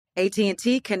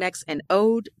AT&T connects an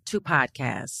ode to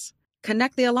podcasts.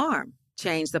 Connect the alarm.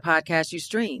 Change the podcast you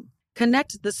stream.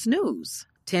 Connect the snooze.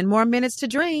 10 more minutes to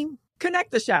dream.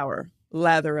 Connect the shower.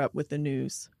 Lather up with the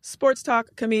news. Sports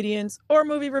talk, comedians, or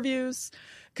movie reviews.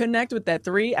 Connect with that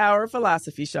 3-hour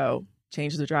philosophy show.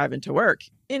 Change the drive into work.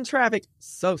 In traffic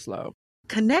so slow.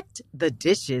 Connect the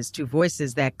dishes to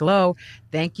voices that glow.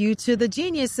 Thank you to the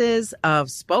geniuses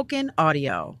of spoken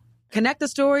audio. Connect the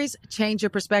stories, change your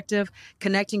perspective.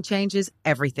 Connecting changes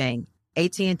everything.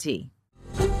 AT&T.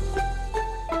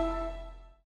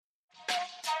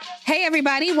 Hey,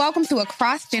 everybody. Welcome to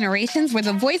Across Generations, where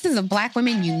the voices of Black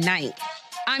women unite.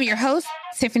 I'm your host,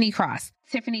 Tiffany Cross.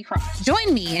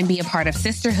 Join me and be a part of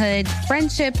sisterhood,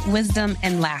 friendship, wisdom,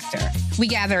 and laughter. We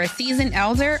gather a seasoned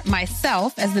elder,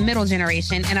 myself as the middle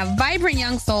generation, and a vibrant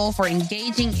young soul for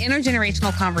engaging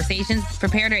intergenerational conversations.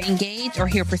 Prepare to engage or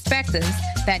hear perspectives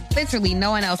that literally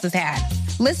no one else has had.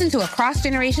 Listen to Across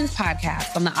Generations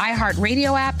podcast on the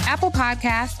iHeartRadio app, Apple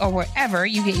Podcasts, or wherever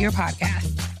you get your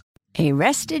podcasts. A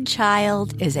rested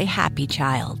child is a happy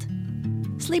child.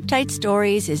 Sleep Tight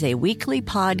Stories is a weekly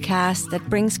podcast that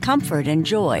brings comfort and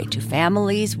joy to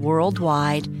families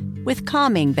worldwide with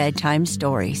calming bedtime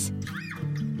stories.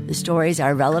 The stories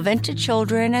are relevant to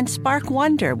children and spark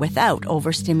wonder without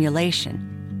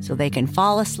overstimulation, so they can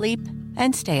fall asleep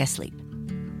and stay asleep.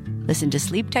 Listen to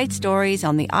Sleep Tight Stories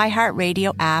on the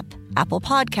iHeartRadio app, Apple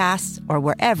Podcasts, or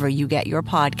wherever you get your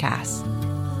podcasts.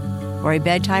 For a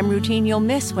bedtime routine you'll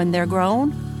miss when they're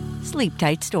grown, Sleep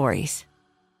Tight Stories.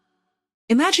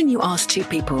 Imagine you ask two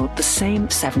people the same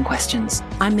 7 questions.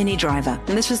 I'm Minnie Driver,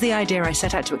 and this was the idea I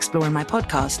set out to explore in my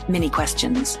podcast, Mini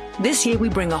Questions. This year, we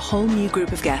bring a whole new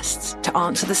group of guests to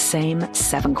answer the same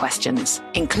 7 questions,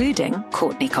 including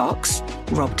Courtney Cox,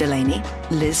 Rob Delaney,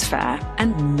 Liz Fair,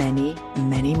 and many,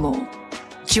 many more.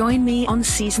 Join me on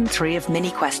Season 3 of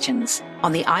Mini Questions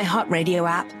on the iHeartRadio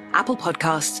app, Apple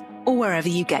Podcasts, or wherever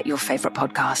you get your favorite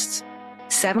podcasts.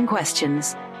 7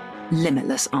 questions,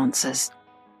 limitless answers.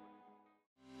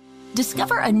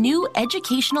 Discover a new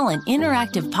educational and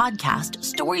interactive podcast,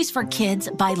 Stories for Kids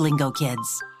by Lingo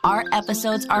Kids. Our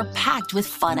episodes are packed with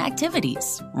fun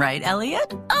activities. Right,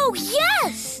 Elliot? Oh,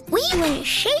 yes! We went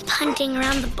shape hunting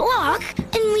around the block,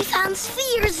 and we found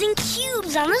spheres and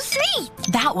cubes on the street.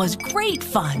 That was great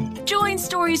fun. Join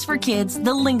Stories for Kids,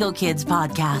 the Lingo Kids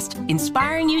podcast,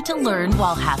 inspiring you to learn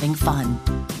while having fun.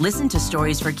 Listen to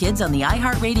Stories for Kids on the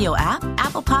iHeartRadio app,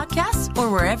 Apple Podcasts, or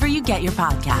wherever you get your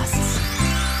podcasts.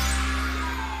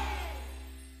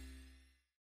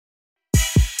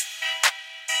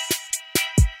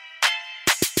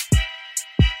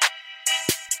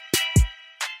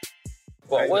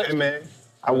 Hey, man,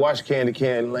 I watched Candy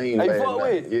Can Lane last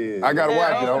night. Yeah. I gotta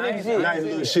watch it, though. Nice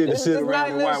little shit to sit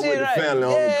around and watch with the family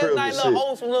on the crib and shit.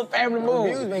 Wholesome little family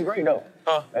movie. The reviews been great, though.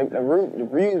 The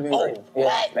reviews been great.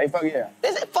 What? They fuck yeah.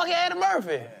 This is fucking Eddie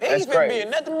Murphy. He That's ain't finna crazy. be in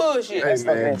nothing bullshit. Hey,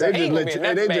 man,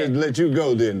 they just let you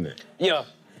go, didn't they? Yeah.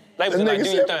 They was The like, nigga do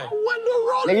said, your thing.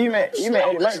 Nigga, you met Eddie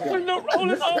Murphy.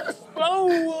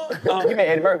 You met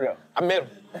Eddie Murphy, though. I met him.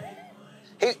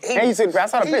 And you said, I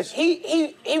saw the picture.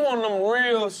 He one of them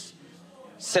real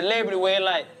celebrity where,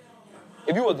 like,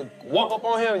 if you was to walk up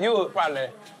on him, you would probably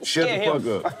Shut scare the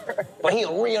him. fuck up. But he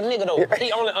a real nigga, though.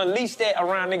 He only unleashed that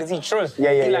around niggas he trusts.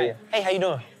 Yeah, He like, hey, how you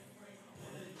doing?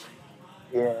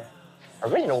 Yeah. I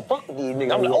really don't fuck with these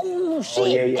niggas. I'm like, oh,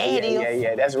 shit,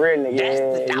 Yeah, that's real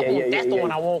nigga. That's the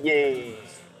one I want. Yeah.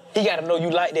 He gotta know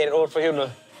you like that in order for him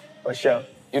to... For sure.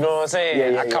 You know what I'm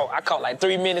saying? Yeah. I caught like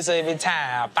 3 minutes of his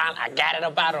time. I got it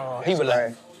up out of him. He was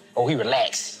like, oh, he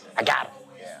relaxed. I got him.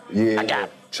 Yeah. I got him.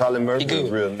 Charlie Murphy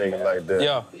was a real nigga like that.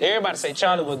 Yeah. Everybody say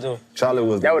Charlie was the... Charlie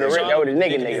was That was the Charlie,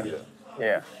 nigga.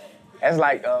 Yeah. That's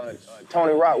like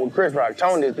Tony Rock with Chris Rock.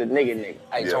 Tony is the nigga.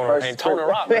 Hey,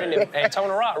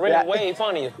 Tony Rock really way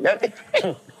funnier.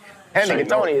 That nigga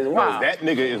Tony is wild. That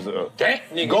nigga is a... That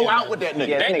nigga Go is out with that nigga.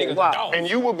 Yeah, that nigga's wild. And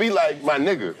you will be like, my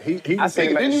nigga. I seen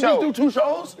him at Didn't the you show. just do 2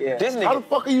 shows? Yeah. This nigga... How the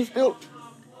fuck are you still...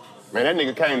 Man, that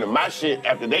nigga came to my shit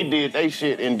after they did they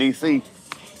shit in D.C. He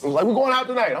was like, we going out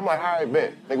tonight. I'm like, all right,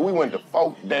 bet. Nigga, we went to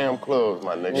 4 damn clubs,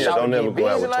 my nigga. Yeah, don't ever go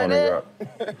out with like Tony that? Rock.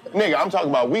 Nigga, I'm talking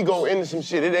about we go into some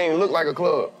shit, it ain't look like a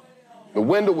club. The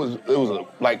window was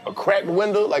like a cracked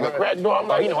window, like a cracked door. I'm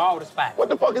like, you know all the spots. What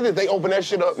the fuck is this? They opened that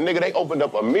shit up, nigga, they opened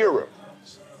up a mirror.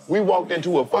 We walked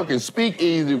into a fucking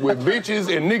speakeasy with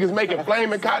bitches and niggas making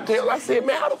flaming cocktails. I said,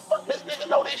 man, how the fuck this nigga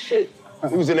know this shit?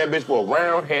 We was in that bitch for a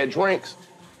round, had drinks.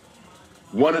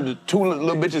 One of the 2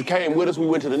 little bitches came with us, we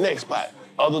went to the next spot.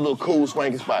 other little cool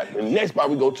swanky spot. The next spot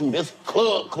we go to, this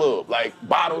club, like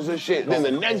bottles and shit. Then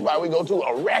the next spot we go to,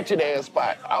 a ratchet ass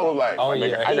spot. I was like, Oh,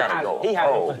 yeah. nigga, I gotta go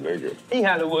home, nigga. He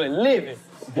Hollywood living.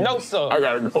 No, sir. I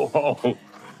gotta go home.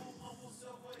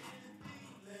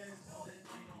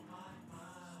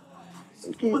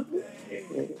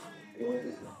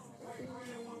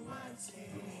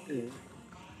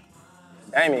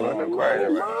 I ain't even going crazy,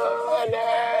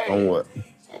 right? On what?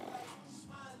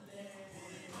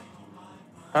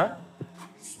 Huh?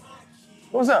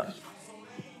 What's up?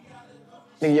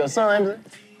 Nigga, your son, Emily?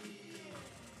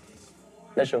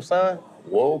 That's your son?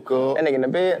 Woke up. That nigga in the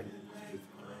bed?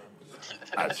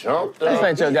 I jumped This up.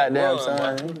 ain't your goddamn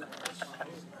son.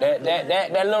 That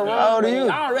little run. How old are you?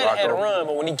 I already had a run,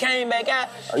 but when he came back out,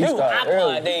 you this was started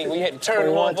early. iPod days. We had to turn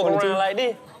the 21, motherfucker 22? around like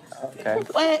this. Okay.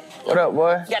 What? What up,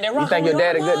 boy? You got that You rock think on your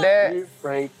your dad a good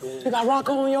dad? You got rock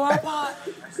on your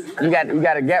iPod? You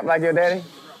got a gap like your daddy?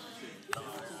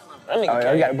 That nigga Oh,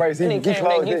 yeah, you got a brace. He came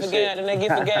closed back, this shit. and they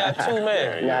get for gab too,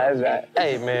 man. Nah, that's right.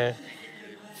 Hey, man.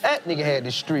 That nigga had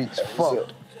the streets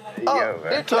fucked. Yo,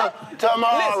 man.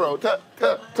 Tomorrow. This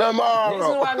is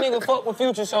why nigga fuck with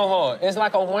Future so hard. It's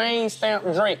like a Wayne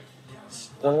stamped Drake.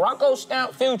 When Rocco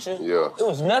stamped Future, there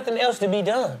was nothing else to be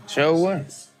done. Show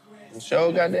what?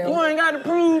 Show goddamn. You ain't got to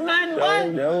prove nothing,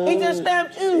 but he just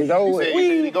stamped you. He's over it.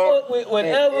 We fuck with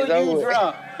whatever you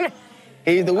drop.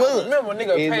 He's the wizard. Remember,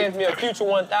 nigga passed me a Future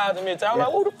 1000 many times. I'm like,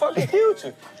 who the fuck is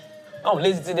Future? I don't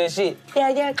listen to that shit.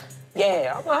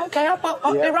 Yeah. I'm like, okay, I fuck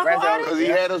that Rocco artist. Because he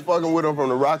had us fucking with him from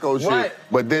the Rocco shit. Right.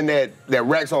 But then that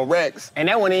Racks on Racks. And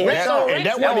that one ain't his song. And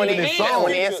that wasn't even his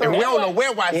song. And we don't know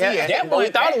where YC at. That But we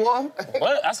one thought it was.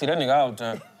 What? I see that nigga all the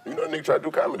time. You know, nigga try to do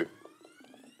comedy.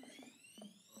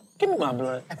 Give me my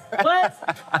blood. What?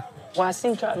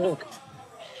 YC try to do.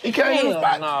 He can't even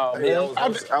spot. No,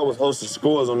 man. I was hosting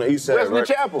Scores on the east side, Wesley right?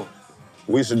 Chapel.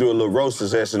 We used to do a little roasting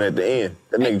session at the end.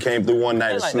 That nigga came through one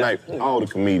night and Like sniped all the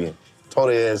comedians.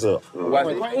 Tore their ass up.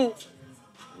 Went crazy.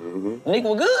 Nigga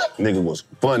was good. Nigga was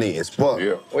funny as fuck.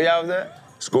 Yeah. Where y'all was at?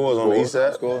 Scores on the east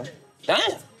side. Damn.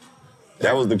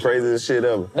 That was the craziest shit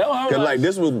ever. That was Cause like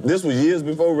this was years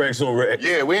before Rex on Rex.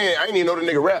 Yeah, I ain't even know the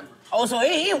nigga rap. Oh, so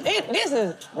he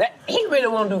really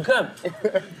want to do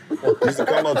comedy. Used to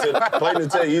come up to Clayton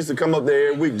tell you, he used to come up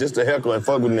there every week just to heckle and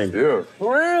fuck with niggas. Yeah.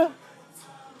 For real?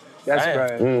 That's Damn.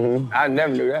 crazy. Mm-hmm. I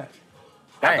never knew that.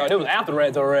 I thought it was after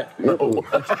Rats or Rat. No.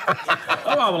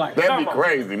 I was like, That'd be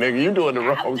crazy, nigga. You doing the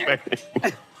wrong thing.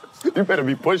 You better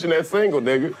be pushing that single,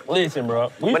 nigga. Listen,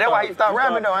 bro. But that's why he stopped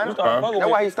rapping, though, ain't it? Huh? That's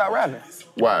why he stopped rapping.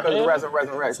 Why? Because of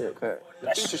the Rats shit.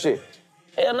 Future shit.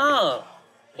 Hell no.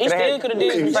 He still could have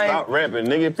did Nigga, the same. stop rapping,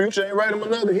 nigga. Future ain't write him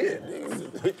another hit.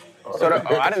 So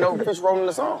I didn't know Future wrote in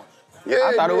the song. Yeah,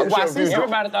 I thought it was I'm sure YC. Future-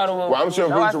 Everybody thought it was. Well, I'm sure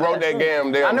No, I Future said wrote that's that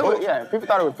true. damn I knew book. it, yeah. People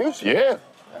thought it was Future. Yeah.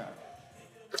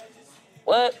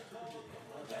 What?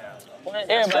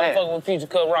 Everybody sad. fucking with Future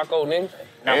Cut Rocco, nigga. And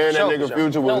that sure, nigga for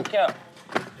Future No was... cap.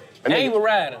 That And he nigga, was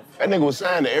riding. that nigga was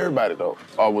signed to everybody, though.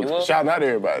 Or was He was? shouting out to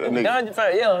everybody. That nigga, Dungeon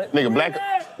Fan, yeah. nigga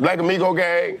Black Amigo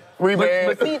Gang, Free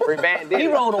Band. But see, Free band did he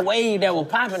it. rode a wave that was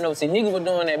popping though. See, nigga was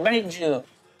doing that bank jump.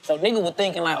 So nigga was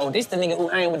thinking like, oh, this the nigga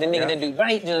who ain't with the nigga that do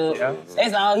bank jump. Yeah.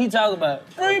 That's all he talk about.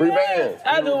 Free band.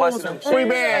 I just want some Free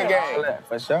band All gang. that,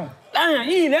 for sure. Damn,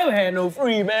 you ain't never had no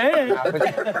free band. Nah,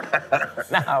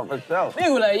 for sure.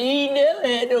 Nigga was like, you ain't never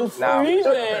had no free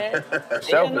band.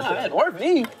 Sure, Yeah, for nah, sure. that's worth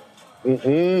these.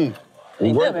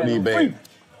 We work never with these had no bands.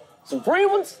 Some free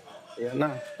ones? Yeah, nah.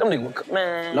 Them niggas,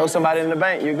 man. Know somebody in the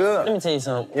bank, you Let good. me tell you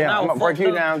something. Yeah, When I I'm was gonna break fucked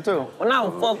you up- down, too. When I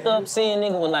was fucked up, seeing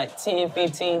niggas with like 10,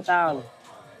 15,000,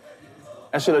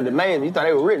 That shit looked amazing. You thought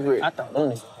they were rich. I thought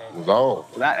them niggas. Gone.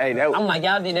 I'm like,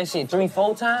 y'all did that shit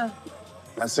 3-4 times?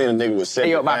 I seen a nigga with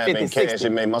They up by 75 in 50, cash, 60. it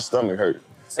made my stomach hurt.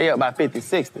 They up by 50,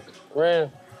 60.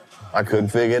 Real. I couldn't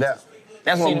figure it out.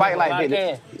 That's See when the bike nigga like lock did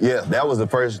it. in. Yeah, that was the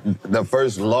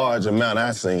first large amount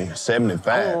I seen,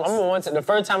 75. The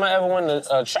first time I ever went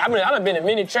to a trap, I done been in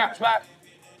many trap spots,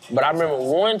 but I remember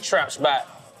one trap spot,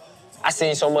 I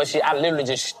seen so much shit, I literally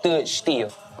just stood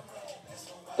still.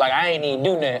 Like, I ain't even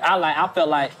do nothing. I felt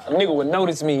like a nigga would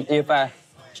notice me if I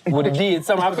would have did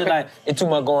something. I was just like, it's too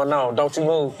much going on, don't you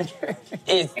move.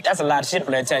 That's a lot of shit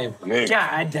on that table. Nigga.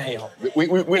 God damn. We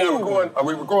not recording? Are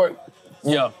we recording?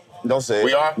 Yeah. Don't say it.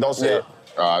 We are? Don't say it.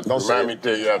 Don't say remind it. me to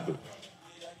tell you after.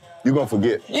 You gonna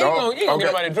forget. You ain't gonna get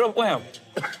nobody drunk with him.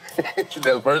 That's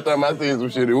the first time I seen some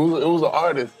shit. It was an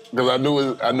artist because I knew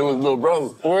his little brother.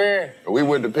 Where? We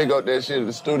went to pick up that shit at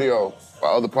the studio. My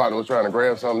other partner was trying to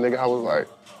grab something, nigga. I was like,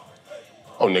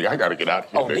 oh, nigga, I gotta get out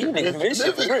of here. Oh, these niggas, this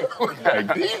shit for real.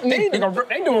 Like, these These niggas,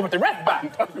 they doing what the rap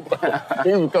about.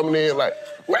 He was coming in like,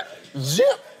 what? Zip.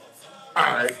 All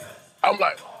right. I'm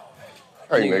like,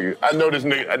 Hey, nigga, I know this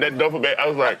nigga, that duffel bag, I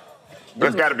was like,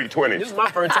 that's gotta be 20. This is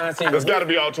my first time seeing That's gotta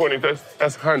be all 20,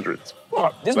 that's hundreds.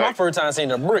 This is my first time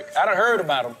seeing a brick. I done heard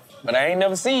about them, but I ain't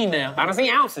never seen them. I done seen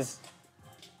ounces.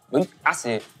 But I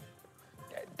said,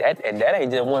 that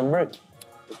ain't just one brick.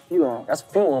 That's a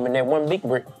few of them in that one big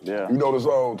brick. Yeah. You know the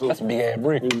song, too. That's a big ass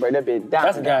brick. You break that bitch down.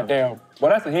 That's a goddamn.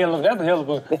 Well, that's a hell of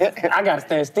a. I gotta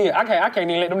stand still. I can't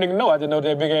even let them niggas know I just know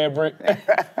that big ass brick.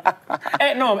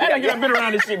 Hey, no, I done been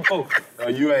around this shit before. No,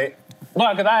 you ain't. No,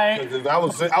 cause I ain't. I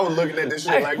was looking at this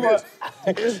shit like this.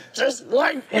 It's just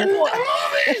like in the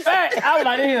movie. In fact, I was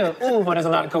like, ooh, but there's a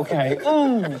lot of cocaine.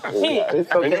 Ooh, shit.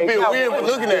 And you feel weird for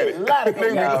looking at it. A lot of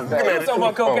cocaine. Nigga talking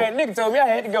about cocaine. Nigga told me I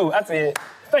had to go. I said,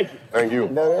 thank you. Thank you. I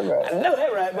know that right. I know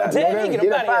that right, but tell me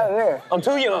get out of here. I'm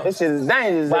too young. This shit is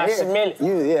dangerous. I smell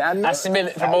it. I smell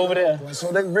it from over there.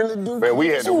 So they really do. Man, we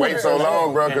had to wait so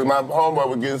long, bro, because my homeboy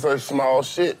was getting such small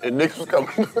shit, and niggas was coming.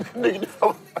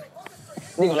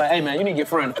 Nigga like, hey man, you need to get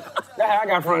fronted. That's how I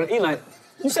got fronted. He like,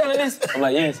 you selling this? I'm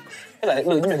like, yes. He like,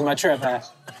 look, you making my trap high.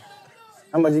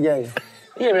 How much you gave?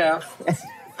 He gave me out.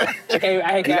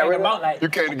 I had about like. You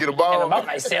came to get a ball? About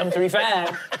like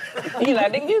 735. He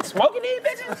like, nigga, you smoking these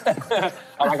bitches?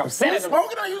 I'm like, I'm selling them.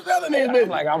 Smoking or you selling these bitches? I'm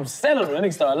like, I'm selling them. And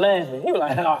nigga started laughing. He was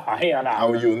like, oh, hell nah. How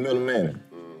were you a middleman?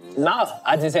 Nah,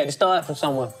 I just had to start from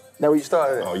somewhere. That where you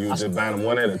started? Oh, you was just buying them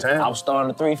one at a time? I was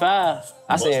starting to 3-5.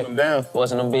 I said, them down.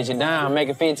 Busting them bitches down,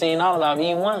 making $15 off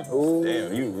each one. Ooh.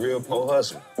 Damn, you real poor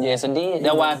hustle. Yes, I did.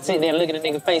 That's why I sit there and look at the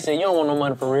nigga face and say, you don't want no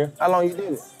money for real. How long you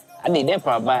did it? I did that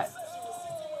probably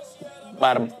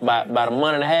about a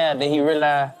month and a half. Then he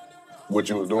realized what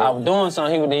you was doing. I was doing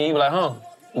something. He was like, huh.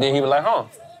 Then he was like, huh.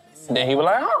 Then he was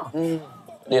like, huh.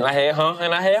 Then I had huh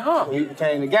and I had huh. You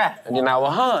became the guy. And then I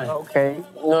was huh. Okay.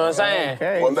 You know what I'm saying?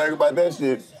 Okay. One thing about that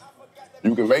shit,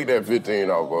 you can make that 15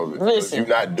 off of it. Listen. You're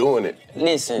not doing it.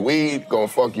 Listen. Weed gonna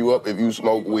fuck you up if you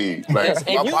smoke weed. Man, If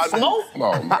you smoke,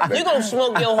 you you gonna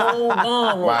smoke your whole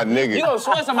gum. My nigga. You gonna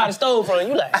swear somebody stole from you.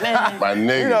 You like, man. My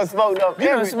nigga. You done smoked up You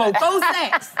done everything. smoked 4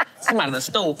 sacks. Somebody done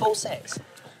stole 4 sacks.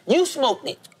 You smoked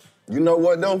it. You know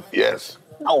what, though? Yes.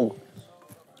 Oh.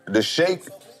 The shake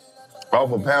off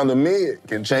a pound of mid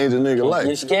can change a nigga life.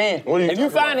 Yes, you can. What are you If you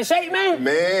talking find the shake, man.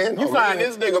 Man, You find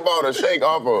this nigga bought a shake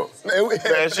off of. Man,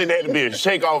 That shit had to be a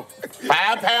shake off 5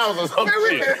 pounds or some Man, we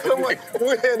shit. had one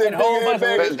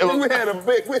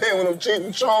of them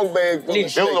cheap strong bags.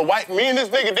 It was a white. Me and this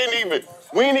nigga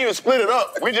we didn't even split it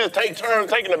up. We just take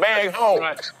turns taking the bag home.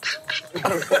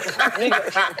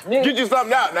 Nigga. Get you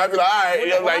something out, and I'd be like, all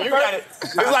right. I'm like, you got it.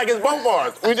 It's like it's both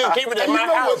ours. We just keep it in You my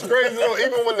know house. what's crazy though?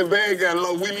 Even when the bag got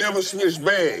low, we never switched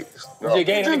bags. No. You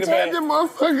gave You nigga just bag. take that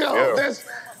motherfucker off. Yeah. That's,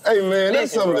 hey man,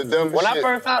 that's some of the dumbest When shit. I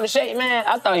first found the shake, man,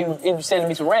 I thought he was selling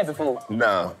me some rabbit food.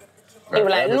 Nah. He was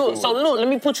like, Rabbit look, food. let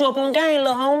me put you up on game,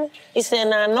 little homie. He said,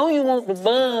 now I know you want the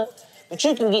bud, but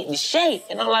you can get the shake.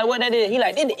 And I'm like, what that is? He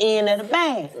like, this the end of the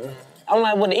bag. I'm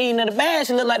like, well, the end of the bag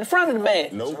should look like the front of the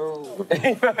bag. Nope.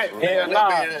 Yeah,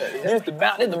 nah. This the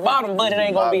bottom, but it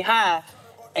ain't gonna be high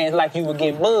as like you would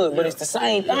get bud, but it's the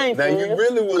same thing. Now for you real.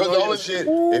 really was on all your the- shit.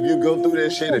 If you go through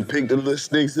that shit and pick the little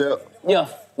sticks up, Yeah,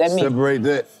 that me. separate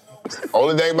that.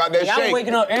 Only thing about that I'm shake.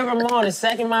 waking up every morning,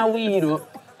 sacking my weed up,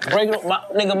 breaking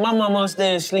up my mama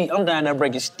upstairs asleep. I'm down there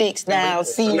breaking sticks down,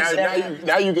 seeds down.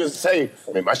 Now you can say,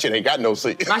 man, my shit ain't got no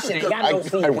seed. My shit ain't got no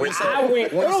seeds. I went I went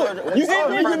through it. You know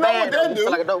what that do?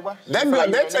 Feel like a dope boy?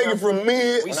 That take it from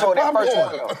mid We to sold that first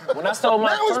popcorn. one. When I stole my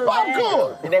That was first bag,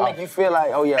 popcorn. Did that make you feel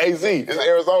like, oh yeah? AZ, it's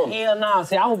Arizona. hell no.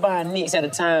 See, I was buying nicks at a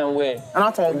time where. And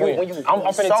I'm talking when when you I'm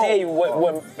finna sold. tell you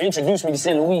what introduced me to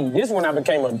selling weed. This is when I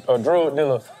became a drug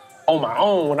dealer on my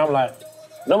own. When I'm like,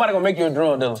 nobody gonna make you a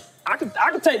drug dealer. I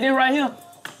could take this right here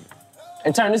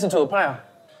and turn this into a pound.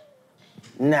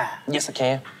 Nah. Yes, I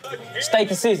can. Stay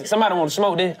consistent. Somebody want to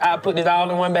smoke this? I put this all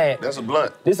in one bag. That's a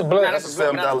blunt. This a blunt. That's a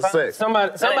 $7 set.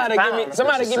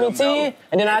 Somebody give me 10,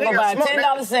 and then I go buy a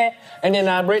 $10 set, and then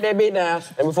I break that bit down,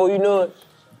 and before you know it,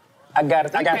 I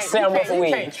got 7 rough of You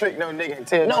weed. can't trick no nigga and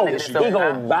tell No, no he nigga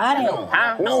gonna buy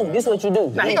that. No, this is what you do.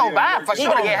 Nah, he gonna buy it for He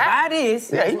sure to gonna get high. buy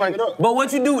this. Yeah, he might. But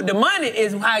what you do with the money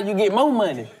is how you get more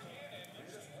money.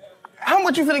 How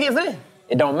much you finna get for this?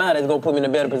 It don't matter. It's gonna put me in a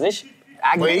better position.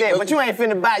 I get that, but you ain't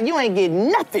finna buy. You ain't getting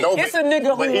nothing. No, It's a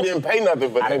nigga but who- he didn't pay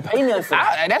nothing for I that. didn't pay nothing for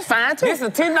it. That's fine too. This is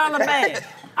a $10 bag.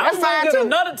 I'm That's fine, gonna get too.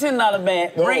 another $10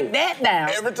 bag, No. break that down.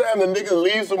 Every time the nigga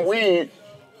leaves some weed,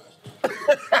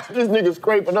 this nigga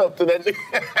scraping up to that nigga.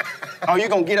 Oh, you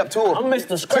gonna get up to it? I'm Mr.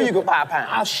 So Scraper. you can buy a pound.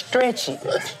 I'll stretch it.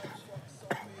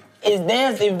 If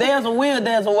there's a will,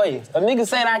 there's a way. A nigga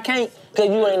said I can't because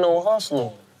you ain't no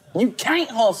hustler. You can't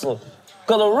hustle.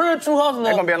 Because a real true hustler...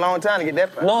 It's gonna be a long time to get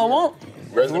that pound. No, it won't.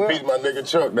 Rest in peace, my nigga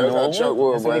Chuck. That's how Chuck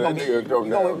was, man. That nigga come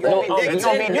down.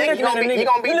 You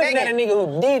gonna be looking at a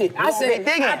nigga who did it.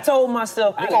 I told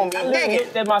myself, I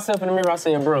looked at myself in the mirror, I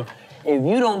said, bro, if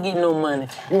you don't get no money,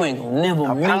 you ain't gonna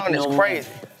never make no money. Is crazy.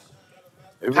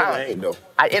 It really ain't, though.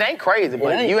 It ain't crazy,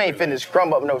 but you ain't finna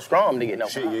scrum up no scrum to get no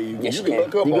shit. money. You can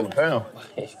look up on the pound.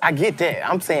 I get that.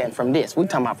 I'm saying from this. We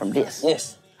talking about from this.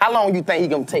 Yes. How long you think he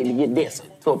gonna take to get this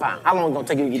to a pound? How long it gonna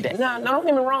take you to get that? Nah, don't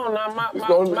get me wrong. Now,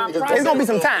 It's gonna be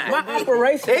some time. My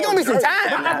operation. It's gonna be some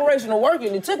time. My operational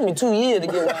working. It took me 2 years to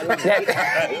get what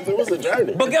I needed. It was a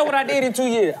journey. But guess what I did in 2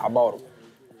 years? I bought them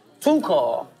 2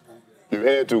 cars. You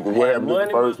had to, because what happened to the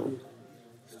first one?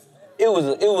 It was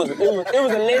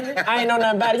a legend. I ain't know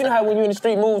nothing about it. You know how when you in the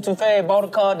street move too fast, bought a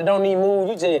car that don't need move,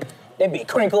 you just that be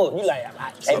crank up. You like,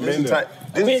 this is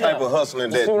the type of hustling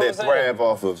that thrive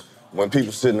off of when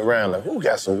people sitting around like, who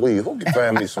got some weed? Who can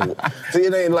find me some weed? See,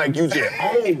 it ain't like you just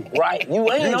own. Right.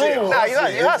 You ain't own. Nah, you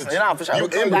hustling. Nah, for sure. You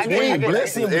in between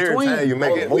blessings every time you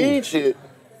make it move. Weed shit.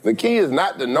 The key is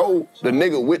not to know the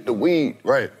nigga with the weed.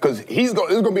 Right. Because there's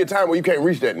gonna be a time where you can't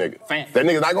reach that nigga. That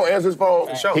nigga's not gonna answer his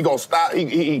phone. Sure. He gonna stop.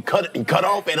 He cut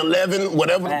off at 11,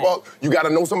 whatever the fuck. You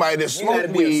gotta know somebody that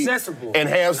smoke weed accessible. and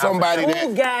have somebody that.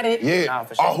 Who got it? Yeah.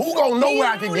 Or who gonna know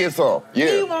where I can get some?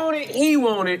 Yeah. He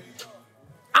want it.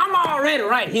 I'm already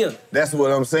right here. That's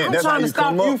what I'm saying. I'm That's trying how to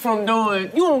stop you from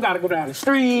doing. You don't gotta go down the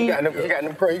street. You got them I'm the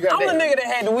nigga that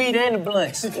had the weed and the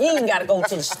blunts. You ain't gotta go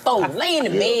to the store. Lay in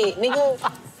the bed,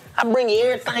 nigga. I bring you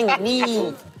everything you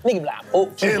need. Nigga be like, oh,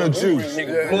 and a juice.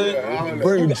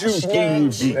 Bring juice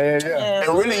to you. And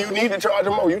really, you need to charge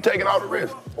them more. You taking all the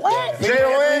risk. What?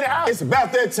 It's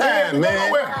about that time,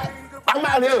 man. I'm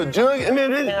out here jugging, and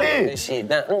then this shit.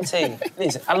 Now, let me tell you.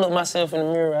 Listen, I look myself in the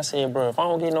mirror. I said, bro, if I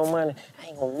don't get no money, I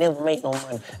ain't gonna never make no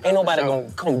money. Ain't nobody gonna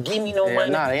come give me no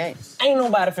money. Nah, they ain't. Ain't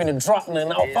nobody finna drop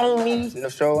nothing off on me.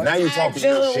 Now you talking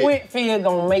your John shit. Whitfield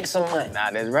gonna make some money.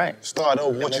 Nah, that's right. Start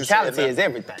over what you said. Mentality is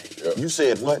everything. You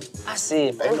said what? I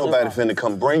said, Ain't nobody finna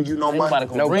come bring you no Ain't money. nobody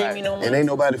gonna bring me no money. And ain't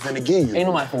nobody finna give you. Ain't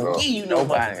nobody gonna give you no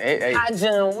money. Hey. I,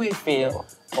 John Whitfield,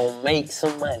 gonna make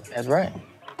some money. That's right.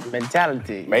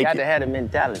 Mentality. You got to have the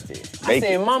mentality. I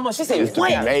said, mama, she said, It's to be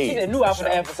what? made. She said, knew I was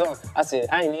gonna ask for something. I said,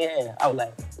 I ain't even had it. I was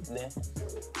like, nah.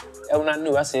 And when I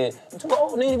knew, I said, you too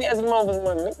old, nigga, to be asking mama for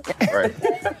money. Right.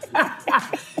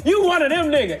 You one of them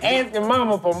niggas asking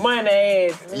mama for money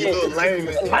ass nigga. You little lame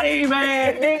ass. Lame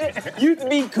ass nigga. Used to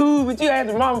be cool, but you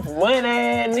asking mama for money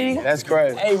ass nigga. That's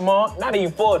crazy. Hey, mom, not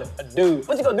even 40, a dude.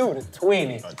 What you gonna do with a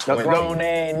 20? A grown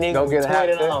ass nigga. Go get a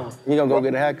haircut. $20. You gonna go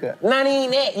get a haircut. Not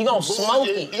even that. You gonna smoke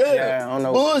it. Yeah, I don't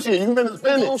know. Bullshit. You finna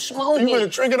spend You gonna it. smoke You it.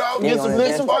 finna trick it off, get some Get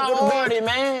licks, some fuck with the priority, bitch.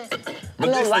 man. I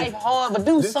know life hard, but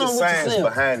do This the something with science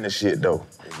yourself. behind the shit, though.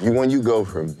 When you go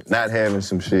from not having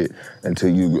some shit until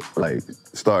you like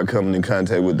start coming in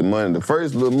contact with the money, the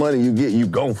first little money you get, you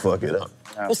gon' fuck it up.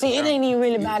 But see, it ain't even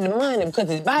really about the money because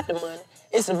it's about the money.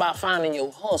 It's about finding your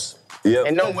hustle. Yep.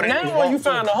 And know what Now when you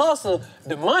find a hustle,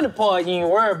 the money part you ain't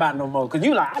worry about no more. Cause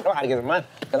you like, I know how to get the money.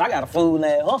 Cause I got a fool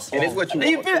ass hustle. And it's what you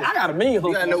want, feel? I got a million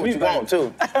hustles. You gotta know what you want,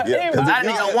 too. Yeah, 'cause I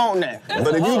don't want that.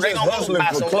 But if you just hustling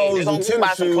for clothes and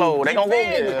tennis shoes, they gonna go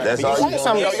get it. that's all You want you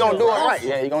something, gonna you gonna do it right.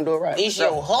 Yeah, you gonna do it right. It's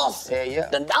your hustle. Yeah.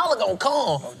 The dollar gonna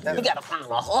come. You gotta find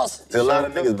a hustle. a lot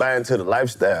of niggas buy into the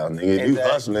lifestyle, nigga. If you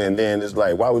hustling, then it's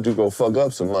like, why would you go fuck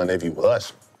up some money if you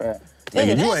hustle? Right.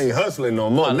 Nigga, you ain't hustling no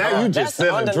more. Now you just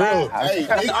selling drugs. Hey,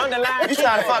 that's the underlying. You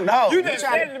trying to fuck the hoe. You just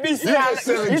selling to be You just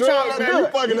selling drugs, man. You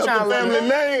fucking up the family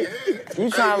name. You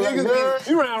trying to look good.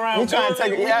 You around. You trying to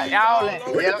take it, all that.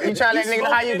 Yeah. You trying to let nigga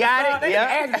know how you got it.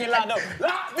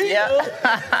 Yeah.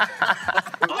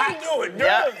 I do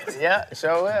it, Yeah,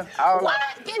 sure will. What?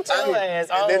 Get your ass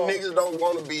And on. then niggas don't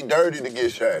want to be dirty to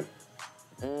get shiny.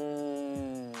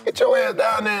 Get your ass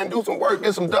down there and do some work,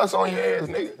 get some dust on your ass,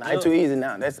 nigga. Nah, it's too easy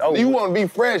now. That's over. You want to be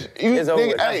fresh. You It's over nigga,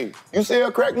 with now. hey, you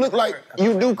sell crack, look like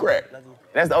you do crack.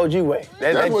 That's the OG way.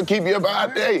 That's what keep you up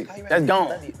all day. That's gone.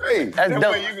 Hey, That's That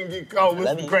done. way you can get caught with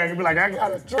some crack and be like, I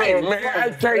got a hey, man, I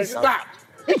can't stop.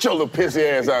 Get your little pissy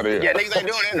ass out of here. Yeah, niggas ain't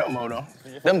doing that no more, though.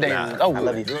 Them days is over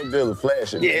with. drug dealer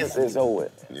flashing. Yeah, it's over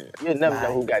with. You'll never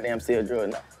know who goddamn sell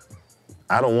drugs now.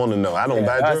 I don't want to know. I don't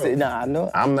buy drugs. Nah, I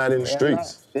know. I'm not in the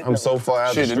streets. I'm so far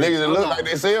out Shit, the the streets. niggas that look like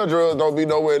they sell drugs don't be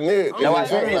nowhere near it. No, I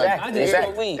swear, I just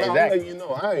smoke weed. I'm letting you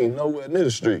know, I ain't nowhere near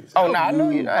the streets. Oh, nah, I know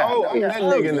you. Oh, I'm that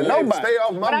nigga in the Nobody. Stay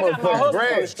off my But I got my motherfucking hustle on the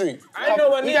bread. street. I ain't know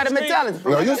what You got a mentality.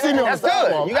 No, you see me on That's the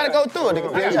sidewalk. good. You gotta go through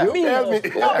it.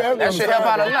 That should help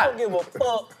out a I lot. don't give a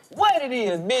fuck what it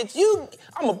is, bitch.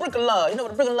 I'm a brick of lodge. You know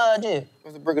what a brick of lodge is?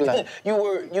 What's a brick of life? You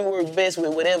work best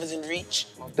with whatever's in reach.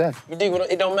 Definitely. You dig what?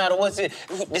 It don't matter what's it.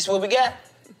 This what we got.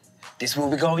 this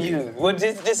what we gonna use. What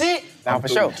this it? Nah, for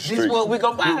sure. This what we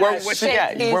gonna buy. Work what you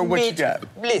got. Work what you got.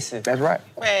 Listen. That's right.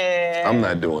 Man. I'm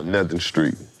not doing nothing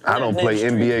street. I don't play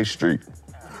NBA street.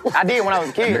 I did when I was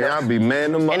a kid. Man, I'll be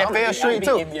man to man. NFL Street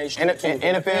too.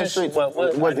 NFL Street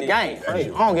was the game. I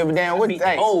don't give a damn what.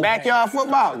 Hey, backyard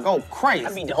football, go crazy.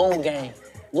 I be the home game.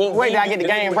 Wait till I get the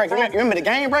game breaker. Remember the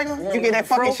game breaker? You get that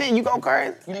fucking shit, you go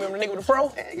crazy. You remember the nigga with the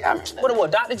fro? Yeah. What,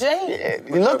 Dr. J?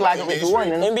 Yeah, you look like him if you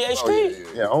wasn't in NBA Street?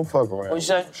 Yeah, I don't fuck around. What you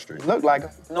say? Street. Look like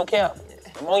him. No cap.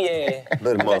 Oh yeah.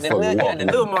 Let the motherfucker walk. The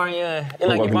little Marion. It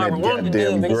like your mama wanted to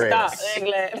do, but he stopped. Egg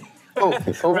lad.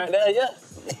 Right there, yeah.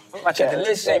 Watch out the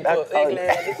little shape up. Egg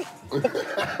lad.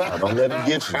 Don't let him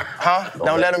get you. Huh?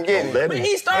 Don't let him get you.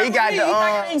 He got the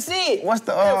what's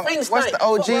the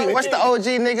OG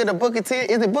nigga, the Booker T?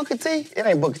 Is it Booker T? It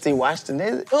ain't Booker T Washington,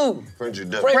 is it? Who? Frederick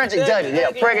Douglass. Frederick Douglass,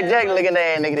 yeah. Frederick Douglass looking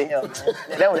at that nigga to him.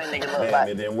 That what that nigga look like.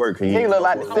 It didn't work. He look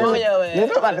like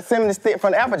the cinnamon stick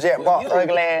from the Applejack box,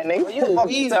 ugly ass nigga. What the fuck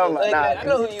you talking about? I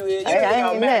know who you is. I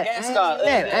ain't that.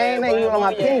 I ain't that. You on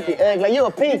my pinky, ugly. You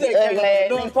a pinky, ugly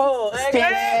ass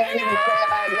nigga.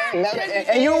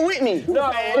 And you with me.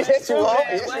 No, yes, you are.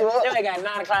 Yes, you are. They got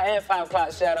 9 o'clock and 5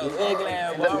 o'clock shadow. Ugly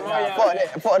ass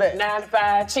boy. Fuck that. 9 to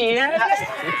 5 chin.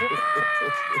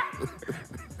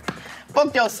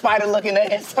 Fuck your spider looking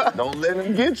ass. Don't let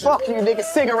him get you. Fuck you, nigga.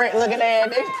 Cigarette looking ass,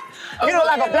 nigga. You look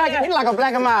like a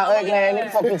black and mild ugly ass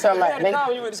nigga. Fuck you talking about, nigga.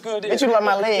 Call you went to school, Bitch, you look like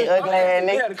my leg, ugly ass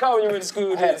nigga. You had to call you went to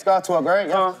school. I had to scar to a girl,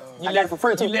 yeah. I got it for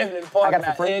free, too. You lived in the park. I got it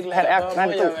for free. I had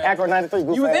Acro 93.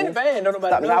 You was in the band, don't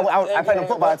nobody know. I played on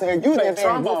football team. You was in the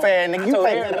band, goof ass nigga. You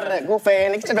played goof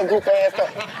ass nigga. Shut your goof ass up.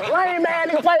 Lame man,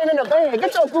 nigga playing in the band.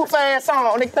 Get your goof ass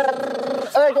on, nigga.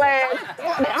 Ugly ass. I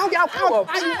don't get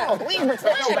We ain't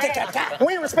respect no band.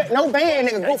 We ain't respect no band,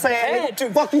 nigga. Goof ass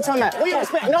nigga. Fuck you talking about? We ain't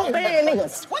respect no band,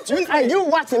 niggas. Hey, you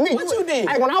watching me. What you did?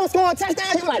 Hey, when I was scoring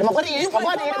touchdown, you like, my buddy did,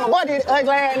 ugly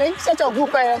ass nigga. Shut your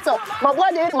goof ass up. My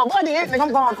buddy did, nigga.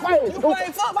 I'm going crazy.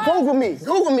 Google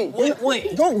me.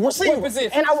 Wait. Google receiver.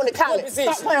 And I went to college.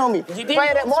 Stop playing on me. You did?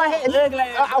 Playing that Morehead.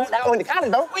 I went to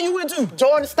college though. Where you went to?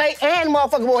 Georgia State and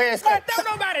motherfucking Morehead State. Don't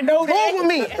nobody know that. Google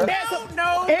me.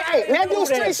 Hey, now do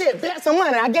street shit. Bet some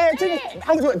money. I guarantee you.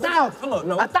 I'm gonna do 1,000. Come on,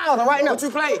 no. 1,000 right now. What you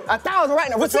play? 1,000 right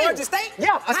now. With Georgia State?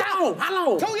 Yeah. How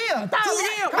long? 2 years. 1,000. 2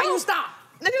 years. Why you stop?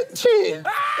 Nigga, shit.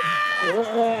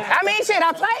 I mean, shit,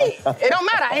 I played. It don't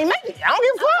matter. I ain't make it. I don't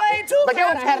give a fuck. I played too. But then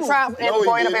when I had to try for NFL. I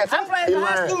played in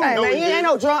high school. Hey, man, you ain't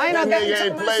no drunk. Ain't no That nigga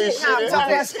ain't played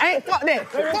shit. Ain't fuck that.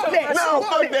 Fuck that. No,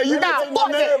 fuck that. You Nah,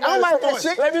 fuck that. I don't like that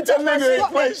shit. Let me tell you That my nigga shit.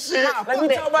 ain't play shit. Let me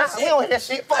tell you my He don't hit that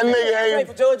shit. Fuck That nigga Play ain't.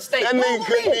 for Georgia State. That nigga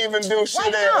couldn't even do shit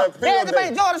right now. at field There's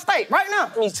day. Georgia State right now.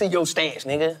 Let me see your stats,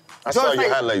 nigga. I saw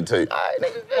your highlight tape. All right,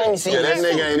 nigga. Let me see. Yeah, that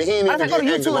nigga ain't. He ain't I even go to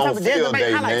get YouTube and active type on of field Desert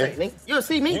day, highlight tape, man. nigga. You'll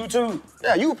see me. YouTube.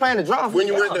 Yeah, you were playing the drum. When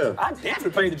you went there? I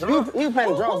definitely played the drum. You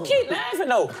playing the drum. Who keep laughing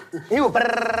though? You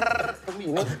were for me,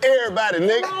 nigga. Everybody,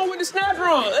 nigga. What's wrong with the snap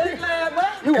drum?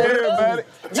 Everybody.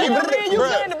 You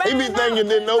He be thinking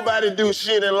that nobody do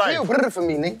shit in life. You brr for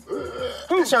me, nigga.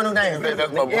 That's your new name. Every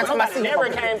time I see you, never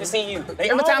came to see you.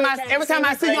 every time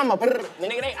I see you, I'm a brr.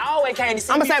 Nigga, they always came to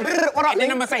see I'm you. gonna say brr, what up, And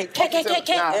then I'm nigga? gonna say,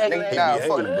 K. Nah, nigga, nah,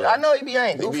 fuck it. I know he be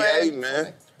ain't. He be hating,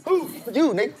 man.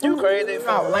 You, nigga. You crazy. I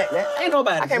don't like that. Ain't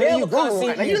nobody. I can't believe you Google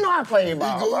right now. You know I play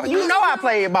ball, bro. You know I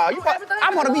play ball.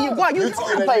 I want to be your boy. You You know told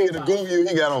I that play nigga to ball. Google you,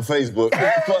 he got on Facebook.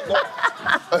 Fucked up.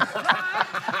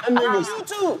 That nigga's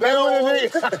YouTube. That what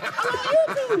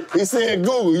it is. He said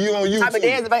Google, you on YouTube. I be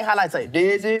Desert Bank highlight tape.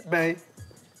 Desert Bank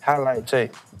highlight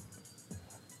tape.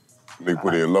 Nigga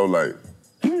put in low light.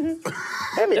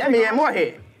 That be at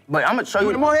Morehead. But I'm gonna show you.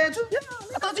 You went to Morehead too? Yeah,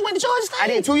 I thought you went to Georgia State. I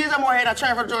did 2 years at Morehead. I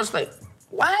transferred to Georgia State.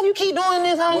 Why you keep doing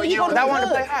this, homie? I want to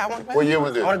play high. I want to play. What year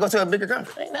was I want it? to go to a bigger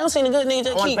conference. I don't seen a good nigga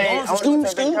just keep going from school to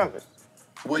school.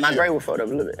 What My year? grade was fucked up a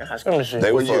little bit in high school.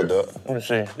 They were fucked up. Let me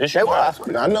see. This They was.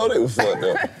 I know they was fucked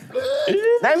up.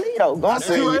 That me though. Go I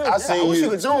seen I wish you. you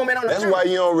could zoom in on the That's camera. why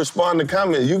you don't respond to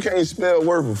comments. You can't spell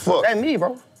word for fuck. That me,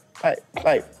 bro.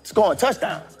 Like scoring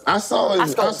touchdown. I saw it. I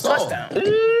scored a touchdown.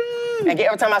 And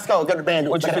every time I score, go to the band.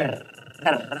 What you think?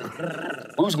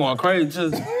 We was going crazy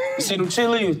too. You see them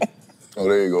chilies? Oh,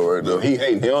 there you go, right there. He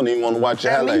hating. He don't even want to watch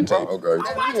your highlight tape. Okay.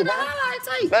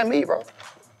 That me, bro.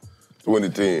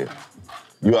 2010.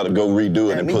 You ought to go redo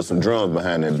it and me. put some drums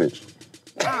behind that bitch.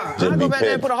 I Just go be back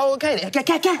there and petty. put a whole K there.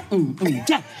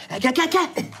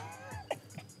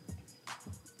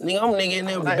 Nigga, I'm nigga in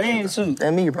there with the band suit.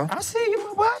 That me, bro. I see you,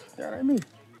 my boy. Yeah, that me.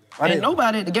 Ain't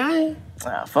nobody at the game.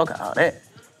 Ah, fuck all that.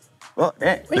 Fuck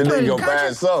that. Then they go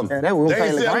find something. Yeah, that was They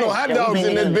ain't sell no hot dogs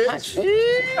in this bitch.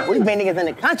 We been niggas in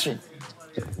the country.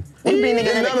 We be niggas in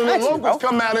the None of the country, locals bro.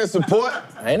 come out and support.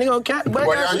 I ain't gonna count. But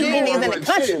Boy, got you skin. Niggas in the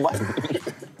country, boy.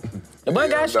 The boy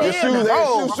got The skin. shoes ain't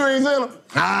bro. shoestrings in them.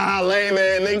 Ah, lame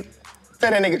man, nigga.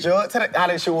 Tell that nigga, George. Tell that how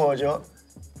that shoe was, George.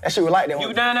 That shoe was like that one.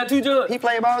 You down there too, George? He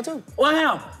played ball too. What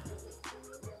happened?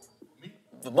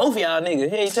 For both of y'all niggas.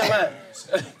 Here you talking about.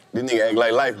 This nigga act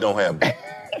like life don't happen.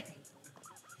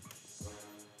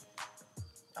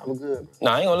 I'm good.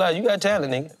 Nah, I ain't gonna lie. You got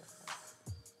talent, nigga.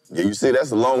 Yeah, you see, that's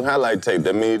a long highlight tape.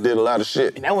 That means he did a lot of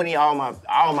shit. And that wasn't even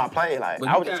all my play. Like, But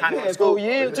I was just trying to go to school. 4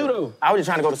 years too, though. I was just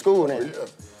trying to go to school then.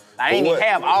 I ain't For even what?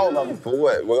 have all of them. For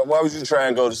what? Why was you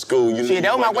trying to go to school? You Shit,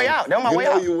 that was my way out. That was my way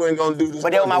out. You know you wasn't gonna do this.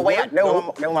 But that was my way work, out. That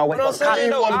was my way But I'm out. saying,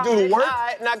 though, wanna do the work?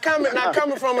 Now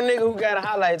coming from a nigga who got a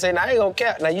highlight tape, now I ain't gonna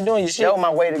count. Now you doing your shit. That was my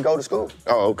way to go to school.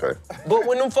 Oh, okay. But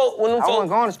when them folk, I wasn't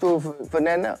going to school for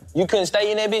nothing else. you couldn't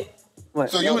stay in that bit. What?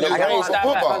 So you were just I got going one for stop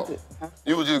football. back.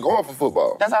 You was just going for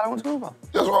football. That's all I went to school for.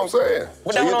 That's what I'm saying.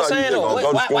 But So that's you what I'm thought you saying just though. gonna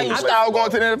go to Why school you and stop? play I was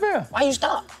going to the NFL. Why you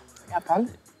stop? I got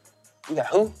politics. You got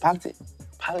who? Politics.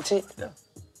 Politics. Yeah,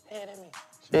 that mean.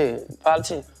 Shit.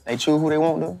 Politics. They choose who they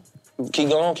want to. Keep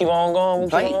going, keep on going, keep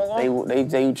Play. on going.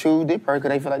 They choose this person because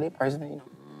they feel like this person, you know.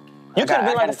 You could have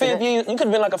been like a I fifth year. You could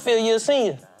have been like a fifth year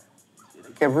senior.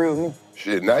 kept real with me.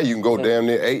 Shit, now you can go damn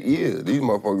near 8 years. These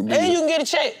motherfuckers be... And you can get a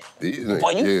check. These,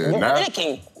 Boy, you now,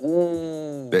 licking.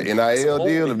 Ooh. the NIL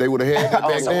deal, if they would have had that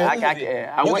back So then...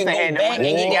 I You wish can they had go that back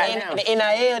money. and Goddamn. get the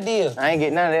NIL deal. I ain't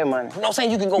getting none of that money. You know what I'm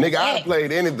saying? You can go Nigga, back. I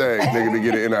played anything, nigga, to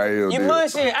get an NIL You deal.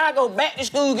 bullshit. I go back to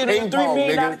school, get a Ping $3 pong,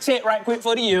 million nigga. check right quick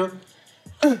for the year.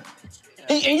 And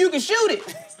you can shoot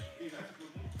it.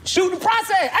 Shoot the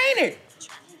process, ain't it?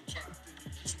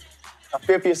 A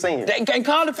fifth year senior. They can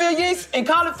call it fifth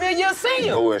year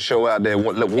senior. Go and show out that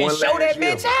one And show that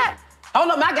bitch out.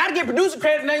 Hold up, I gotta get producer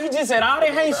credit now. You just said all that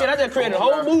hate shit. I just created a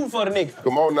whole movie for the nigga.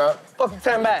 Come on now. Fuck you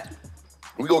talking about?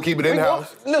 We gonna keep it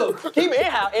in-house. Look, keep it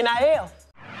in-house, NIL.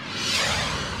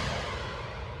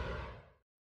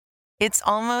 It's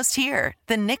almost here.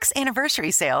 The Knix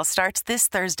anniversary sale starts this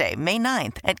Thursday, May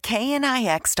 9th at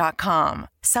knix.com.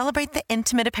 Celebrate the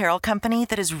intimate apparel company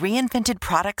that has reinvented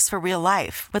products for real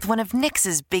life with one of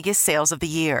Knix's biggest sales of the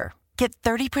year. Get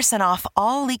 30% off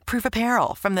all leak-proof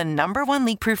apparel from the #1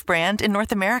 leak-proof brand in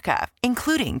North America,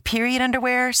 including period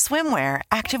underwear, swimwear,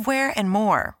 activewear, and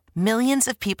more. Millions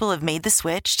of people have made the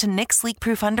switch to Knix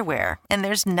leak-proof underwear, and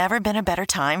there's never been a better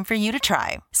time for you to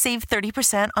try. Save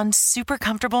 30% on super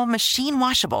comfortable,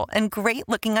 machine-washable, and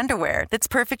great-looking underwear that's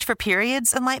perfect for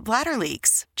periods and light bladder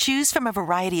leaks. Choose from a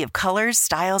variety of colors,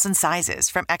 styles, and sizes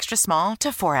from extra small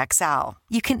to 4XL.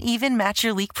 You can even match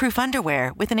your leak-proof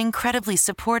underwear with an incredibly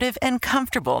supportive and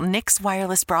comfortable Knix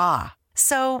wireless bra.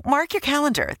 So mark your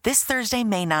calendar this Thursday,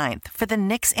 May 9th for the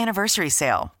Knix anniversary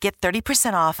sale. Get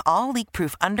 30% off all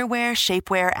leak-proof underwear,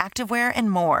 shapewear, activewear, and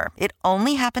more. It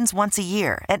only happens once a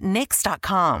year at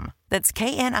knix.com. That's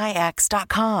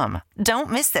knix.com. Don't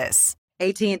miss this.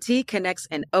 AT&T connects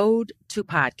an ode to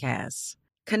podcasts.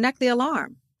 Connect the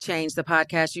alarm. Change the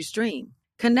podcast you stream.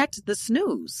 Connect the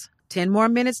snooze. 10 more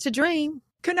minutes to dream.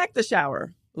 Connect the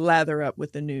shower. Lather up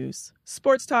with the news,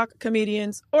 sports talk,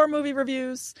 comedians, or movie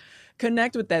reviews.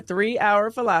 Connect with that 3-hour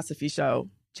philosophy show.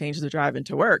 Change the drive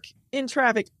into work in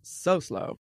traffic so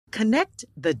slow. Connect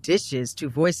the dishes to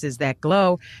voices that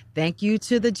glow. Thank you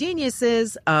to the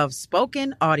geniuses of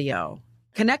spoken audio.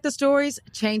 Connect the stories,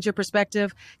 change your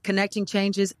perspective. Connecting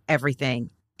changes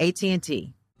everything.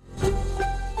 AT&T.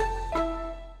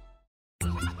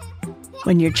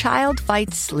 When your child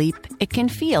fights sleep, it can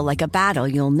feel like a battle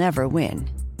you'll never win.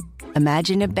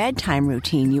 Imagine a bedtime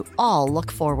routine you all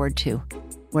look forward to,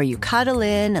 where you cuddle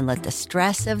in and let the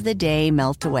stress of the day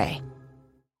melt away.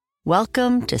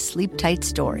 Welcome to Sleep Tight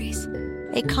Stories,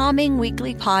 a calming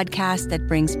weekly podcast that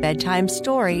brings bedtime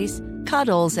stories,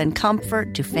 cuddles, and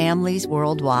comfort to families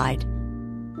worldwide.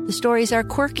 The stories are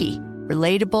quirky,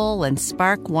 relatable, and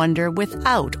spark wonder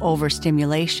without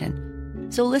overstimulation,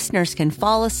 so listeners can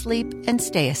fall asleep and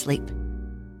stay asleep.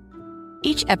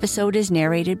 Each episode is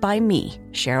narrated by me,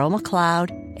 Cheryl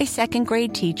McLeod, a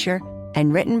second-grade teacher,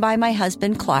 and written by my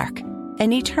husband, Clark,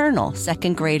 an eternal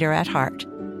second grader at heart.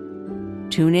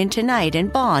 Tune in tonight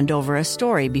and bond over a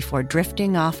story before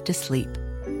drifting off to sleep.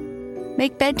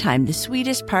 Make bedtime the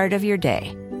sweetest part of your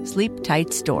day. Sleep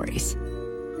Tight Stories.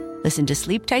 Listen to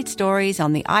Sleep Tight Stories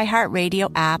on the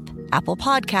iHeartRadio app, Apple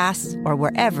Podcasts, or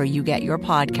wherever you get your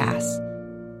podcasts.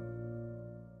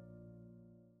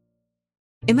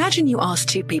 Imagine you ask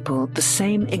two people the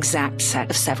same exact set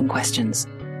of 7 questions.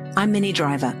 I'm Minnie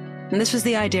Driver, and this was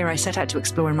the idea I set out to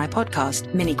explore in my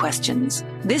podcast, Mini Questions.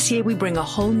 This year, we bring a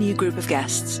whole new group of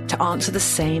guests to answer the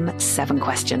same 7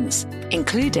 questions,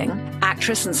 including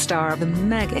actress and star of the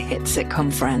mega-hit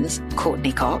sitcom Friends,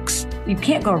 Courtney Cox. You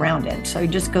can't go around it, so you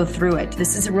just go through it.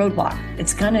 This is a roadblock.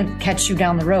 It's going to catch you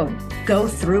down the road. Go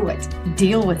through it.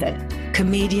 Deal with it.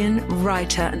 Comedian,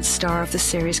 writer, and star of the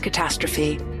series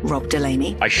Catastrophe, Rob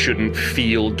Delaney. I shouldn't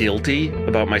feel guilty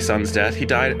about my son's death. He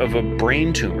died of a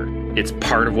brain tumor. It's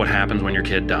part of what happens when your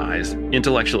kid dies.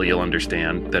 Intellectually, you'll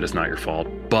understand that it's not your fault,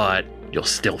 but you'll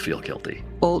still feel guilty.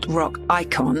 Alt-rock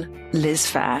icon, Liz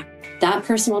Phair. That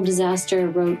personal disaster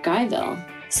wrote Guyville.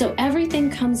 So everything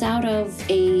comes out of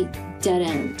a dead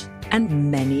end. And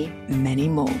many, many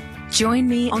more. Join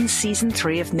me on Season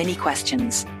 3 of Mini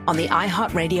Questions on the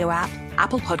iHeartRadio app,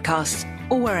 Apple Podcasts,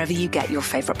 or wherever you get your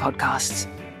favorite podcasts.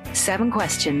 7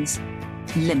 questions,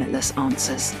 limitless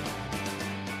answers.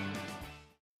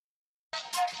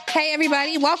 Hey,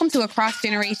 everybody. Welcome to Across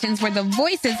Generations, where the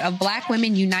voices of Black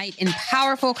women unite in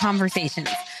powerful conversations.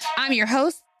 I'm your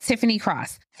host, Tiffany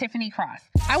Cross.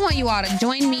 I want you all to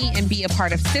join me and be a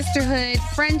part of sisterhood,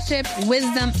 friendship,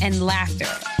 wisdom, and laughter.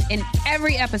 In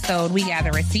every episode, we gather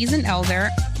a seasoned elder.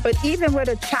 But even with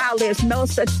a child, there's no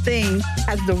such thing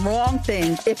as the wrong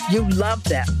thing if you love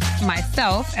them.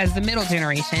 Myself, as the middle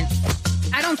generation.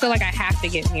 I don't feel like I have to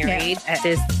get married at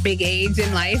this big age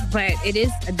in life, but it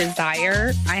is a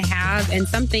desire I have and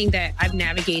something that I've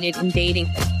navigated in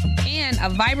dating. And a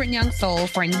vibrant young soul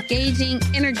for engaging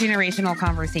intergenerational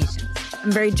conversations.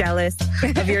 I'm very jealous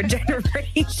of your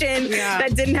generation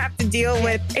that didn't have to deal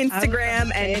with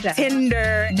Instagram and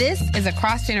Tinder. This is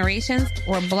Across Generations,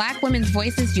 where Black women's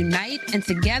voices unite, and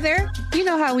together, you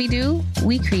know how we do,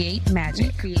 we create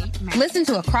magic. Listen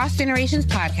to Across Generations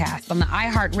podcast on the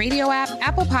iHeartRadio app,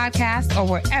 Apple Podcasts, or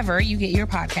wherever you get your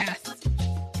podcasts.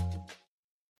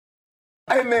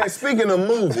 Hey, man, speaking of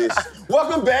movies,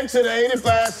 welcome back to the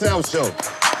 85 South Show.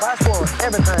 That's for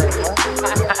everything,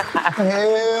 bro.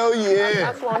 Hell yeah.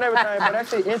 That's for everything, but that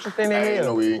shit interesting in here. I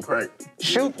know we ain't crank.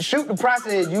 Shoot the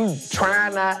process. You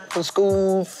trying out for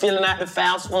school, filling out the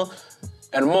FAFSA,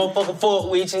 and the motherfucker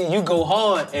fuck with you, you go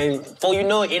hard. And before you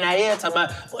know it, NIL talking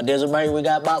about, well, there's a man, we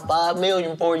got about $5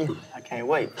 million for you. I can't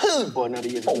wait for another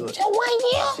year to do it. Just wait,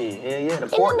 Shit, hell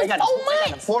yeah. They got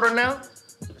the portal now.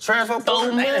 Transfer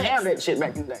portal. They didn't have that shit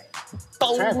back in the day.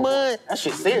 4 months. That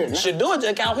shit serious. Shador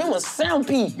just called him a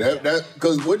soundpiece.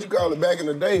 Because what you call it back in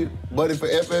the day, buddy for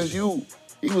FSU,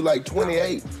 he was like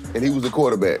 28, and he was a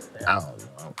quarterback.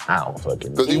 I don't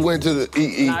fucking know. Because he went to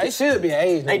the... Nah, it should be an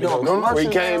age. They doing no, he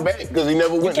came back because he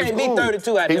never went to school. You can't be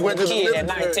 32 out there with a kid at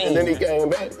 19. And then he came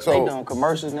back. So they doing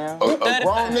commercials now. A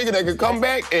grown nigga that could come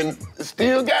back and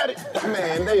still got it.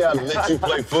 Man, they ought to let you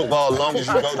play football as long as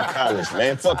you go to college,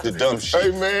 man. Fuck the dumb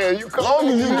shit. Hey, man, you come long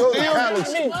as you go to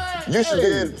still college, you should be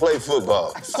able to play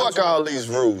football. Fuck all these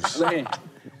rules.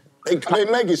 They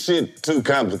making shit too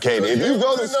complicated. If you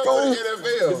go to school,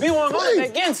 if you want to go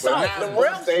against something, them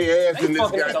refs, they ass in this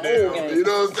goddamn, you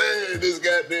know what I'm saying? This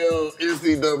goddamn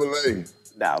NCAA.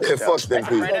 Nah, yeah, fuck them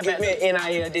people. Give me an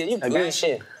NIL deal. You good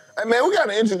shit. Hey, man, we got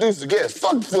to introduce the guest.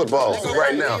 Fuck football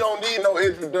right now. He don't need no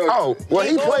introduction. Oh, well,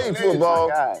 he played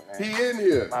football. He in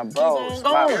here. My bro. These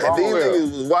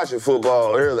niggas was watching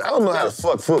football earlier. I don't know how the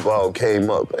fuck football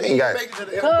came up. I ain't got it.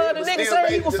 The nigga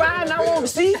say you can find, I want to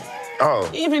see. Oh.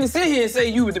 You ain't finna sit here and say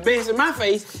you was the best in my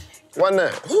face. Why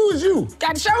not? Who is you?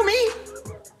 Got to show me.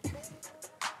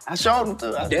 I showed him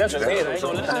too. Damn, just I ain't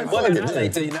gonna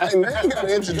let you. Hey, man, I ain't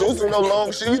gotta introduce him no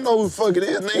long shit. You know who the fuck it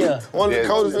is, nigga. Yeah. One of the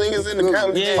coldest niggas in the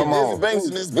comedy game. Desi Banks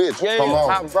in this bitch. Yeah, Come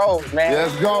on. my bros, man.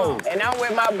 Let's go. And I'm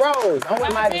with my bros. I'm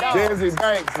with my dogs. Desi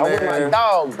Banks, man. I'm with my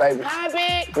dogs, baby. Hi,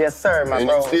 big. Yes, sir, my And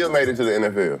bro. you still made it to the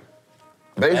NFL.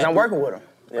 And I'm working with them.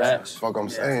 Yeah. Fuck I'm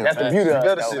saying. That's the beauty of it.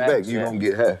 You better sit back. You gonna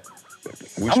get high.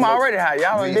 I'm already high.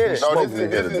 Y'all done did it.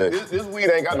 No, this weed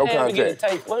ain't got no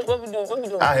contact. What we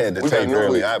doing? I had to take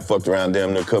early. I fucked around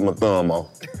damn near cut my thumb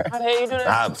off. How the hell you do that?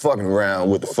 I fucking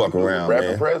around with the fuck around,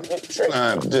 man.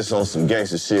 Nah, just on some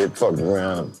gangster shit, fucking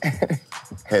around.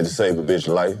 Had to save a bitch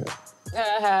life.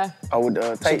 I would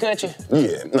take. She cut you?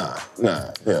 Yeah,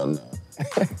 nah, hell no.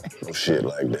 No shit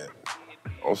like that.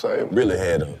 I'm saying. Really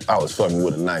I was fucking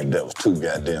with a knife that was too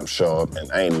goddamn sharp,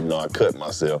 and I ain't even know I cut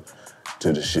myself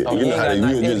to the shit. Oh, you know how you they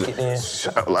I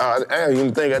didn't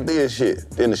even think I did shit.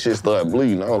 Then the shit started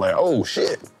bleeding. I was like, oh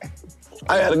shit,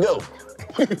 I gotta go.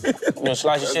 You gonna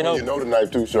slice your shit open? You know the knife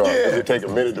too sharp. Yeah. It take a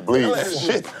minute to bleed.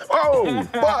 Shit. Oh,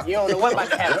 fuck. You don't know what about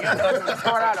to happen. You don't know if it's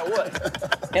start out or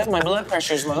what. That's my blood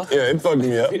pressure is low. Yeah, it fucked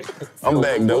me up. I'm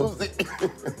back though.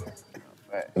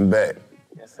 I'm back.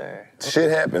 Yes, sir.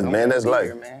 Shit happens, man. That's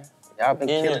life. Man. Y'all been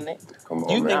killing it. Come on,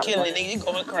 You man. been killing it, nigga. You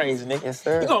going crazy, nigga. Yes,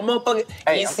 sir. You going motherfucker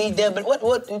Hey, NCAA.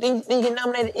 What? Did you get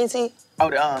nominated NC? Oh,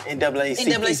 the NAACP.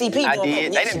 NAACP. I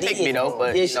did. They didn't pick me though,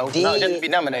 but Yes, no, you did. no, just to be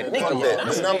nominated.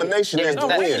 The nomination is the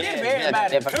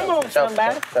win. Come on,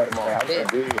 somebody.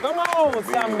 Come on,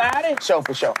 somebody. Show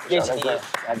for sure. Yes, you did.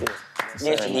 I did.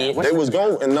 Yes, you did. They was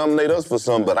going to nominate us for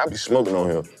something, but I be smoking on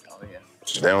here.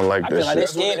 They don't like I that feel like they're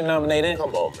shit. scared to nominate it.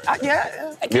 Come on, man.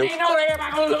 Yeah. I can't know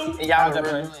everybody gonna lose. Y'all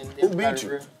Who beat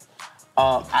you?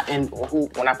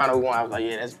 When I found out who won, I was like,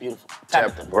 yeah, that's beautiful.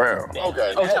 Tabitha Brown.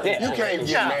 Okay. Oh, Tabitha. You can't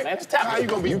get mad. How you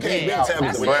gonna be? You can't beat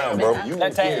Tabitha Brown, bro.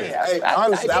 Hey,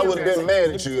 honestly, I would have been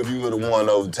mad at you if you would have won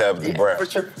over Tabitha Brown. For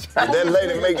sure. That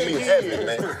lady make me happy,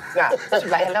 man. Nah, she's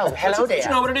like, hello there. You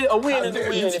know what it is? A win is a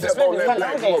win. It's Step on that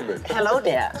black woman. Hello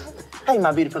there. Hey,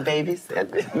 my beautiful babies.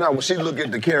 No, when she look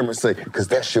at the camera and say, "Cause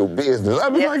that's your business," I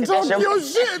be like, "Talk your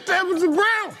shit, Tabitha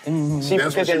Brown." She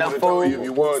That's was cooking what up she would've told you if food.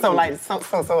 you wanted So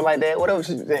to. like that. Whatever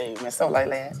she say, man. So like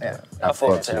that. Yeah. I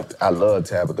fucked with. I love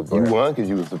Tabitha Brown. You won because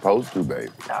you was supposed to, baby.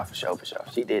 Nah, for sure.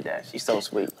 She did that. She's so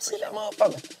sweet. See that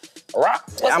motherfucker? Rock.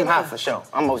 Yeah, I'm hot for sure.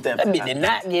 I'm most That definitely bitch did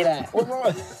not get out. What's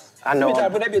wrong? I know.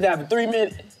 That bitch out for 3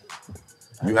 minutes.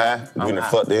 You high? We done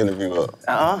fucked the interview up.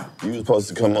 You was supposed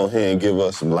to come on here and give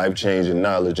us some life-changing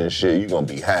knowledge and shit. You gonna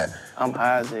be high. I'm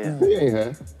high as hell. He ain't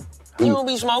high. You don't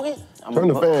be smoking? Turn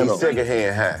the fan He's on.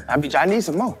 secondhand high. I need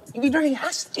some more. You be drinking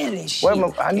hot still and shit.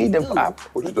 I need the.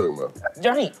 What you talking about?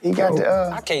 Drink. He got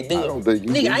the. I can't do it. I don't think you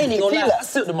Nigga, do. I ain't even gonna lie. Tequila. I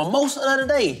sipped the mimosa the other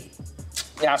day.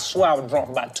 Yeah, I swear I was drunk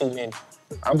for about 2 minutes.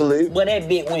 I believe. But that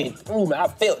bit went through me. I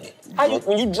felt it.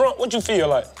 When you drunk, what you feel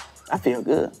like? I feel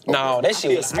good. No, that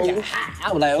shit was. I got high.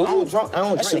 I was like, I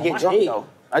don't drink that to shit get was drunk my though.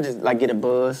 I just like get a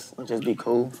buzz and just be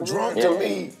cool. Drunk to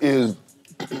me is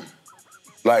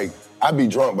like I be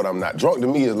drunk, but I'm not. Drunk to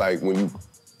me is like when you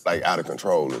like out of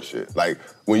control and shit. Like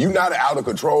when you not an out of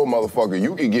control motherfucker,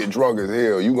 you can get drunk as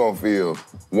hell. You gonna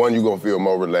feel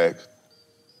more relaxed.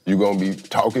 You gonna be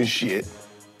talking shit.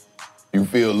 You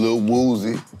feel a little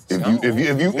woozy.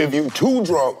 If you too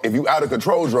drunk, if you out of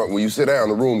control drunk, when you sit down,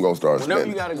 the room gonna start Whenever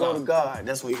spinning. you gotta go to God,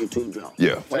 that's when you're too drunk.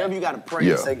 Yeah. Whenever you gotta pray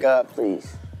Yeah. and say, God, please.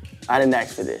 I didn't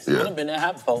ask for this. Yeah. I've been that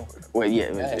high before. Well,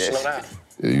 yeah, Yeah, slow down.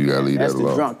 Yeah, you gotta leave that's that the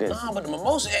alone. drunkenness. Nah, but the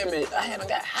mimosa had me. I hadn't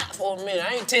got hot for a minute.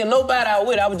 I ain't tell nobody I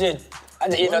was with. I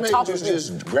just ended up talking to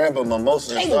just grab a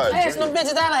mimosa and They start passed them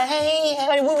drinking. bitches out like,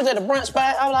 hey, we was at the brunch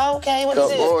spot. I was like, okay, what is Cup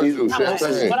this? boys do I'm like,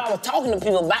 champagne. but I was talking to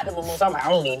people about the mimosa. I'm like, I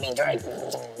don't even mean drink.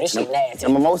 This shit nasty. The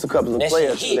mimosa cups look That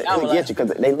players. shit hit. I They was get like- you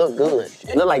because they look good.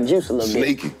 They look like juice a little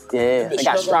bit. Sneaky. Yeah, they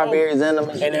got strawberries in them.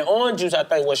 And that orange juice, I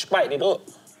think, was spiked it up.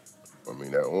 I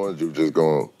mean, that orange juice just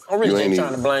going. I'm really you ain't just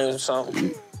trying to blame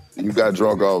something. You got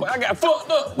drunk off. I got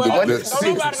fucked up, but What? don't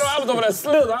nobody know I was over there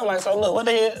slithering. I'm like, so look, what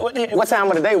the hell? What time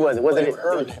of the day was it? Was it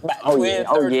early? About Oh 12, yeah,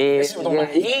 oh 30. yeah. That shit was on my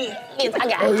head. Yes, I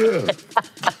got Oh it.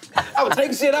 yeah. I was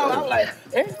taking shit out. I was like,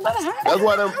 everybody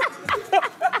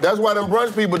high. That's why them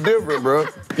brunch people different, bro.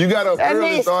 You got up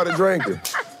early and started drinking.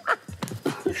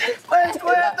 Where's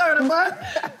 12:30,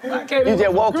 man? You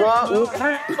just woke up.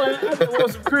 I just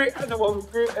want some crick. And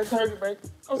turkey bacon.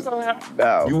 I'm so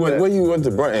happy. Where you went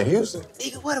to brunch in Houston?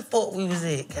 Nigga, where the fuck we was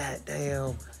at?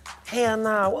 Goddamn. Hell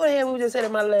nah. What the hell we just said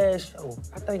at my last show?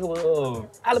 I think it was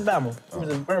Alabama. It was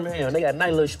in Birmingham. They got a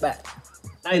nice little spot.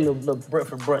 Nice little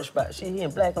brunch spot. Shit, he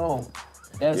in black on.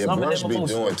 Yeah, brunch be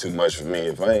doing too much for me.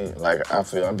 If I ain't, like, I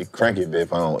feel I be cranky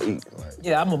if I don't eat. Like,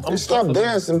 Yeah, I'm just stop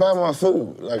dancing by my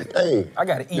food. Like, hey. I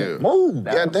gotta eat. Move, I'm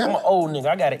goddamn. an old nigga.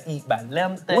 I gotta eat by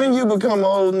 11:30. When you become an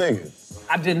old nigga?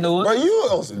 I didn't know it. Bro, you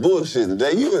on some bullshit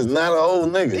today. You is not an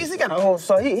old nigga. He got an old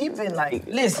soul. He been like.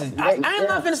 Listen, I ain't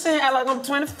not finna say act like I'm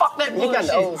 20. Fuck that bullshit. got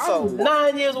the old soul. I'm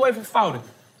 9 years away from 40.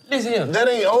 Listen here. That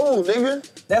ain't old, nigga.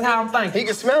 That's how I'm thinking. He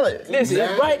can smell it. Listen,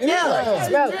 right now.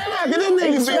 Smell it. Get that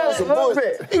nigga be on some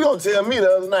bullshit. He gonna tell me the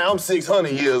other night I'm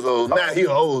 600 years old. Now he an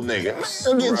old nigga.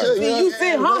 You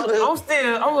still hungry.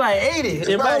 I'm like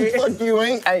 80. Fuck you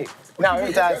ain't. Hey. Now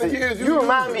every time I see you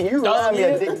remind me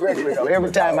of Dick Gregory though.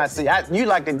 Every time I see you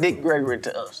like the Dick Gregory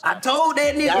to us. I told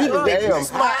that nigga. You the Dick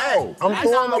Gregory. I'm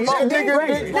throwing him off. Dick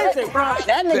Gregory. Listen, bro.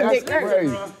 That nigga Dick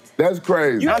Gregory. That's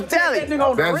crazy. I'm telling you,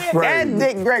 That's crazy. that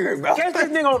Dick Gregory, bro. Catch this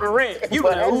nigga on the rent. You be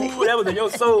like, ooh, that was in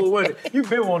your soul, wasn't it? You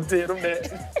been wanting to tell them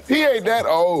that. He ain't that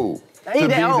old. He to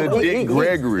that be old. the He- Dick he-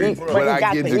 Gregory, he- but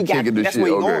I get to kicking the that's shit.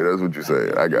 where he Okay, going. that's what you're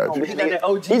saying. I got you. He got that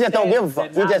OG He just don't give a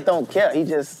fuck. status He just don't care. He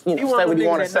just, say what he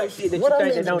want to say. Shit that What you I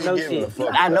think need that don't to know be giving a shit. fuck?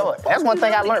 I know it. That's one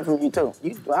thing I learned from you too.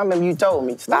 I remember you told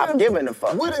me, stop giving a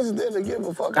fuck. What is there to give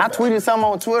a fuck I about? tweeted something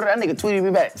on Twitter. That nigga tweeted me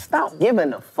back. Stop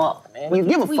giving a fuck, man. You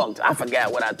give a fuck. I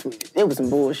forgot what I tweeted. It was some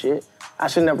bullshit. I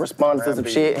should never respond to some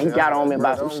shit. He got on me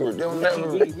about some shit.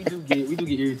 We do get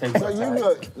irritated. So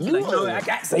you know, I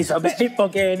got to say something about this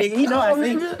fuck ass nigga. You know I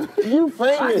see. You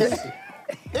famous.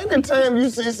 Anytime you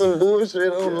see some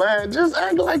bullshit online, just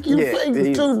act like you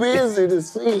fake too busy to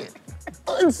see it.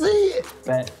 Unsee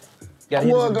it. I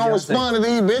wasn't gonna respond to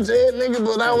these bitch ass niggas,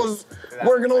 but I was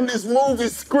working on this movie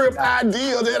script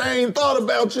idea that I ain't thought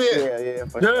about yet.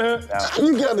 Yeah.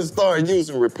 You gotta start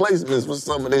using replacements for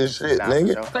some of this shit,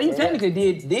 nigga. So you technically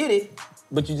did it,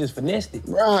 but you just finessed it.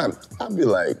 Right. I'd be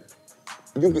like,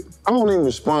 I don't even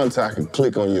respond till I can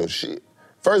click on your shit.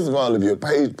 First of all, if your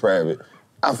page private,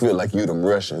 I feel like you them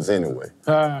Russians anyway.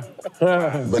 But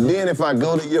then if I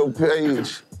go to your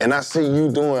page and I see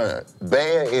you doing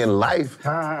bad in life,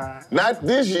 not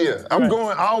this year, I'm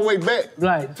going all the way back.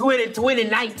 Like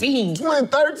 2019.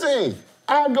 2013.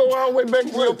 I go all the way back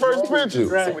to your first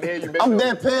picture. I'm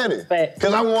that petty.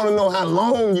 Because I want to know how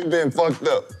long you've been fucked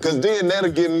up. Because then that'll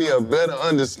give me a better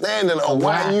understanding of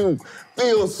why you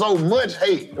feel so much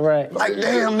hate. Right. Like,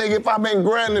 damn, nigga, if I've been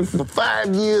grinding for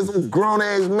 5 years, I'm a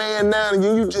grown-ass man now, and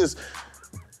you just...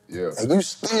 Yeah. And you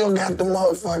still got the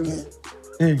motherfucking...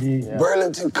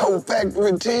 Burlington Coat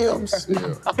Factory Timbs.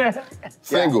 Single. The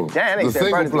single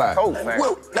ply.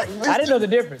 I didn't know the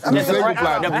difference. The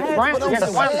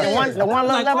one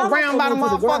little level brown bottom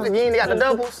motherfucker, you ain't got the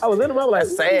doubles. I was in the rubber like,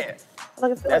 sad.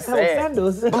 That's sad.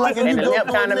 But like if you go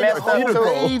kind of messed up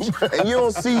too, and you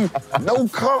don't see no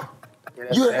car,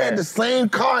 you had the same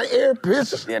car in every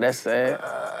picture. Yeah, that's sad.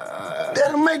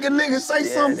 That'll make a nigga say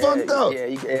something fucked up.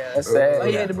 Yeah, that's sad. Oh,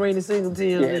 you had to bring the single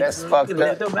Timbs. Yeah, that's fucked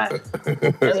up.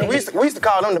 We used to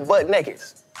call them the butt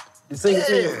nakeds. The single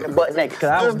Timbs. The butt naked. Cause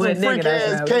I was butt naked.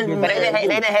 But they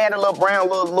didn't have a little brown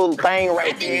little thing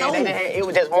right there. It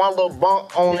was just one little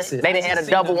bump on it. They didn't have a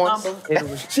double one. It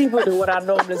was cheaper than what I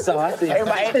normally saw. I said,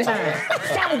 everybody at the time,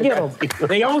 gotta get them.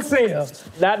 They on sale.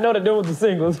 Not know that there was the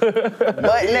singles.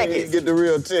 Butt naked. Get the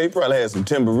real He probably had some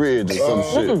Timber Ridge or some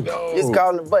shit. Just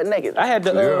call them butt naked. I had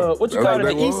the, what you call it,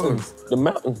 the Eastlands. The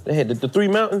mountain. They had the 3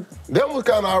 mountains. That was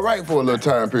kind of all right for a little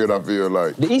time period, I feel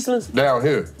like. The Eastlands? Down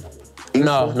here.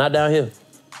 No, not down here.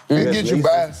 It get you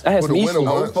by I had for some the winter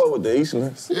Eastlands. ones. Fuck with the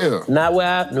Eastlands. Yeah. Not where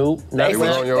I, nope. Not They was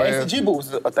on your ass. ACG boot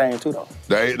was a thing too, though.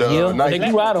 They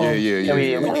you ride on. Yeah.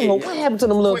 I don't know what happened to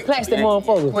them little plastic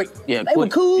motherfuckers. They were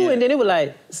cool, and then it was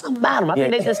like, something about them. I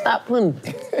think they just stopped putting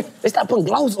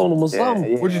gloss on them or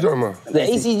something. What you talking about? The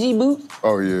ACG boots.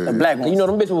 Oh, yeah. The black ones. You know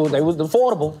them bitches, they was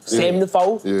affordable.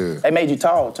 74. Yeah. They made you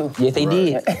tall, too. Yes, they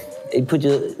did. They put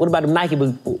what about the Nike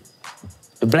boots?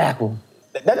 The black one.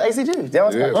 That's ACG. That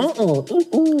was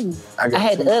I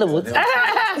had the other ones.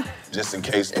 Just in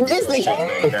case. You had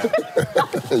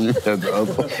the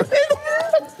other one.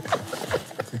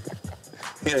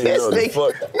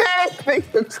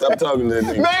 Stop talking to that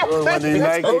nigga.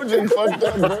 I told you fucked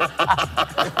up, bro.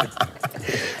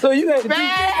 So you had to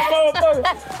motherfucker.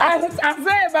 I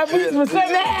said my boots were so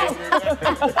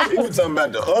He was talking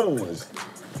about the other ones.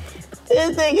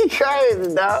 This nigga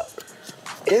crazy, dog.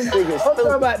 This nigga I'm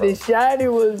talking about the shiny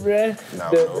ones, bruh.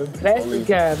 The plastic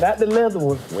kind, not the leather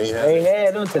ones. They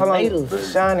had them tomatoes. The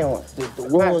shiny ones. The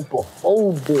ones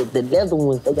before the leather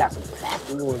ones, they got some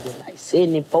plastic ones that like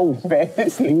 74. They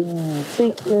used to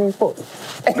go in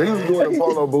the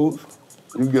polo boots.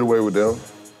 You can get away with them.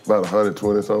 About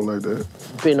 120, something like that.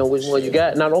 Depending on which one you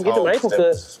got. Now, don't get them ankle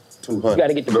cut. 200. You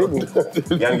gotta get the big one. You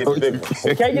gotta get the big one.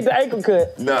 You can't get the ankle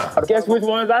cut. Nah. Guess which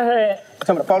ones I had?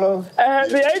 Some of the polos? I had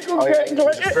the ankle cut.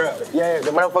 Yeah, the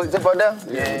motherfuckers zip up there?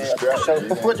 Yeah.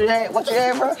 What you had,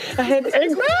 bro? I had the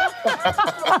ankle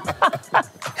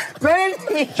Man,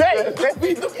 that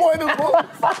be the point of the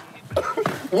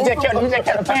You just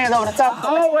kept the pants over the top. I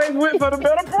always went for the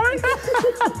better price.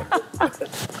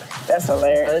 That's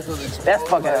hilarious. That's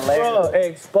fucking hilarious. Bro,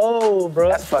 exposed, bro.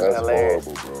 That's fucking hilarious.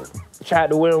 Horrible, bro.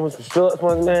 Tried to wear them with some shorts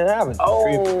once, man. I was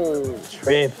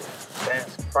tripping.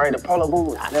 That's crazy. The polo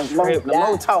boots. The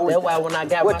low toe. That's why when I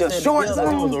got with my the shorts together,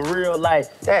 on. it was a real like.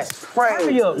 That's crazy.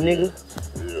 Hurry up, nigga.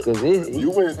 Cause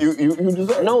You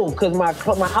deserve. No, cause my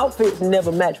outfits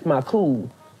never matched my cool.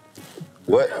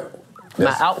 What?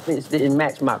 My outfits didn't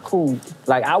match my cool.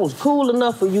 Like I was cool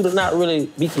enough for you to not really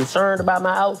be concerned about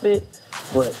my outfit,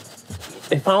 but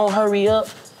if I don't hurry up,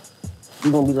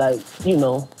 you gonna be like, you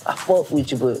know, I fuck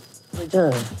with you, but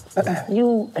John,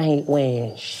 you ain't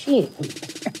wearing shit.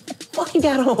 Fuck you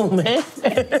got on, man?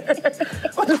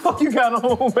 What the fuck you got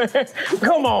on, man?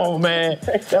 Come on, man.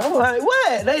 I'm like,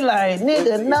 what? They like,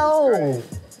 nigga, no.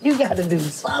 You got to do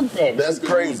something. That's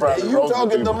crazy. You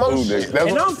talking the most shit.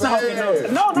 And I'm talking,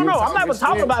 no. I'm not even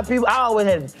talking about people. I always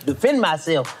had to defend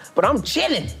myself, but I'm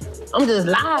chilling. I'm just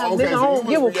live, nigga. I don't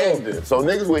give a fuck. So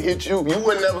niggas would hit you. You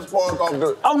would never spark off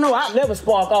the. Oh no, I never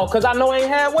spark off because I know I ain't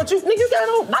had what you niggas got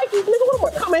on Nike. Nigga,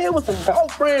 what come in here with some whole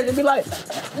friends and be like,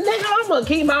 nigga, I'm gonna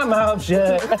keep my mouth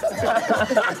shut. So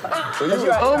you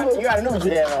gotta know what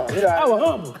you had on. I was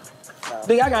humble.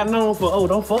 Nigga, I got known for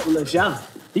don't fuck with Lil Sean.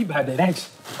 He about that action.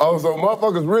 Oh, so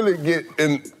motherfuckers really get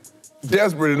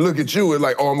desperate and look at you and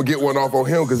like, oh, I'm gonna get one off on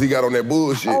him because he got on that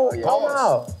bullshit. Oh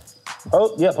no.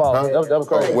 Oh, yeah, Paul. That was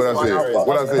crazy. What I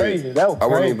said? Crazy. That was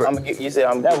crazy. That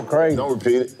was crazy. Don't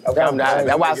repeat it. Okay,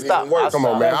 that's why I stopped. Come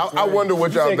on, man. I wonder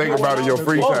what y'all think about in your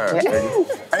free time.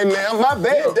 Hey, man, my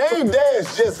bad. Dave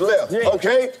Dash just left,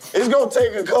 okay? It's gonna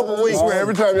take a couple weeks. Man,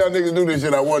 every time y'all niggas do this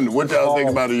shit, I wonder what y'all think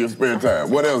about in your spare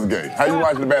time. What else, gay? How you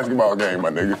watching the basketball game,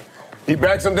 my nigga? He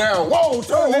backs him down. Whoa,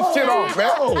 turn this shit off,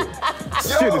 man.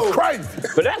 This shit is crazy.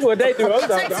 But that's what they do.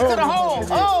 Takes it to the hole.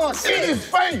 Oh, shit. In his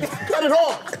face. Cut it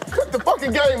off. Cut the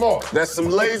fucking game off. That's some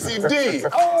lazy D.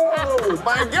 Oh,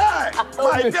 my God.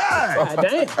 My God. God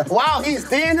damn. Wow, he's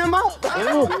thin him out.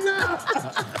 They're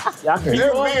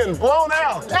being blown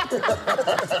out.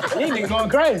 He been going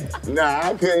crazy. Nah,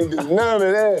 I couldn't do none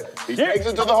of that. He takes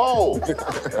it to the hole.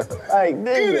 Like,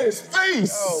 nigga. In his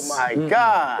face. Oh, my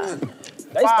God.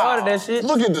 They started that shit.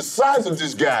 Look at the size of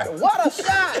this guy. What a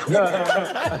shot!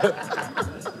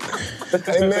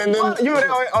 Hey, man, you were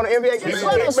there on the NBA game?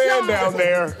 What a man down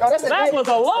there. No, that was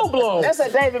a low blow. That's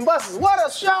at Dave and Buster's. What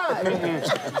a shot!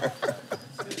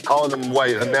 All them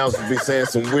white announcers be saying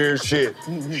some weird shit.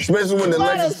 Especially when the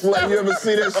Lakers play. You ever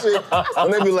see that shit?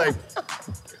 And they be like,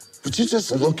 but you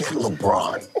just look at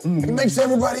LeBron. He makes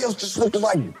everybody else just look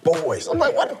like boys. I'm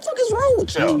like, what the fuck is wrong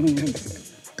with y'all?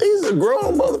 These are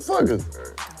grown motherfuckers.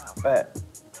 But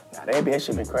nah, the NBA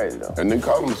shit been crazy though. And they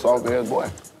called him a soft ass boy.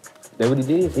 That's what he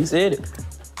did. He said it.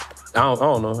 I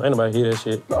don't know. Ain't nobody hear that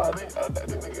shit. No, I think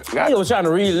he was trying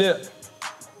to read lip.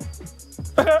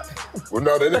 Well,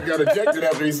 no, they just got ejected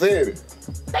after he said it.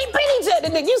 They been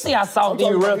ejected, nigga. You see how soft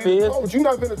these ref is. Coach, you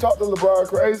not finna talk to LeBron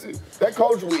crazy. That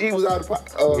coach, he was out of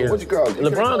pocket. What you call it?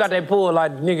 LeBron got that pull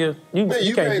like, nigga, you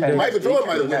can't. Michael Jordan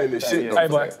might have been in this shit, though. Hey,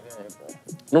 boy.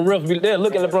 No refs be there.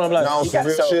 Look at LeBron like, no, some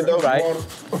real shit though, right?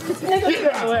 Nigga, get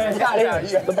your ass out of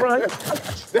here. LeBron,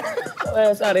 your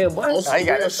ass out of here, boy. On some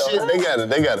real shit,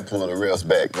 they gotta pull the refs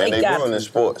back, man. They ruining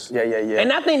sports. Yeah.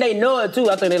 And I think they know it too.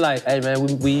 I think they like, hey man,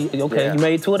 we okay. You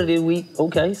made Twitter this week.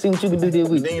 Okay, see what you can do this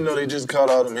week. Then you know they just caught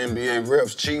all them NBA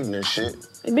refs cheating and shit.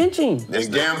 They been cheating. They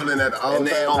gambling at all time. And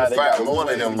they on fire. One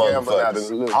of them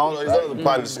motherfuckers. All these other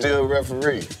partners still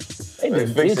referee. They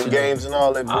fixing games and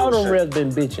all that bullshit. All them refs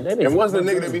been bitching. And what's the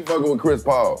nigga that be fucking with Chris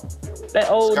Paul? That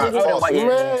old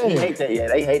nigga. He hate that. Yeah,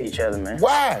 they hate each other, man.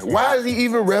 Why? Why is he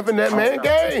even reffing that man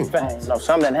game? No,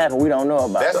 something that happened we don't know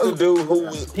about. That's the dude who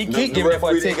he keep the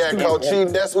referee that got caught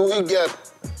cheating. That's who he got.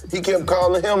 He kept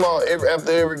calling him out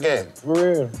after every game. For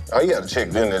real. Oh, you gotta check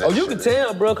into that. Oh, you can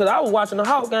tell, bro, because I was watching the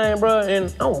Hawk game, bro,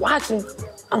 and I'm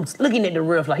looking at the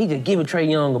ref like he just giving Trae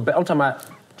Young a bet. I'm talking about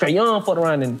Trae Young fucked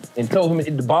around and told him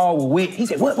that the ball was wet. He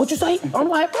said, what you say? I'm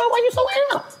like, bro, why you so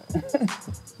amped?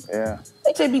 Yeah.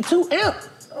 They say be too amped.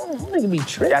 Oh, nigga be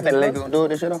tripping. Y'all think the Lakers gonna do it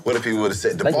this year though? What if he would have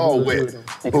said the ball wet?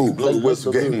 Who blew the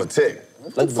whistle, gave him a tech?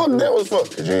 What the fuck that was for?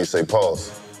 Cause you ain't say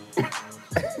pause.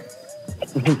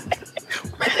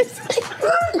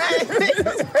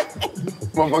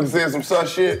 Motherfucker said some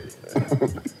sus shit.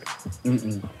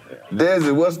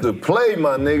 Desi, what's the play,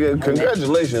 my nigga?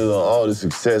 Congratulations on all the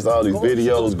success, all these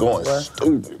videos going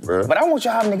stupid, bro. But I want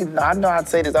y'all niggas, I know I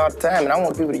say this all the time, and I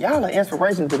want people to, y'all are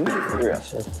inspiration to me, for real.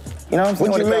 You know what I'm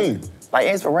saying? What you mean? Like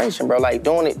inspiration, bro, like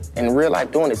doing it in real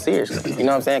life, doing it seriously. You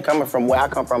know what I'm saying? Coming from where I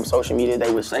come from, social media,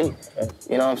 they would say.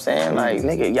 You know what I'm saying? Like,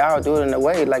 nigga, y'all do it in a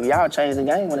way, like y'all change the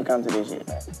game when it comes to this shit.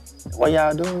 What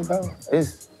y'all doing, bro?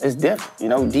 It's different. You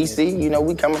know, DC, you know,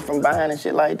 we coming from behind and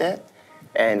shit like that.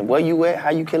 And where you at, how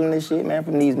you killing this shit, man,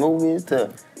 from these movies to,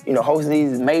 you know, hosting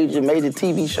these major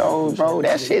TV shows, bro.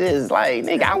 That shit is like,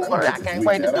 nigga, I can't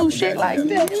wait to do shit like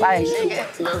this. Like,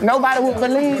 nigga, nobody would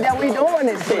believe that we doing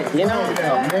this shit, you know?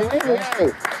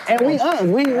 And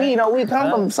we you know, we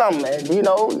come from something, man. You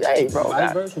know, hey, bro.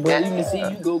 Vice versa, bro. You can see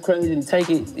you go crazy and take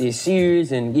it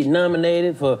serious and get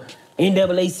nominated for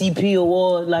NAACP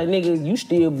awards. Like, nigga, you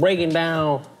still breaking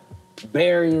down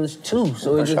barriers too,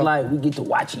 so it's just like we get to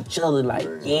watch each other like,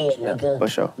 yeah, nigga. For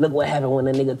sure. Look what happened when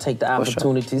a nigga take the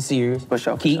opportunity serious,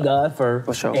 keep God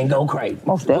first, and go crazy.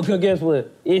 Most definitely. Because guess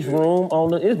what? It's room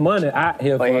on it's money out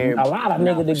here for a lot of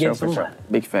niggas to get some money.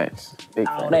 Big facts.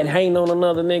 All that hating on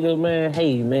another nigga, man,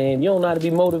 hey, man, you don't know how to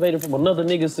be motivated from another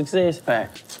nigga's success.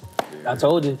 Facts. I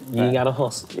told you, you ain't gotta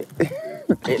hustle.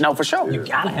 No, for sure. You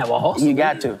gotta have a hustle. You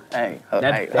got to. Hey,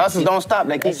 hustles don't stop.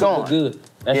 They keep going. Good.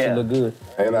 That shit look good.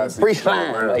 And I see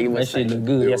Freestyle, like you That was shit look It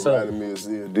good. Yes, sir. reminded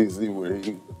me of CDC where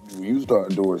when you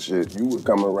start doing shit, you would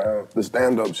come around the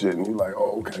stand-up shit and you like,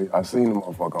 oh, okay, I seen the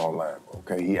motherfucker online.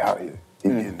 Okay, he out here. He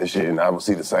getting this shit. And I would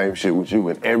see the same shit with you.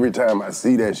 And every time I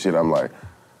see that shit, I'm like,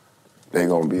 they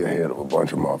gonna be ahead of a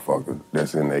bunch of motherfuckers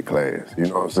that's in their class. You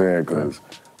know what I'm saying? Because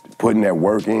putting that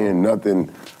work in, nothing,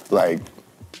 like,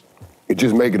 it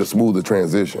just make it a smoother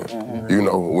transition. You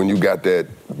know, when you got that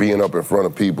being up in front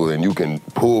of people and you can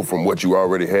pull from what you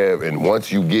already have, and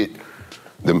once you get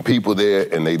them people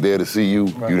there and they there to see you,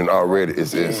 you done already,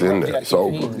 it's in there. So,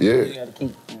 yeah. You gotta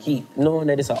keep knowing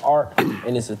that it's an art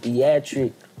and it's a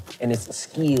theatric and it's a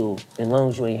skill. As long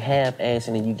as you ain't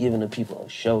half-assing and you giving the people a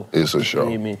show. It's a show. You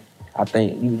hear me? I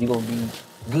think you gonna be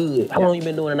good. How long you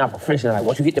been doing it now professionally? Like,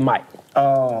 once you hit the mic?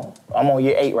 I'm on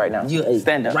year 8 right now. Year 8.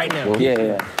 Stand up. Right now?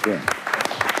 Yeah.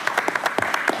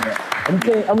 I'm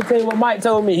gonna tell you what Mike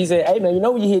told me. He said, hey man, you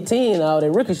know when you hit 10, all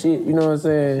that rookie shit, you know what I'm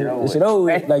saying? That shit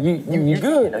over. Like you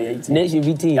good. Next year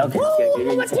be 10. Okay.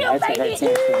 That's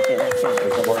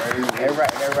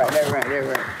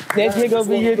right. Next year gonna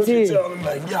be year 10.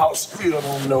 Like, y'all still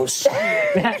don't know shit.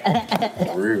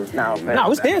 For real. No,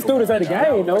 we still students at the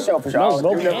game, though. For sure.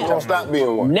 You never gonna stop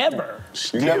being one. Never.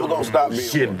 You never gonna stop being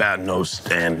shit about no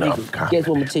stand-up comedy. Guess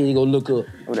what I'm gonna tell you, go look up.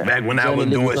 Back when I was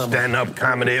doing stand-up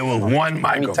comedy, it was one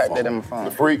microphone. Type that in my phone.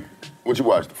 The Freak? What you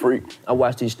watch, The Freak? I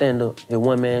watched his stand-up, the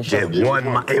one-man show.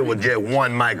 It was just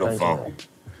one microphone.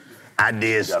 I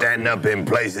did stand-up in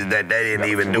places that they didn't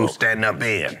even do stand-up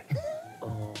in.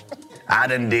 I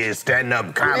done did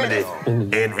stand-up comedy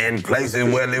in places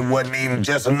where there wasn't even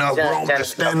just enough room to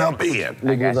stand up in.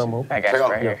 I got you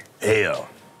right here. Hell.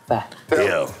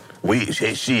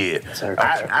 Shit.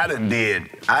 I done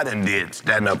did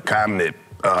stand-up comedy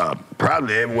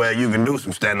probably everywhere you can do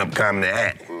some stand-up comedy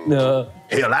at.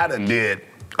 Hell, I done did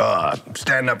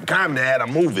stand-up comedy at a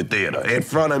movie theater, in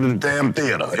front of the damn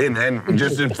theater, and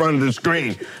just in front of the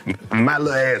screen. My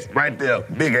little ass right there,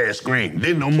 big ass screen.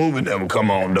 Didn't no movie never come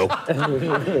on though.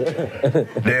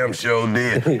 Damn sure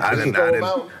did. I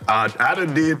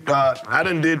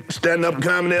done did stand-up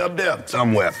comedy up there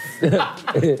somewhere.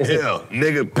 Hell,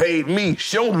 nigga paid me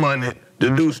show money to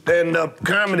do stand-up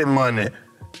comedy money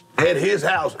at his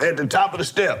house at the top of the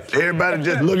steps. Everybody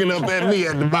just looking up at me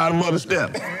at the bottom of the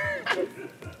steps.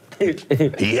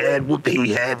 He had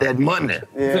that money.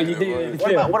 Yeah. So you did.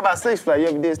 What about Six Flags? You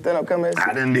ever did stand-up comedy?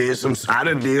 I done did some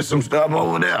stuff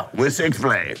over there with Six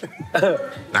Flags.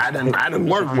 I done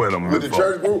worked with them With before. the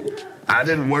church group? I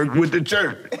done worked with the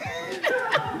church.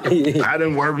 I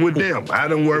done worked with them. I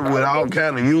done worked with all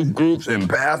kind of youth groups and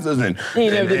pastors and. He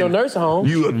ain't never did no nursing home.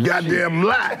 You a goddamn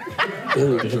lie. I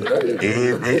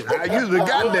used a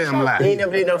goddamn lie. He ain't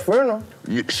never did no funeral.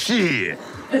 Shit.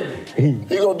 He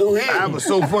gonna do his. I was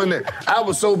so funny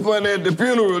at the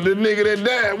funeral, the nigga that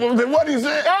died. What he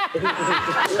said?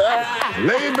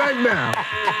 Lay it back down.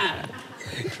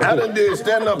 I done did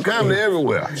stand-up comedy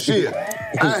everywhere. Shit.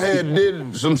 I had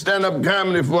did some stand-up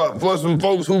comedy for some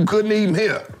folks who couldn't even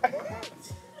hear.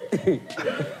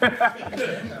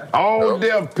 All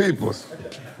deaf people.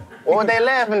 What were they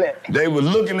laughing at? They were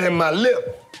looking at my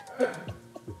lip.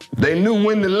 They knew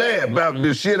when to laugh about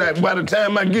this shit. By the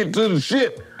time I get to the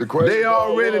shit, they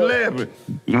already laughing.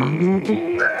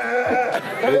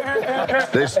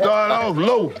 They start off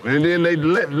low, and then they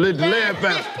let the laugh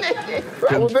out.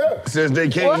 Since they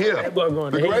can't hear. The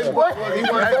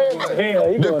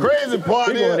crazy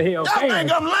part is, y'all think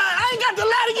I'm lying? I ain't got to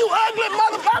lie to you, ugly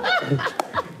motherfucker.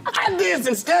 I did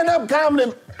some stand-up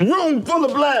comedy, room full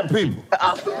of blind people.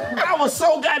 I was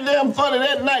so goddamn funny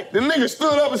that night. The nigga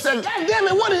stood up and said, God damn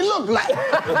it, what did he look like?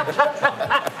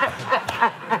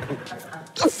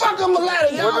 The fuck I'm a lie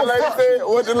to y'all?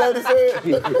 What the lady said?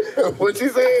 What she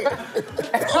said?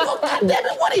 Oh, God damn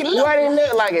it, what he look like? What he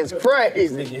look like is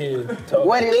crazy.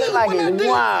 What he look like is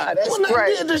wild. That's when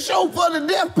crazy. I did the show for the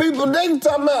deaf people, they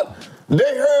talking about,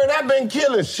 they heard I been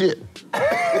killing shit.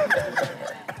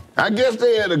 I guess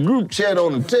they had a group chat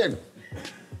on the text.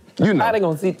 You know. How they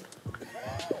gonna see?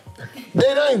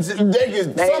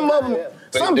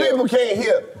 Some people can't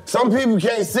hear. Some people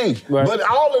can't see. Right. But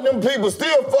all of them people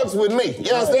still fucks with me.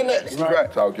 You understand that?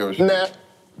 Right. Talk your shit. Now,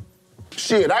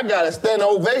 shit, I got a standing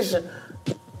ovation.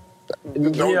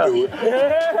 Don't do it.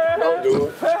 Don't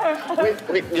do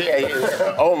it.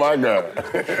 Yeah. Oh my God.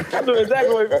 I know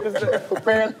exactly what you're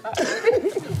saying.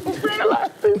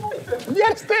 Paralyzed people.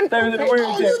 Yes, then. Oh, you think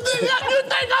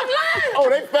I'm lying? Oh,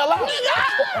 they fell out.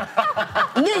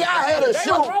 Nigga, I had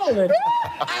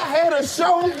a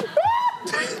show.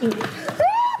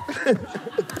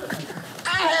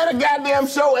 I had that goddamn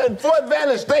show at Fort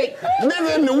Valley State.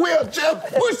 Nigga in the wheelchair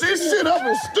pushed his shit up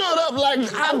and stood up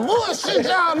like, I bullshit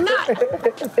y'all not.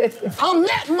 I'm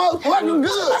that motherfucking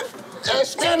good at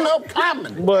stand-up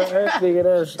comedy. Boy, that nigga,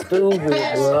 that's stupid,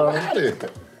 bro.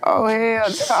 Oh, hell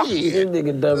no. Shit. This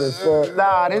nigga dumb as fuck.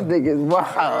 Nah, this nigga is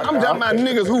wild. I'm talking about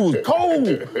niggas who was cold.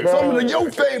 Some of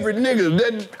your favorite niggas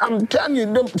that, I'm telling you,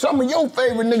 some of your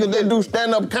favorite niggas that do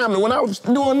stand-up comedy, when I was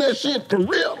doing that shit for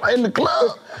real in the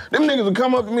club, them niggas would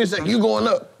come up to me and say, you going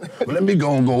up? Well, let me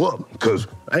go up, because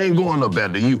I ain't going up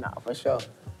after you. Nah, for sure.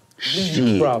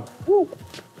 Shit.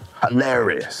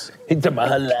 Hilarious. He talking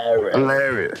about hilarious.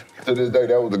 Hilarious. To this day,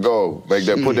 that was the goal. Make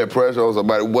that, put that pressure on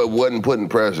somebody. What wasn't putting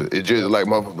pressure. It's just like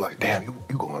motherfuckers like, damn, you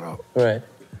going up. Right.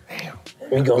 Damn.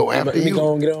 We go after you. We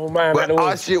gonna get on mine. But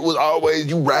our shit was always,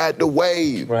 you ride the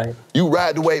wave. Right. You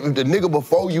ride the wave. If the nigga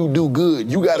before you do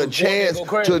good, you got a chance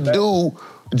to do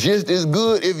just as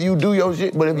good if you do your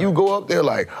shit. But if you go up there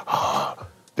like,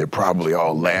 they're probably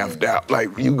all laughed out. Like,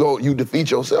 you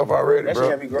defeat yourself already, That bro.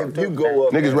 shit had me grow If you go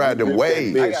up Niggas ride them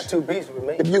waves. I got 2 beats with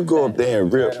me. If you go up there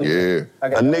and rip, Yeah.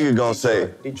 a nigga gonna say,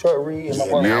 Detroit Reed and my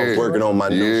boy. I was working on my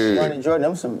new shit. Ronnie Jordan,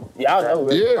 them some. Y'all know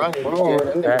it. Yeah. Them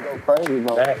niggas go crazy,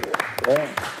 bro.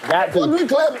 Got Well, we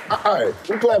clapping, all right,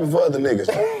 we clapping for other niggas.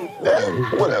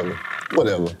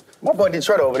 Whatever. My boy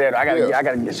Detroit over there, though. I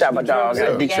gotta get shot by dog. I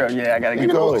got Detroit, I gotta get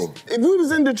If we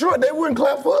was in Detroit, they wouldn't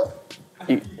clap for us.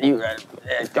 You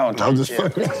don't talk I'm just shit.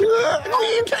 fucking.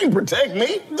 You can't protect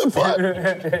me. The fuck?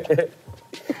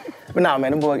 But nah,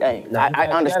 man, them boys, hey, I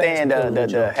understand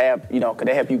the help, you know, because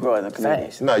they help you grow as a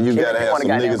comedian. No, you gotta have some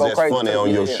niggas that's funny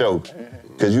on your Yeah. show.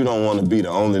 Cause you don't want to be the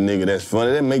only nigga that's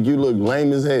funny. That make you look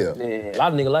lame as hell. A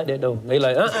lot of niggas like that though. They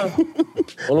like,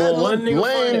 Only one nigga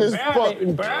lame as fuck.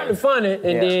 barely funny, and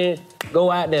then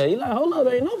go out there. You like, hold up,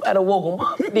 ain't nobody woke them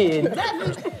up. Did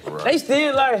They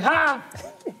still like, ha.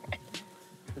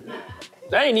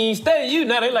 They ain't even stay you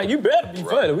now. They like, you better be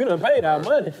funny. We done paid our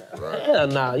money. Hell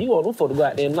nah, you want them folks to go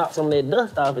out there and knock some of that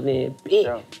dust off and then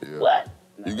what?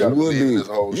 You gotta be in this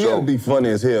whole You show. gotta be funny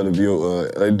as hell if you,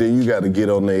 then you gotta get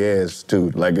on their ass too.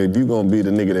 Like if you gonna be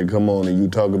the nigga that come on and you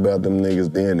talk about them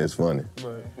niggas, then it's funny.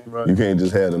 Right. You can't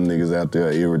just have them niggas out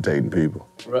there irritating people.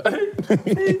 Right.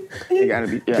 You gotta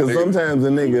be, Because sometimes a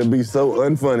nigga be so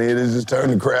unfunny, it just turn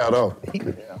the crowd off.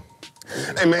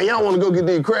 Hey man, y'all wanna go get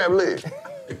these crab legs?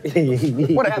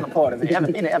 What the other part of it?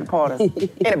 Any other part of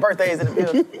it? Any birthdays in the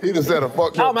building? He just said a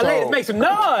fucked Oh, up my ladies, tone. make some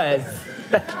noise.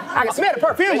 I can smell the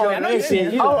perfume on it. I know you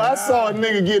shit. Oh, I saw a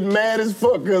nigga get mad as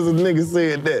fuck because a nigga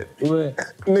said that. What?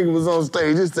 Nigga was on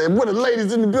stage, he said, what the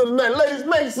ladies in the building tonight? Ladies,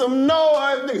 make some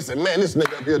noise. Nigga said, man, this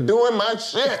nigga up here doing my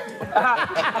shit.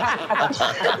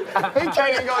 He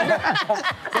can't even go down.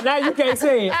 So now you can't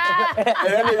say it. Hey,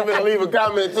 that nigga better leave a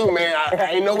comment too, man.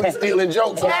 I ain't know he's stealing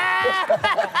jokes.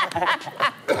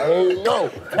 I ain't know.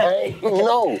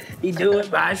 He doing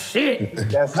my shit.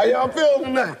 How y'all feel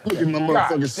tonight? Look at my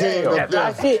motherfucking son up there.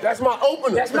 That's my shit. That's my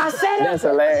opener. That's my setup. That's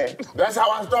hilarious. That's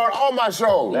how I start all my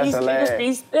shows. That's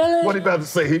hilarious. What he about to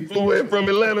say? He flew in from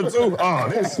Atlanta too? Oh,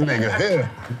 this nigga here.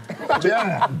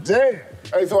 God damn.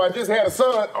 Hey, so I just had a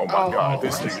son. Oh my God,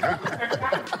 this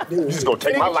nigga. You just gonna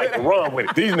take my life and run with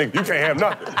it. These niggas, you can't have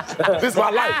nothing. This is my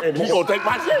life, and you gonna take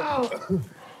my shit.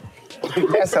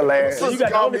 That's hilarious. You got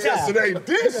the only child. Yesterday,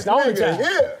 this The only nigga child.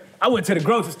 here. I went to the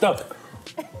grocery store.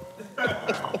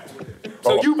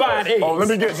 So you buying eggs. Oh, let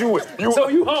me get you. So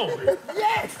you hungry.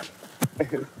 Yes.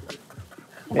 Hungry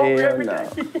Hell every no. day.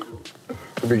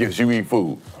 Let me get you eat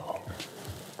food.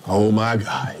 Oh my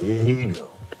God, here he go.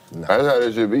 That's how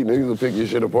that shit be. Niggas will pick your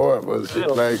shit apart, but shit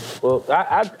like. Well,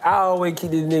 I always keep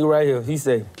this nigga right here. He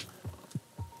say,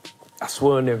 I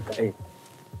swear on everything.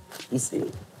 He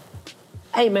said,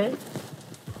 hey man,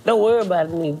 don't worry about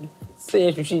it, nigga.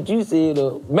 Said some shit you said,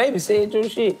 or maybe said your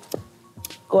shit.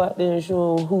 Go out there and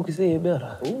show them who can say it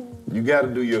better. You gotta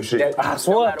do your shit. I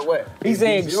swear. He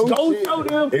said, go show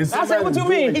them. I said, what you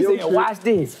mean? He said, watch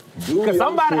this. Because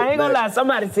somebody, I ain't gonna lie,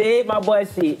 somebody said my boy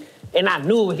shit, and I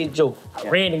knew it was his joke. I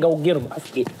ran and go get him. I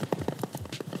said,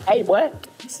 hey, boy,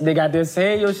 this nigga out there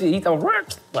saying your shit. He thought,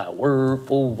 like, word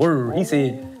for word. He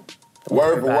said,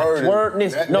 Word for word.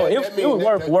 Wordness. It was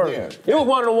word for word. It was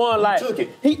one of the ones like,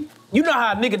 you know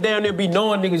how a nigga down there be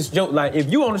knowing niggas joke. Like,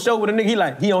 if you on the show with a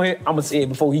nigga, he on here, I'm gonna say it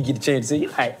before he get the chance to say it. He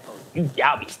like,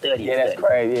 y'all be studying. Yeah, that's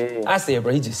crazy. Yeah. I said,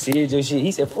 bro, he just said your shit.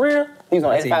 He said, for real? He was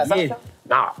on I said, 85 yeah.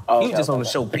 Nah, he was just on the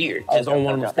show, period. Just on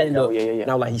one of them stand up. Yeah.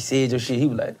 And I was like, he said your shit. He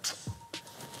was like,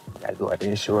 gotta go out there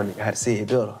and show a nigga how to say it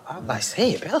better. I was like,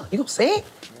 say it better? You gonna say it?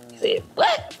 He said,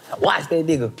 what? I watched that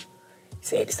nigga. He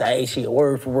said the same shit,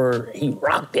 word for word. He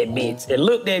rocked that bitch and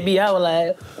looked at me. I was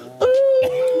like,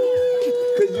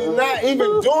 ooh. Cause Because you're not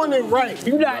even doing it right.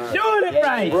 You're not doing it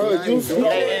right. Bro, you stole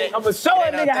I'm going to show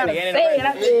a nigga how to say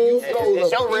it.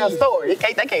 It's your real story. They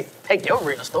can't take your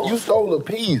real story. You stole a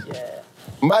piece. Yeah.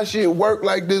 My shit work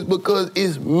like this because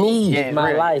it's me. Yeah,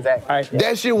 my life. Exactly.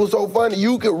 That shit was so funny.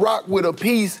 You could rock with a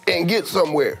piece and get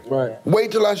somewhere. Right.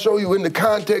 Wait till I show you in the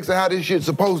context of how this shit's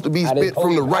supposed to be spit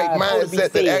from the right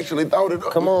mindset that actually thought it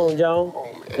up. Come on, John.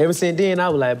 Ever since then, I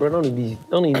was like, bro, don't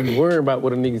even be worried about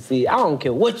what a nigga see. I don't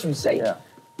care what you say. Yeah.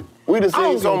 We done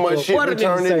seen so much shit we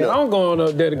turned into. I'm going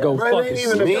up there to go fucking see. It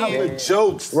ain't even a couple of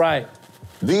jokes. Right.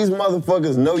 These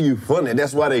motherfuckers know you funny.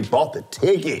 That's why they bought the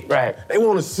ticket. Right. They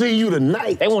want to see you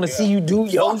tonight. They want to see you do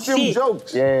your shit. Them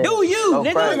jokes. Yeah. Do you,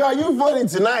 nigga? Nigga, are you funny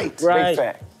tonight? Right. Big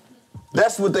fact.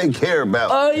 That's what they care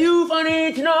about. Are you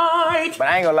funny tonight? But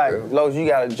I ain't gonna lie, Los, you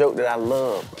got a joke that I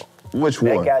love, bro. Which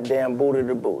one? That goddamn booty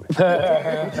to booty.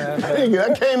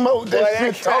 Nigga, I came out with that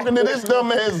shit talking to this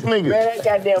dumb ass nigga. Man, that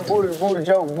goddamn booty to booty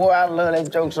joke, boy, I love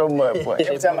that joke so much, boy.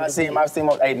 Every time I see him,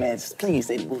 hey man, please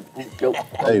say the booty to booty joke.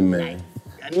 Hey man.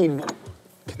 I need booty.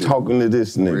 Talking to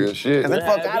this nigga. Real shit. Cause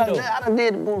I done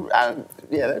did the booty.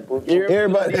 That booty.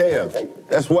 Everybody have.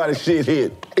 That's why the shit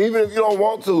hit. Even if you don't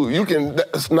want to, you can,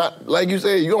 it's not, like you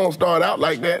said, you don't start out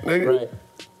like that, nigga. Right.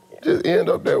 Just end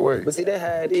up that way. But see, that's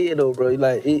how it is, though, bro.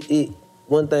 Like,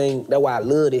 one thing, that's why I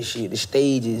love this shit. The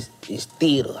stage is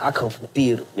theater. I come from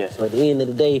theater. Yes. So at the end of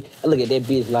the day, I look at that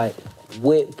bitch like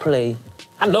wet play.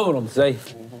 I know what I'm saying,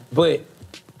 but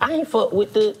I ain't fuck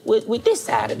with with this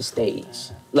side of the stage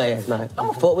last night. I'm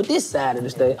gonna fuck with this side of the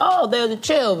stage. Oh, there's a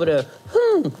chair over there.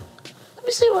 Let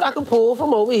me see what I can pull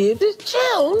from over here. This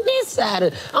chair on this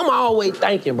side. I'm always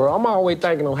thinking, bro. I'm always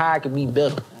thinking on how I can be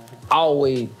better.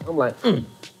 Always. I'm like,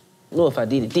 know if I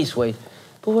did it this way,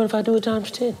 but what if I do it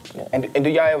times 10? Yeah. And do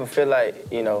y'all ever feel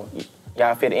like, you know,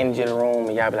 y'all feel the energy of the room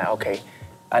and y'all be like, okay,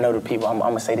 I know the people, I'm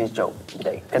gonna say this joke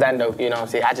today. Cause I know, you know what I'm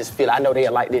saying? I just feel, I know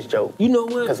they'll like this joke. You know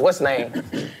what? Cause what's name?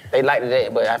 They like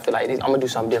that, but I feel like I'm gonna do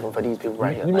something different for these people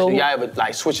right here. You Like, know do y'all ever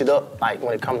like switch it up, like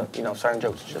when it comes to, you know, certain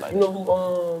jokes and shit like that? You know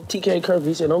who, TK Kirby,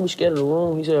 he said, don't be scared of the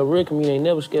room. He said, a real comedian ain't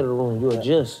never scared of the room. You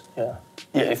adjust. Yeah.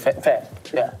 Yeah,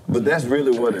 fact. Yeah. But that's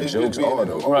really what the jokes are,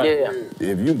 though. Right. Yeah.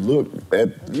 If you look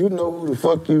at, you know who the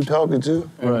fuck you talking to.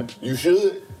 Right. You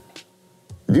should.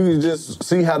 You can just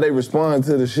see how they respond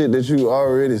to the shit that you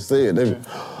already said.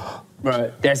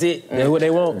 Right. That's it. That's what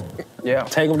they want. Yeah.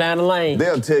 Take them down the lane.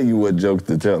 They'll tell you what jokes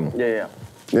to tell them.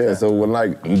 Yeah, so when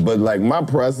but my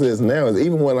process now is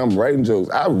even when I'm writing jokes,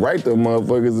 I write them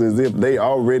motherfuckers as if they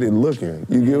already looking.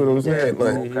 You get what I'm saying? Yeah.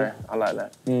 Okay, I like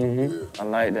that. I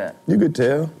like that. You could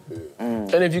tell.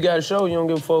 And if you got a show, you don't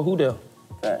give a fuck who there.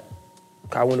 Right.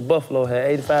 I went to Buffalo,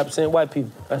 had 85% white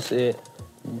people. I said.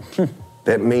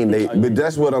 That mean but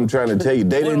that's what I'm trying to tell you.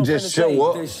 They didn't just show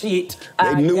up. The shit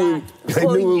they knew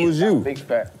it was you. Big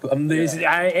fact.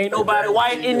 Ain't nobody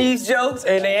white in these jokes,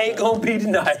 and they ain't gonna be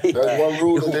tonight. That's one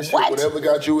rule of this shit. Whatever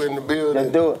got you in the building.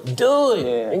 Let's do it. Do it.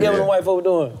 Yeah. And get what the white folk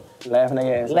doing. Laughing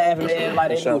their ass. Laughing their ass like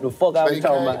they knew what the fuck I was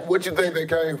talking about. What you think they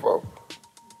came from?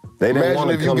 They didn't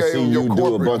want to come see you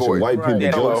do a bunch of white people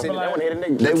jokes. They want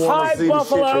to see the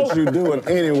shit that you doing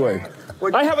anyway.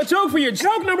 I have a joke for you.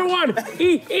 Joke number 1.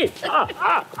 They're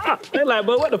like,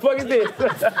 but what the fuck is this?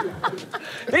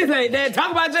 This ain't that.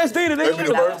 Talk about Justina. That'd be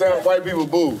the first time white people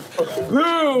boo.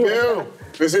 Boo.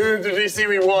 This isn't the DC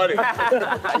we wanted.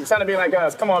 You trying to be like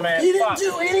us. Come on, man. He didn't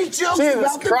do any jokes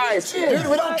Jesus about Christ. Dude,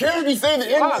 we don't care if you say the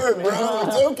N-word, bro.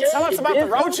 It's okay. Tell us about the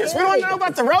roaches. We don't know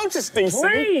about the roaches, DC.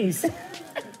 Please.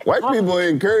 White people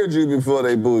encourage you before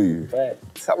they boo you. Right.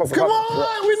 Tell us Come about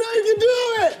on, we know you can do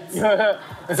it.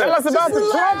 Tell us about the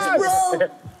drugs, bro.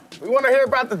 We want to hear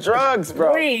about the drugs,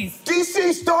 bro. Please.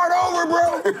 DC, start over,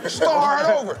 bro. Start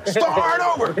over. Start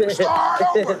over. Start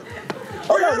over.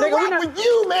 We're on, nigga, we not with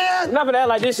you, man. Not for that,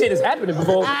 like this shit is happening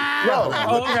before. No.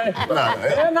 Oh, okay.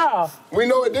 Nah. We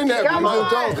know it didn't happen. Come on.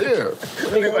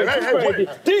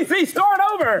 Nigga, DC, start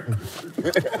over.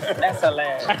 That's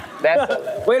hilarious. That's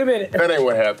hilarious. Wait a minute. That ain't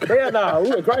what happened. Hell no,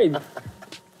 we went crazy.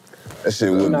 That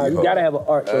shit wouldn't be you hard. gotta have an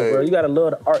art, though, bro. You gotta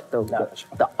love the art, though.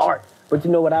 The art. But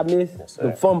you know what I miss?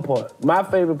 The fun part. My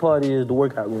favorite part is the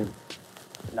workout room.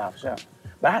 Nah, for sure.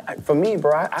 But for me,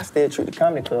 bro, I still treat the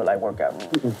comedy club like workout room.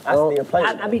 I still play.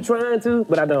 I be trying to,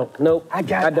 but I don't. Nope. I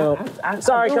don't.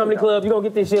 Sorry, I comedy club. You gonna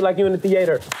get this shit like you in the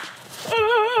theater.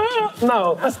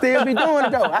 No. I still be doing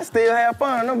it, though. I still have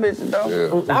fun on them bitches,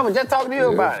 though. Yeah. I was just talking to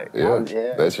you about it. Yeah.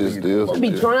 That shit still. I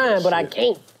be trying, but I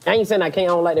can't. I ain't saying I can't.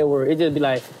 I don't like that word. It just be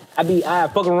like, I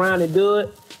fuck around and do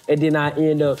it, and then I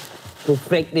end up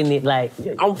perfecting it. Like,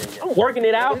 I'm working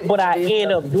it out, but I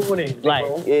end up doing it. Like,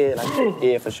 yeah,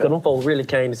 for sure. Cause them folks really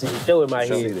came to see the show in my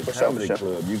See head. the comedy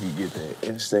club, you can get that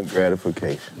instant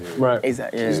gratification. Right.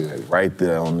 Exactly. It's right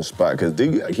there on the spot. Because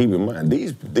keep in mind,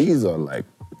 these are like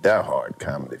diehard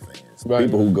comedy fans. Right.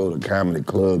 People who go to comedy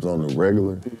clubs on the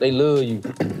regular. They love you.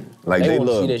 Like they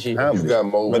wanna love see that shit. comedy. You got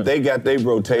more. But they got their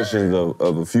rotations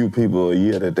of a few people a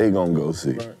year that they gonna go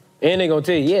see. Right. And they gonna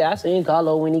tell you, yeah, I seen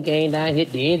Carlo when he came down here.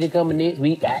 The DESI coming next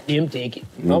week. Got them ticket.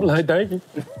 I'm like, thank you.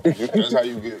 That's how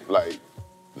you get like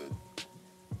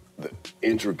the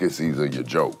intricacies of your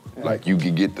joke. Like you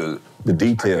can get the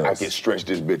details. I can stretch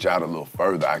this bitch out a little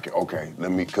further. I can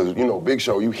cause Big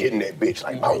Show, you hitting that bitch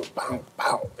like bow, bow,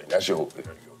 bow. And that's your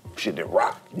shit that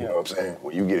rock. You know what I'm saying?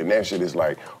 When you get in that shit, it's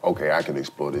like, okay, I can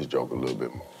explore this joke a little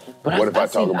bit more. But what if I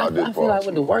talk about this I feel part? like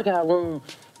with the workout room,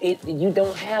 you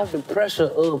don't have the pressure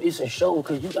of it's a show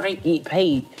because you ain't get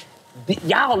paid.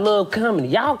 Y'all love comedy.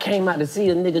 Y'all came out to see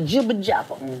a nigga jibber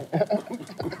jabber.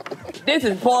 This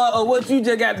is part of what you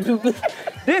just got to do.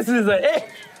 This is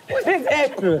this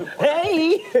extra.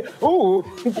 Hey, ooh,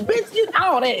 bitch,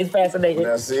 all that is fascinating.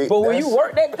 Now, see, but when you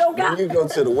work that joke out, when you go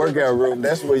to the workout room,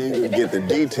 that's where you can get the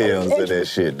details of that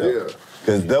shit, though. Yeah.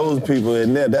 Because those people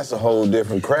in there, that's a whole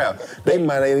different crowd. They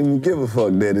might ain't even give a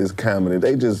fuck that it's comedy.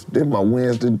 This my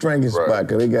Wednesday drinking spot,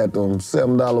 because they got them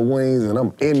 $7 wings, and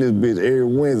I'm in this bitch every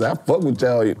Wednesday. I fuck with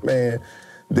y'all, man.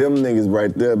 Them niggas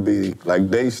right there be, like,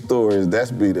 they stories,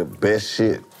 that's be the best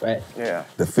shit. Right. Yeah.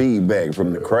 The feedback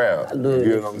from the crowd. You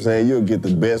know what I'm saying? You'll get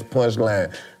the best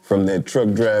punchline from that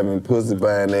truck driving, pussy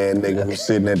buying ass nigga who's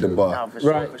sitting at the bar. No, for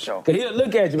sure, right. for sure. Cause he'll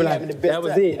look at you, be like, that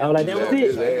was it. I was like, that was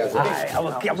it.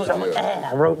 All right,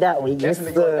 I wrote that one. Yes,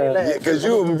 Yeah, because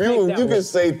you can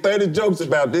say 30 jokes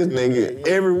about this nigga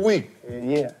every week.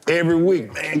 Yeah. Every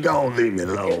week, man, go on, leave me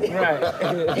alone.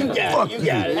 Right. You got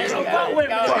it. Don't fuck with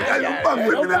me. Fuck with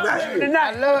me tonight.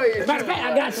 I love you. Matter of fact,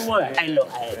 I got you one. Hey,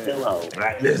 look, I had 2 hoes.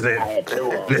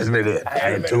 Listen to this. I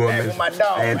had 2 of them. I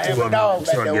had 2 of them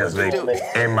truck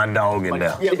yesterday. And my dog in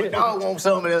there. Yeah, my dog wants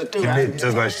some of that too. The bitch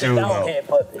took her shoes off.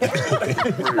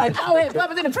 Like, dog had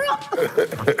puppies in the trunk.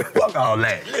 Fuck all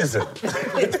that. Listen.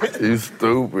 You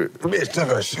stupid. The bitch took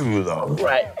her shoes off.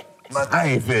 Right. I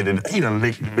ain't fed it. He done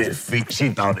licked the bitch's feet. She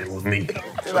thought it was me.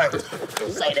 Like,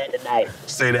 say that tonight.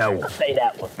 Say that one. Say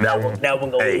that one. That one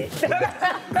go hey.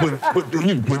 You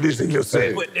can put this in your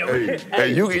set.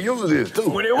 Hey, you can use this too.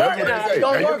 When it works,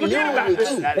 don't work, forget about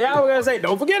it. They always gonna say,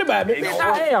 don't forget about me. Bitch,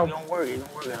 I am. Don't worry.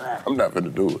 I'm not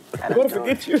finna do it. I'm gonna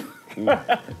forget you.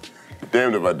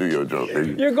 Damn if I do your joke,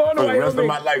 nigga. You're going For away the rest with of me.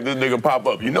 my life, this nigga pop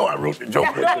up. You know I wrote the joke.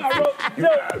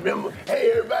 I remember.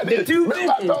 Hey, everybody. The 2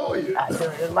 remember I told you.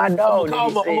 It's my dog.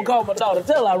 I'm gonna call my daughter.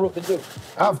 Tell her I wrote the joke.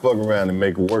 I fuck around and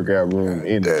make a workout room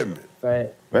in there.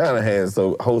 Right. Man, I done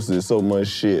hosted so much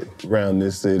shit around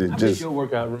this city. I miss your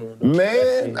workout room.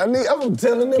 Man, I'm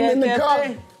telling them in the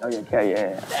car. Oh,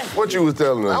 yeah. What you was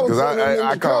telling us? Because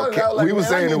I called Cap. We was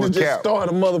saying it was just Cap. Start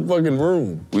a motherfucking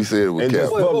room. We said it was And Cap.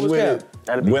 just fuck with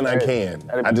it when I can.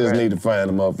 I just need to find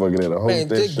a motherfucker that'll host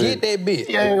that shit. Get that bitch.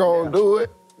 You ain't gonna do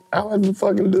it. I would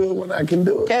fucking do it when I can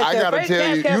do it. I gotta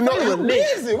tell you, you know you're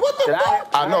busy. What the fuck?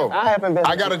 I know. I haven't been.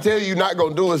 I gotta tell you, you're not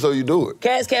gonna do it, so you do it.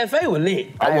 Cat's Cafe was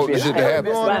lit. I want this shit to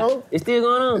happen. It's still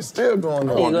going on. It's still going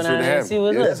I on. need to go this shit down to there and see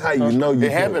what's happen. up. That's how you know you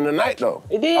It happened tonight though.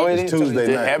 It did. Oh, it It's is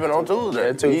Tuesday It night. happened on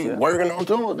Tuesday. He working on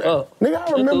Tuesday. Nigga,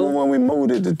 I remember when we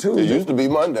moved it to Tuesday. It used to be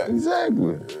Monday.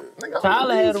 Exactly.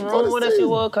 Tyler had a room when that shit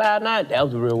was Cloud 9. That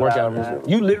was a real workout room.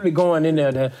 You literally going in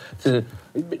there to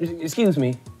excuse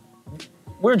me,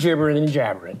 we're gibbering and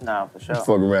jabbering. Nah, for sure. Fuck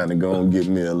around and go and get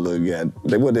me a little guy.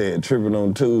 What they had tripping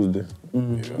on Tuesday?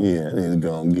 Yeah, I need to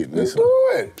go and get me Let's some. do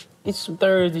it. It's some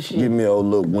Thursday shit. Give me a old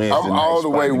little Wednesday I'm all the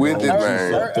way with it,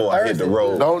 man. Before I hit the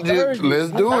road. Don't just,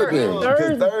 let's do it then.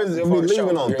 Because Thursday, we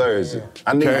leaving on Thursday.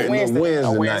 I need a little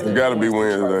Wednesday night. It gotta be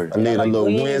Wednesday. I need a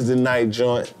little Wednesday night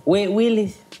joint. Wet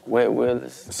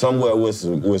Willis. Somewhere with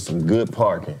some good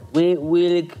parking. Wet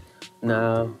Willis.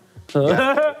 No.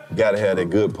 Gotta have that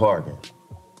good parking.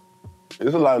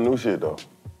 There's a lot of new shit though.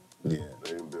 Yeah.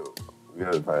 They ain't built. We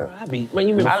gotta find. Man,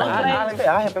 you remember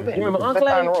I haven't been. You remember Let's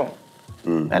find a Enclave?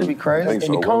 room. That'd be crazy.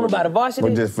 In the corner by the varsity?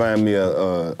 We'll just find me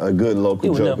a good local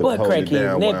You was joker a butt to hold crack it kid,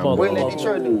 down neck while I'm bump. Where gone. did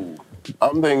Detroit do?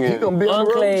 I'm thinking. You gonna be on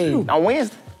the road Enclave. too? On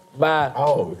Wednesday? By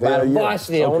Oh, the hell yeah.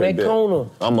 varsity on Okay, that bet. corner.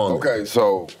 I'm on it. Okay,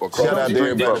 so across Shout out the to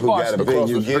street everybody who got a across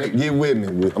venue. the street. Get with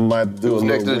me. I'm about to do a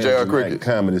Next little to the JR Wednesday night Cricket.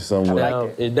 comedy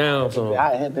somewhere. It's down some.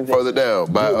 I haven't been. Further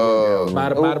down by By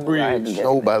the bridge.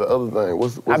 no, by the other thing.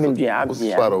 What's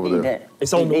the spot over there?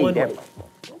 It's on the one way.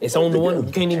 It's on the one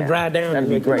you can't even drive down. That'd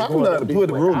be great. I don't know how to put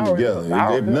a room together.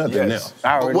 If nothing else.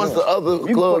 What's the other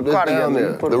club that's down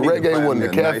there? The reggae one, the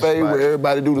cafe where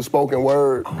everybody do the spoken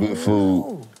word. Good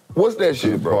food. What's that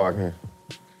shit, bro? Parking.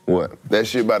 What? That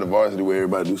shit by the varsity where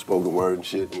everybody do spoken word and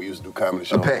shit. We used to do comedy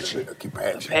shows. Apache.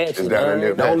 It's down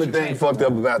there. The only thing fucked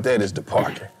up about that is the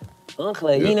parking.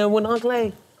 Uncle, you know when Uncle?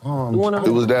 It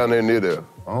was down there near there.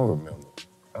 I don't remember.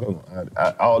 I don't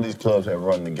know. All these clubs have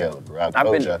run together, bro. I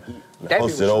told you, I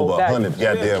hosted over 100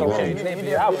 goddamn rooms.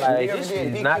 I was like, this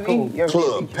is not cool.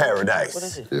 Club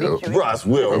Paradise. Yeah.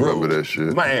 Roswell I remember Road. that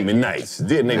shit. Miami Nights.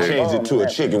 Then they changed it to a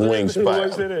chicken wing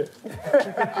spot. I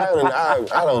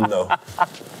don't know.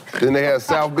 Then they had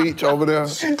South Beach over there.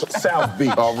 South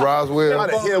Beach. Off Roswell. Why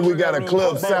the hell we got a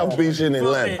club South Beach in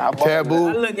Atlanta? Taboo.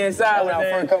 I look inside when I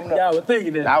first coming up. Y'all was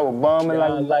thinking that. I was bombing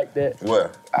like that.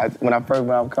 Where? When I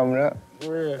was coming up.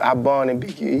 I born in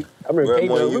BK. I remember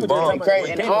when you born.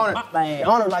 And the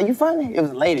owner was like, you funny? It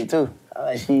was a lady too.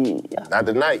 Not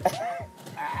tonight.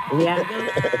 Yeah.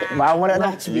 But I went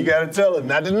up there. You gotta tell her,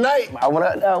 not tonight. I went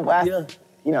up there, but I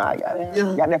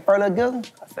got that fur little good.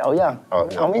 I said, oh yeah,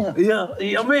 I'm in here.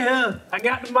 Yeah, I'm in here. I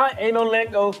got the mic, ain't no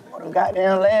let go. What them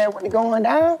goddamn lad when it going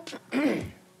down?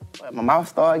 My mouth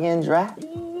started getting dry.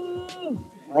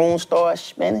 Room started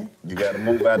spinning. You gotta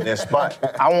move out that spot.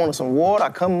 I wanted some water. I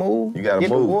couldn't move. You gotta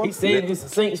move. He said it's a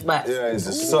sink spot. Yeah, it's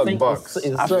a suck box.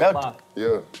 It's a suck box.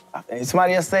 Yeah. And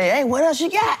somebody else say, hey, what else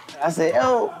you got? I said,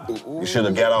 yo. You should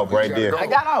have got off right there. I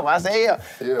got off. I said,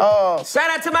 yeah. Shout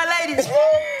out to my ladies.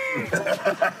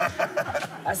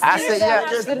 I said, yeah.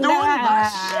 Just doing my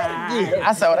shit.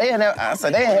 I said, they ain't never. I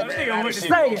said, they ain't.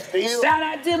 Shout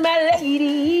out to my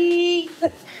ladies.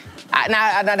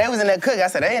 Now they was in there cooking. I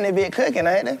said, they ain't there bit cooking,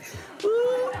 ain't they?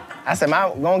 I said,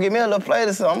 man, gonna give me a little plate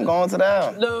or something. I'm going to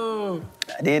down. No.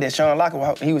 I did that. Sean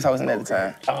Locker, he was hosting at the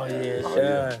time. Oh, yeah, Sean.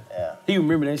 Yeah. He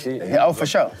remember that shit. Yeah, oh, for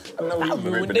sure. I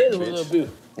remember when Dez was a little bit.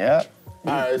 Yeah.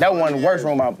 That was one of the worst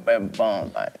room I ever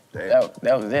bombed. Like, that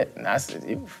was it. And I said,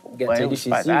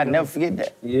 I'd never forget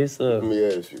that. Yes, sir. Let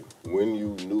me ask you, when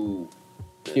you knew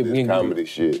that this comedy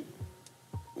shit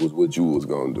was what you was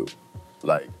gonna do?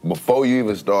 Like, before you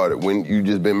even started, when you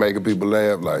just been making people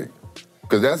laugh, like,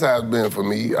 because that's how it's been for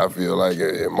me, I feel like,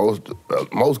 and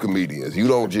most comedians. You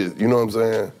don't just, you know what I'm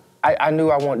saying? I knew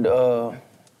I wanted to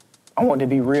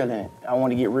be real in it. I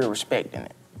wanted to get real respect in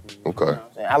it. Okay.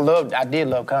 You know I did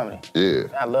love comedy. Yeah.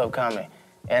 I love comedy.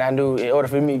 And I knew in order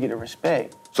for me to get the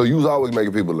respect. So you was always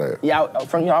making people laugh? Yeah, I was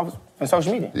from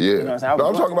social media. Yeah. You know what I'm saying? No,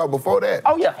 I'm talking about before that.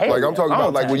 Oh, yeah. Like, I'm talking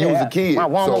about, like, when you was a kid. My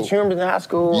one humors in high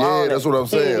school. Yeah, that's what I'm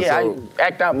saying. Yeah, So, I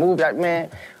act out, moved out, man.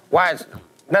 Watch.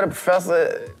 Another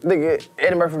professor, nigga,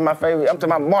 Eddie Murphy was my favorite. I'm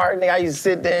talking about Martin, nigga, I used to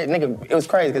sit there, nigga, it was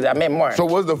crazy because I met Martin. So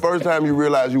what's the first time you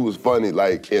realized you was funny,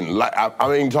 like, in life?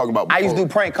 I ain't talking about before. I used to do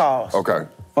prank calls. Okay.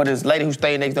 For this lady who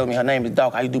stayed next to me, her name is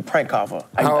Doc. I used to do prank call for her.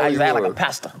 I used to act like a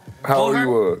pastor. How old you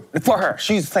were? For her.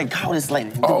 She used to say, call this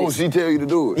lady. Oh, she tell you to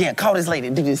do it? Yeah, call this lady,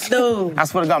 do this. No. I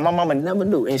swear to God, my mama never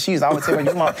knew. And she used to always tell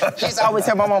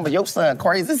my mama, your son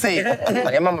crazy as hell.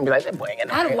 Like, and mama be like, that boy ain't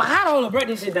How do I break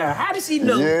this shit down? How did she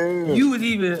know you was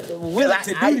even willing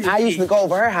to do this? I used to go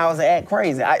over her house and act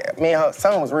crazy. Me and her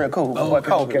son was real cool. We were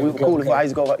cool. I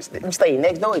used to go, we stayed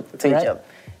next door to each other.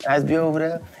 I used to be over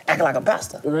there acting like a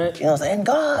pastor. Right. You know what I'm saying?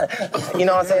 God. You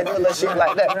know what I'm saying? Do a little shit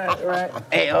like that. Right.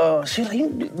 And she like, you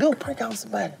do a prank on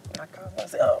somebody. I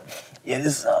said, yeah,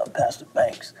 this is Pastor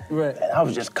Banks. Right. And I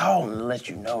was just calling to let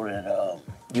you know that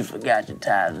you forgot your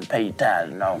tithes and pay your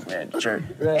tithes and offering at the church.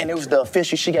 Right. And it was the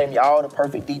official. She gave me all the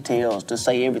perfect details to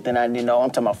say everything I didn't know. I'm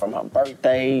talking about from her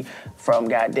birthday, from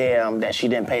goddamn that she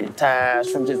didn't pay the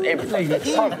tithes, from just everything.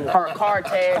 From her car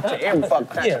tag to every fucking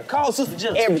thing. Yeah, call Sister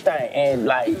Jill. Everything. And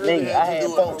like, nigga, I had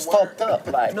folks fucked up.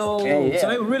 Like, no, yeah. So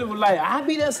they really was like, I'll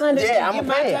be there Sunday. Yeah, I'm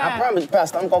gonna pay. I promise you,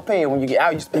 Pastor, I'm gonna pay it when you get out.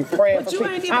 I used to be praying for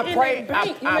people. I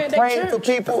prayed for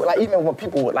people, like even when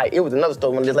people would, like, it was another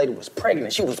story when this lady was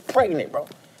pregnant. She was pregnant, bro.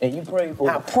 And you prayed for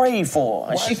her? I prayed for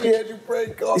her. Why she had you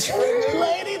pray? Cause pregnant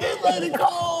lady, this lady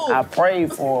cold. I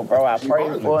prayed for her, bro. I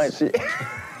prayed for her and shit.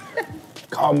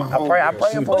 Call my home. I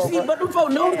prayed for her. See, but them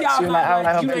folks know y'all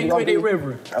like you ain't their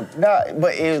river. No,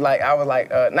 but it was like, I was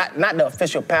like, not the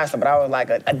official pastor, but I was like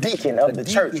a deacon of the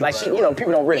church. Like, shit, you know,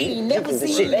 people don't really deacons and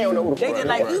shit. They don't know who the fuck. They just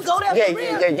like, you go there for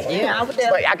real? Yeah, I was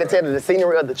there. Like, I could tell the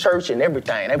scenery of the church and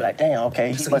everything. They be like, damn,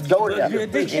 okay, let's go there. You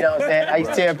know what I'm saying? I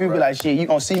used to tell people like, shit, you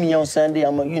gonna see me on Sunday,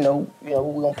 I'm gonna, you know,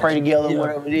 we're gonna pray together,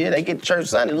 whatever it is. They get to church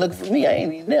Sunday, look for me, I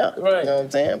ain't even there. Right. You know what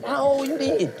I'm saying? How old you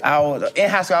did? I was in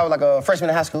high school, I was like a freshman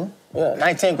in high school. Yeah,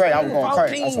 19th grade, I was going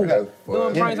crazy. I swear to God.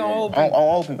 Doing pranks on old people. On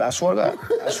old people, I swear to God.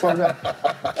 I swear to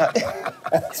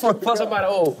God. For somebody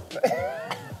old.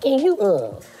 Can you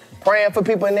praying for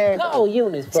people in there. Oh,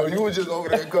 Eunice. So you was just over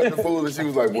there cutting the fool, and she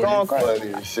was like, "Boy, you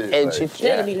funny and shit." And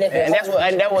like,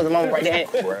 and that was the moment right there.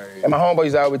 And my homeboy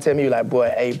used to always tell me, like,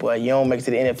 boy, hey, boy, you don't make it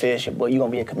to the NFL shit, boy, you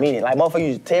gonna be a comedian. Like, motherfuckers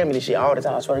used to tell me this shit all the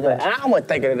time. I swear to God. And I wasn't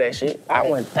thinking of that shit. I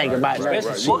wasn't thinking about it.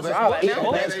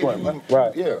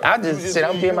 Right. Yeah. I just said,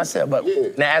 I'm being myself. But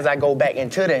now as I go back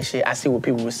into that shit, I see what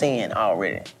people were seeing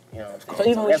already. You know, so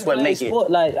even when that's what makes it.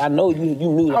 Like, I know you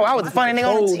knew. Oh, I was the funny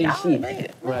nigga on the team.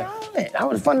 Right. I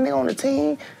was the funny nigga on the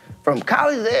team. From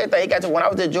college to everything, it got to when I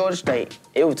was at Georgia State,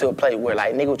 it was to a place where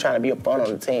like nigga was trying to be a fun on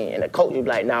the team, and the coach would be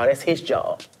like, "Nah, that's his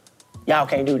job. Y'all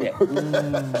can't do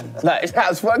that." Like, I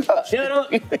was fucked up. Shut up.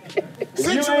 I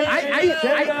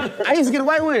used to get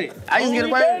away with it. I used to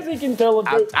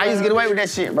get away with that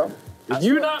shit, bro. If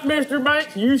you not Mr.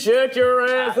 Banks, you shut your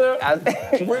ass up.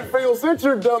 Whitfield, sit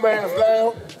your dumb ass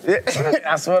down.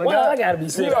 I swear to God. Well, I gotta be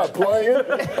sick. You're not playing.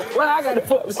 Well, I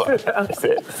gotta sit down.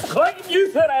 Clayton,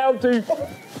 you sit down too.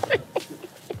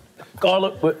 Call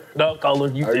it, but no, call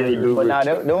it. You tell you. But nah,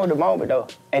 that was the moment though.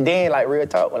 And then like real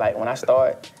talk, like when I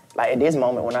start, like at this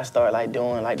moment when I start like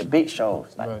doing like the big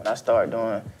shows, like when I start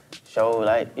doing shows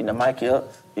like in the mic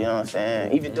ups, you know what I'm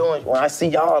saying? Even doing when I see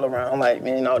y'all around, I'm like,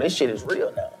 man, no, this shit is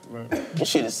real now. This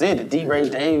shit is it. The D. Ray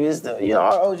Davis,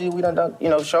 all OG we done,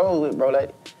 shows with, bro.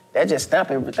 Like that just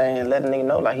stamp everything and let a nigga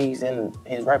know like he's in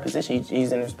his right position.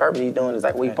 He's in his purpose. He's doing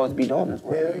exactly what he's supposed to be doing this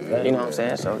world. You know what I'm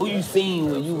saying? So who you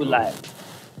seen when you were like,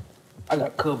 I got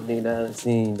a couple niggas that I done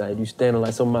seen like you standing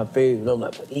like some of my favorites. I'm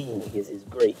like, but these niggas is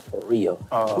great for real.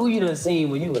 Who you done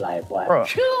seen when you were like, boy, bro,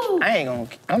 I'm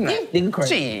not nigga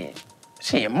crazy.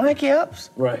 Shit, Mike Epps.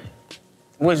 Right.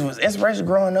 Which was inspiration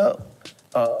growing up.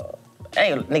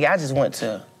 Nigga, I just went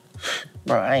to,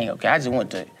 I just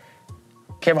went to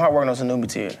Kevin Hart working on some new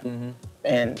material.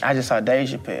 And I just saw Dave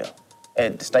Chappelle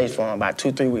at the Stage Farm about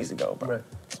 2-3 weeks ago, bro. Right.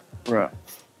 Bro.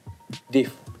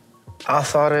 Different. I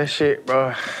saw that shit,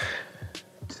 bro.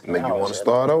 Make you want to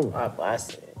start over. I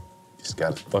said, you just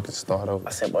gotta fucking start over.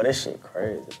 I said, bro, this shit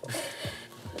crazy, bro.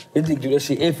 This nigga do that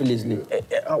shit effortlessly.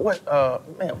 What?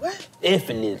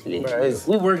 Effortlessly. Bro,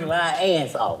 we working our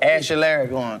ass off. Ashley Larry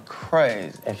going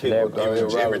crazy.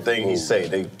 Everything he say,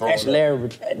 they Ashley Larry.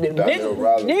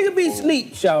 Nigga be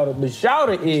sleep, Shouter, but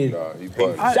Shouter is.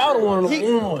 Shouter one of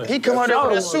them ones. He come out there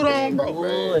with a suit on,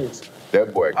 bro.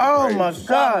 That boy. Oh my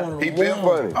God. He been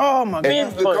funny. Oh my God. And he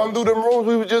used to come through them rooms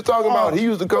we were just talking about. He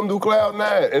used to come through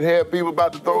Cloud9 and have people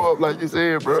about to throw up like you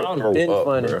said, bro. Been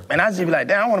funny. And I just be like,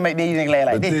 damn, I want to make these niggas laugh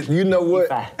like this. You know what?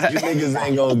 You niggas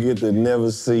ain't gonna get to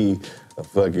never see a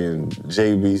fucking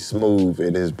JB Smooth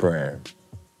in his prime.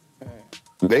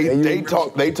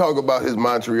 They talk about his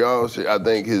Montreal shit. I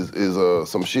think his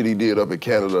some shit he did up in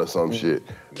Canada or some shit.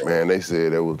 Man, they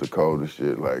said that was the coldest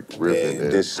shit, like ripping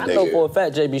it. I know for a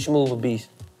fact JB Smooth a beast.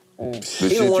 The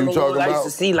shit you talking I used about? to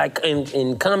see like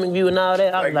in Comic View and all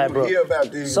that. I was like, bro, you hear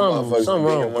about these motherfuckers, something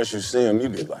wrong. Once you see them, you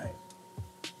be like,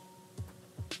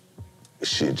 this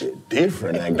shit just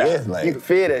different, I guess. Like, you can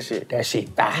feel that shit. That shit.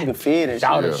 You can feel that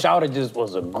shit. Shouter just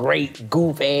was a great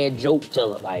goof-ass joke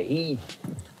teller. Like, he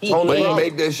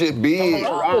make that shit big.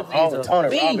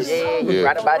 Tony Robbins. Yeah,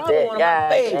 right about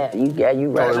that. Yeah, you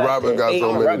right. Tony Robbins got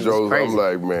so many jokes. I'm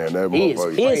like, man, that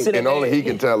motherfucker. And only he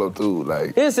can tell them too.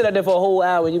 Like, he'll sit out there for a whole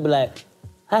hour and you be like,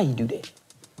 how you do that?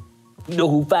 You know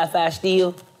who 5-5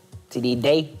 still? To this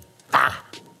day,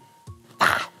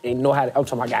 They know how to, I'm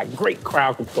talking about, I got great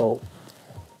crowd control.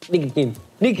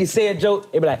 Nigga can say a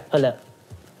joke, they be like, hold up.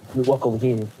 Let me walk over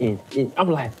here and I'm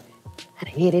like, how the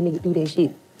hell that nigga do that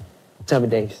shit? Tommy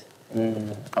Davis.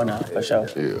 Oh no, for sure.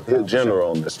 Yeah, he's general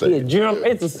on the stage. Yeah, general.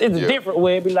 It's a different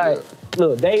way. It be like,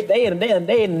 look, they in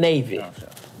the Navy.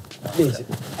 Listen.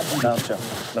 No, sure.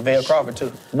 Lavelle Crawford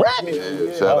too. What?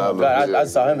 Yeah, shout out God, I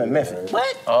saw him in Memphis.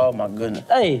 What? Oh my goodness.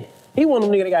 He one of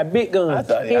them niggas that got big guns.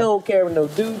 He don't carry no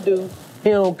doo-doo. He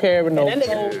don't carry no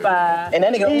 4-5. And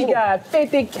that nigga he got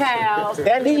 50 cows. He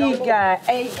got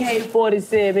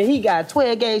AK-47. He got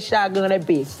 12-gauge shotgun. That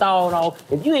bitch sawed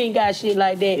off. If you ain't got shit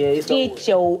like that, get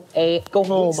your ass. Go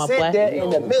home, my boy. Sit there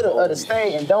in the middle of the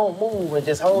stage and don't move and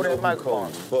just hold that microphone.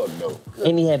 Fuck no.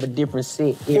 And he have a different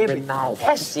set every night.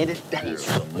 That shit is dangerous.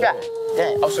 God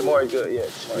damn. Oh, Samora is good,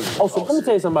 yeah. Oh, so let me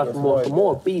tell you something about Samora.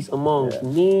 Samora beast among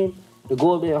men to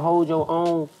go up there and hold your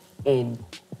own and.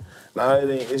 Nah,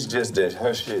 it's just that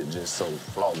her shit just so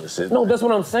flawless. No, that's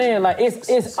what I'm saying. Like,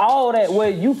 it's all that where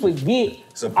you forget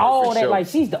all that. Show. Like,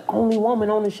 she's the only woman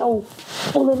on the show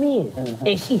full of men. Mm-hmm.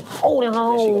 And she holding her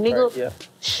own, nigga.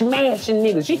 Smashing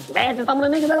niggas. She smashing some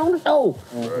of the niggas that on the show.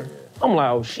 Mm-hmm. I'm like,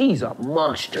 oh, she's a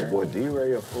monster. Boy,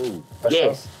 D-Ray a fool.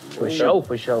 Yes. For sure. He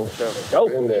was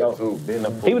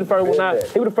the first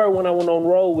one I went on the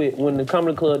road with when the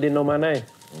comedy club didn't know my name.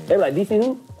 They were like, DC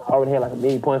who? I already had like 1.5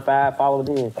 million followers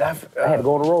in. I had to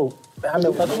go on the road. I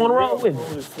mean, come on the road with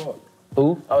me.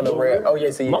 Who? Oh, no, Red. Oh,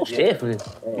 yeah, see. Most definitely.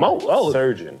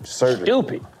 Surgeon.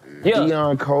 Stupid. Yeah.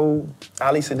 Dion Cole.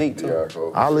 Ali Sadiq,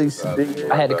 too. Ali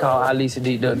Sadiq. I had to call Ali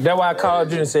Sadiq. That's why I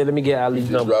called you and said, let me get Ali's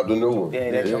number. Dropped a new one.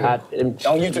 Yeah, that's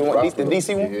on YouTube, the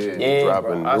DC one? Yeah,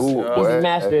 dropping new one. He's a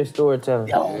master at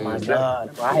storytelling. Oh, my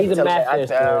God. He's a master at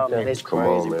storytelling. That's Come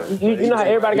on, man. You know how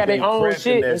everybody got their own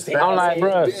shit? I'm like,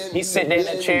 bro, he sit there in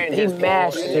that chair and he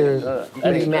mastered.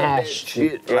 He mastered.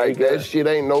 Shit, like that shit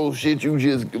ain't no shit you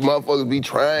just motherfuckers be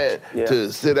trying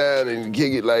to sit down and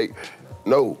kick it like,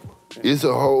 no. It's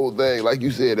a whole thing. Like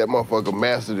you said, that motherfucker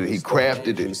mastered it. He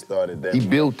crafted it. He started that He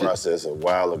built process a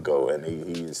while ago, and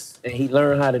he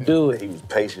learned how to do it. He was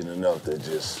patient enough to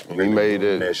just He made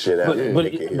it. that shit out and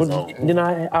make it his own. Then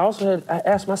I also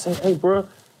asked myself, hey, bro,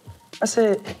 I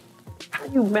said, how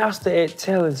you master at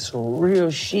telling some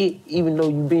real shit even though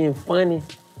you being funny?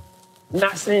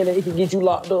 Not saying that it can get you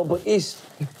locked up, but it's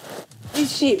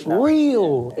shit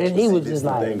real. And he was just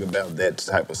like... The thing about that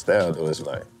type of style, though, is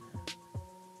like,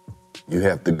 you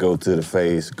have to go through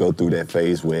that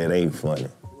phase where it ain't funny.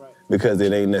 Right. Because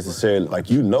it ain't necessarily, like,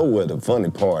 you know what the funny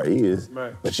part is,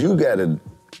 but you gotta,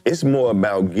 it's more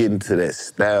about getting to that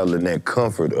style and that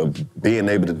comfort of being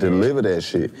able to deliver that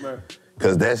shit.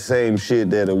 Because that same shit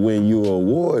that'll win you an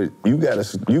award, you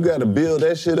gotta build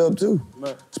that shit up too.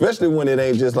 Especially when it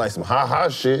ain't just like some ha-ha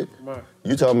shit.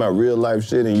 You talking about real life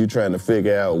shit and you trying to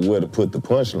figure out where to put the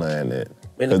punchline at.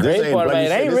 And the crazy part about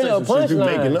it ain't really a punchline. You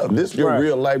making up. This your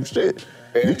real life shit.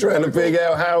 You trying to figure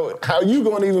out how you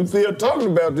gonna even feel talking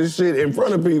about this shit in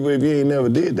front of people if you ain't never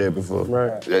did that before.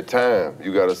 That time,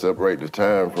 you gotta separate the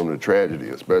time from the tragedy,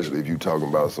 especially if you talking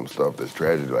about some stuff that's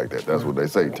tragedy like that. That's what they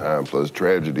say, time plus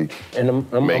tragedy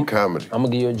make comedy. I'm gonna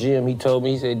give you a gem. He told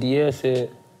me, he said, DL said,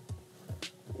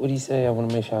 what'd he say? I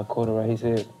wanna make sure I quote it right. He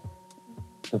said,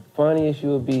 the funniest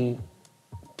you'll be,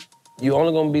 you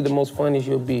only gonna be the most funniest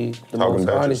you'll be, the most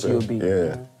honest you'll be.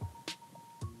 Yeah.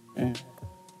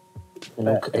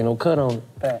 Ain't no cut on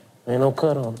it. Ain't no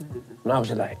cut on it. And I was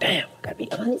just like, damn, I gotta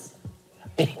be honest.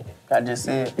 I just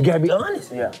said. You gotta be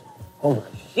honest. Yeah. Oh my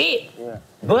shit. Yeah.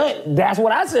 But that's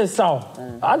what I just saw.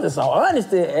 I just saw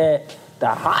honesty at the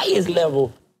highest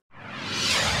level.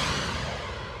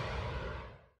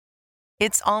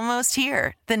 It's almost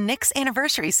here. The Knix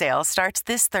anniversary sale starts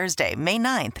this Thursday, May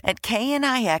 9th at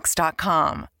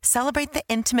knix.com. Celebrate the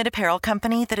intimate apparel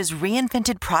company that has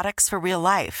reinvented products for real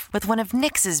life with one of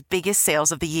Knix's biggest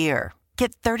sales of the year.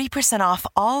 Get 30% off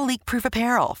all leak-proof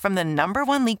apparel from the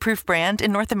 #1 leak-proof brand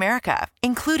in North America,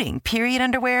 including period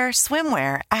underwear,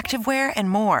 swimwear, activewear,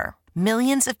 and more.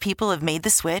 Millions of people have made the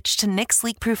switch to Knix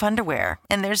leak-proof underwear,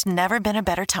 and there's never been a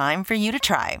better time for you to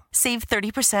try. Save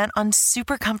 30% on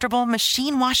super comfortable,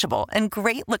 machine-washable, and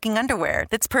great-looking underwear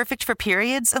that's perfect for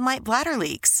periods and light bladder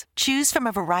leaks. Choose from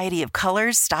a variety of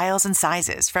colors, styles, and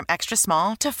sizes from extra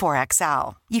small to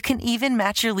 4XL. You can even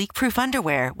match your leak-proof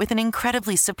underwear with an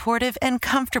incredibly supportive and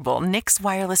comfortable Knix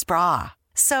wireless bra.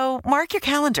 So mark your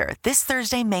calendar this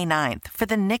Thursday, May 9th for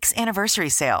the Knix anniversary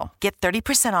sale. Get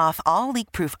 30% off all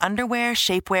leak-proof underwear,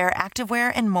 shapewear,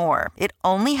 activewear, and more. It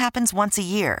only happens once a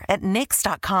year at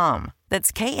knix.com.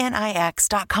 That's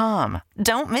knix.com.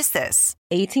 Don't miss this.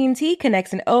 AT&T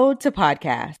connects an ode to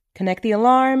podcasts. Connect the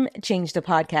alarm, change the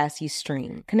podcast you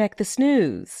stream. Connect the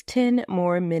snooze, 10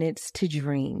 more minutes to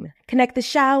dream. Connect the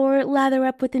shower, lather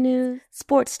up with the news,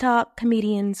 sports talk,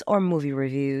 comedians, or movie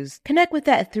reviews. Connect with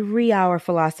that 3-hour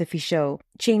philosophy show.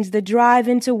 Change the drive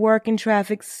into work and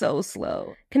traffic so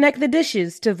slow. Connect the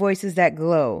dishes to voices that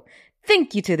glow.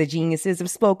 Thank you to the geniuses of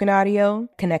spoken audio.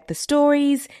 Connect the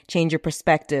stories, change your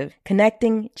perspective.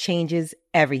 Connecting changes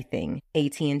everything.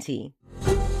 AT&T.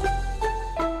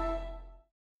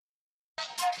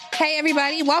 Hey,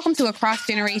 everybody. Welcome to Across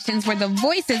Generations, where the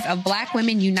voices of Black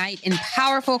women unite in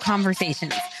powerful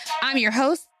conversations. I'm your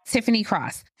host, Tiffany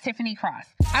Cross.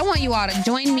 I want you all to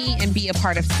join me and be a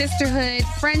part of sisterhood,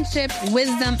 friendship,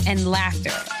 wisdom, and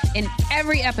laughter. In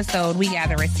every episode, we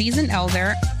gather a seasoned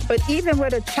elder. But even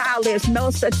with a child, there's no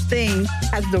such thing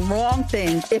as the wrong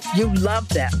thing if you love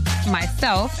them.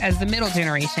 Myself, as the middle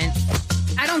generation.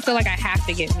 I don't feel like I have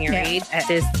to get married at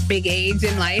this big age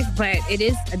in life, but it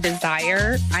is a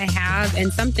desire I have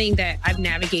and something that I've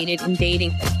navigated in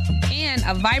dating. And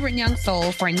a vibrant young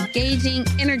soul for engaging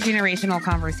intergenerational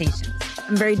conversations.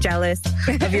 I'm very jealous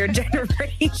of your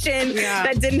generation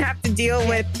that didn't have to deal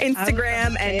with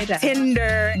Instagram and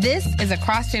Tinder. This is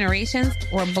Across Generations,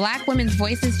 where Black women's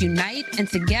voices unite, and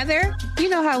together, you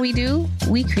know how we do,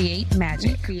 we create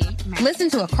magic. Listen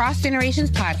to Across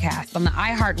Generations podcast on the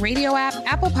iHeartRadio app,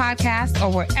 Apple Podcasts,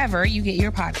 or wherever you get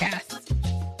your podcasts.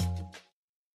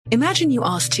 Imagine you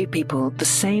ask two people the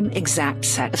same exact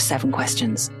set of 7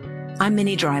 questions. I'm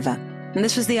Minnie Driver, and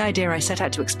this was the idea I set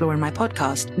out to explore in my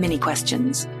podcast, Mini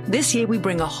Questions. This year, we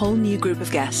bring a whole new group of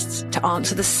guests to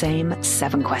answer the same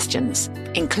 7 questions,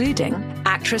 including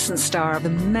actress and star of the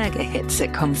mega hit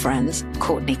sitcom Friends,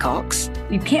 Courtney Cox.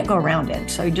 You can't go around it,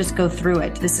 so you just go through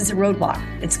it. This is a roadblock.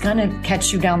 It's going to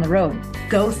catch you down the road.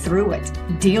 Go through it.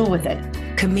 Deal with it.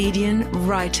 Comedian,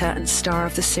 writer, and star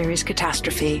of the series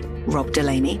Catastrophe, Rob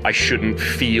Delaney. I shouldn't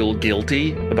feel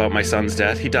guilty about my son's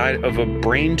death. He died of a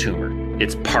brain tumor.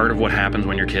 It's part of what happens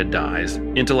when your kid dies.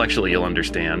 Intellectually, you'll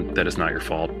understand that it's not your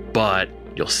fault, but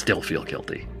you'll still feel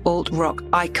guilty. Alt-rock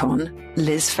icon,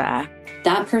 Liz Phair.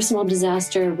 That personal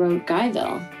disaster wrote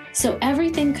Guyville. So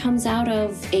everything comes out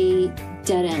of a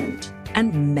dead end.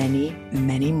 And many,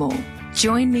 many more.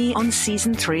 Join me on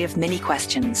Season 3 of Mini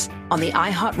Questions on the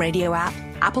iHeartRadio app,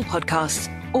 Apple Podcasts,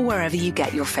 or wherever you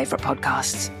get your favorite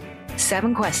podcasts.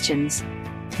 7 questions,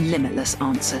 limitless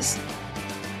answers.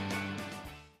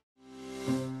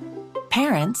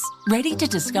 Parents, ready to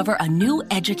discover a new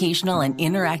educational and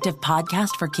interactive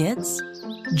podcast for kids?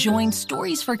 Join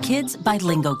Stories for Kids by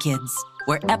Lingo Kids,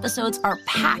 where episodes are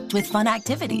packed with fun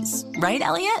activities. Right,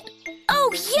 Elliot?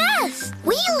 Oh, yes!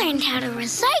 We learned how to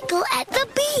recycle at the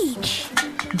beach.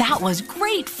 That was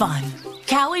great fun.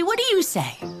 Callie, what do you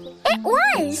say? It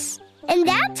was. And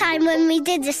that time when we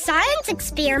did the science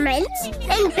experiments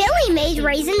and Billy made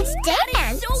raisins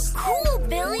dance. So cool,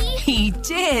 Billy. He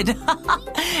did.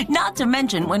 Not to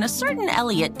mention when a certain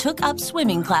Elliot took up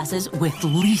swimming classes with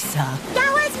Lisa.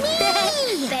 That was me.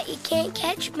 Bet you can't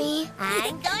catch me.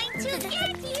 I'm going to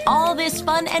get you. All this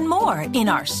fun and more in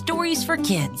our Stories for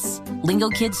Kids. Lingo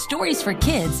Kids Stories for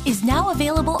Kids is now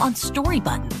available on Story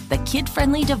Button, the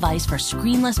kid-friendly device for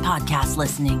screenless podcast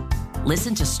listening.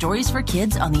 Listen to Stories for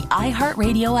Kids on the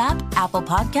iHeartRadio app, Apple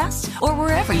Podcasts, or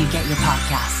wherever you get your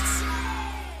podcasts.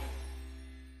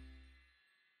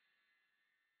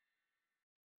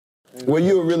 Well,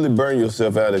 you'll really burn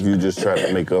yourself out if you just try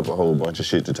to make up a whole bunch of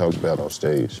shit to talk about on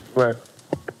stage. Right.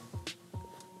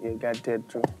 You got that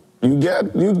true. I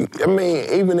mean,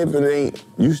 even if it ain't,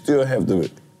 it still have to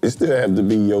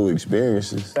be your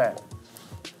experiences. Fact.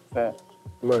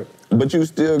 Right. But you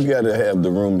still gotta have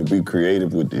the room to be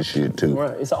creative with this shit too.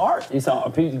 Right. It's an art. It's an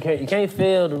art. You can't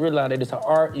fail to realize that it's an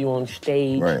art. You're on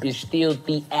stage. Right. It's still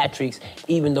theatrics,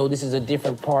 even though this is a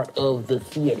different part of the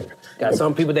theater. Got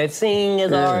some people that sing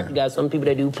as art. You got some people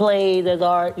that do plays as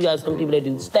art. You got some people that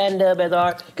do stand-up as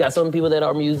art. You got some people that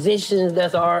are musicians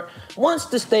that's art. Once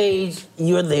the stage,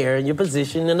 you're there in your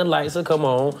position and the lights will come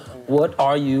on. What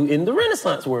are you in the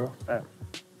Renaissance world? Right.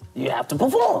 You have to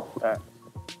perform. Right.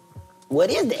 What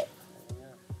is that?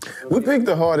 We picked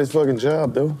the hardest fucking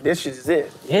job, though. This shit is it.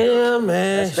 Yeah,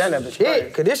 man. Stand-up is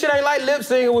shit, cause this shit ain't like lip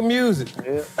singing with music.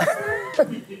 Yeah.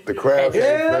 The crowd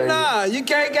Hell nah, you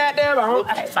can't goddamn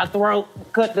stop the rope,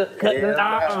 cut the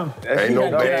Ain't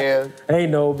no band.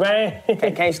 Ain't no band.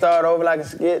 Can't start over like a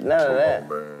skit, none of that.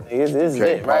 This is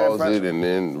it, right in Pause front. it and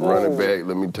then run it back.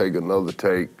 Let me take another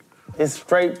take. It's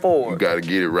straightforward. You gotta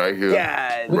get it right here.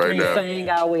 God, we right can't now. sing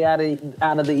our way out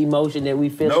of the emotion that we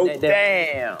feel. Nope.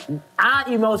 Damn. Our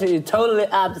emotion is totally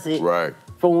opposite Right.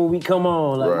 from when we come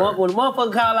on. Like Right. when the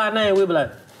motherfucker call our name, we be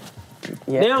like,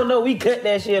 they don't know we cut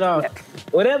that shit off.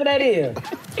 Whatever that is.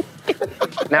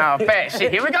 Now, fat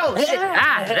shit. Here we go. Shit. There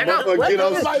go. Motherfucker get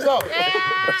off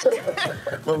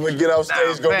Motherfucker get off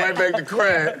stage, go right back to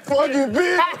crying. Fuck you,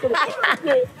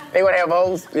 bitch. They would have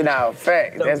hoes,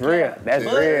 fat. That's real. That's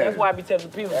real. That's why I be telling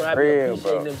people, That's I be real,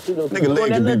 appreciating them too. Nigga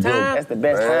leg can be broke. That's the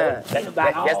best time. That's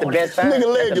the best time.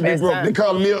 Nigga leg That's can the be best broke. time. They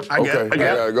call me up. I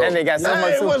gotta go. And they got so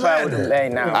much superpower with it. Hey, I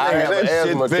now. have an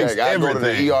asthma attack. I go to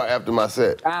the ER after my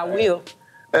set. I will.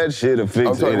 That shit'll fix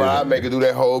I'm talking about I anything. make it do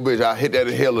that whole bitch. I hit that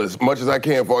inhaler as much as I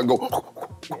can before I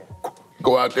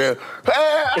go out there.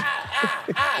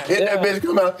 Hit that bitch,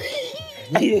 come out. This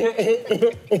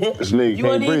nigga You can't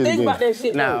wouldn't even breathe think again. about that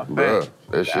shit. No, Bruh,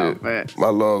 that shit. My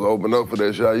lungs opened up for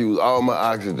that shit. I used all my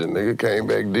oxygen, nigga. Came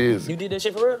back dizzy. You did that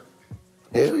shit for real?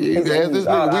 Hell yeah, you can ask this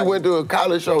nigga. We went to a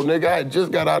college show, nigga. I had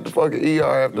just got out the fucking ER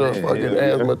after a fucking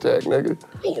asthma attack, nigga.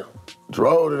 Damn.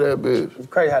 Drove to that bitch. It's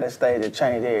crazy how that stage had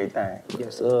changed everything.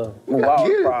 Yes, sir. Move all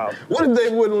the Yeah. problems. What if they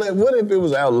wouldn't let? What if it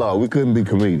was outlawed? We couldn't be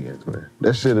comedians, man.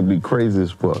 That shit'd be crazy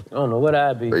as fuck. I don't know what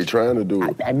I'd be. They trying to do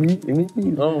it. I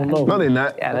don't know. No, they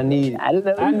not. I need it. I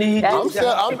need I'm if it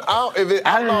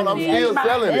outlawed, I'm still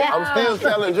selling it. I'm still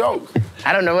selling jokes.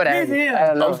 I don't know what I Listen here. I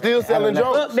don't know. I'm still selling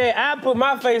jokes. Fuck that. I put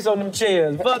my face on them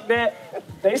chairs. Fuck that.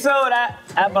 They sold out.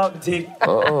 I bought the ticket.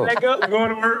 Let go. We're going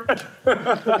to work.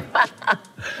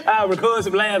 I'll record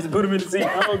some laughs and put them in the seat.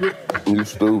 You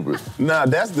stupid. Nah,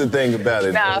 that's the thing about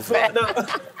it. Nah, fuck no.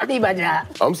 I need my job.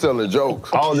 I'm selling jokes.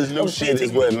 All this new shit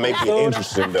is what make it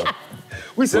interesting, though.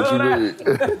 We sold out.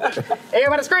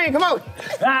 Everybody scream, come on.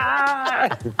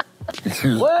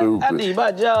 What? I need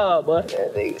my job, boy.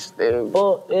 That nigga still.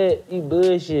 Fuck that. You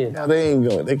bullshit. Now,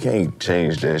 they can't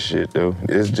change that shit, though.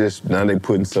 It's just, now they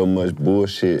putting so much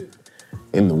bullshit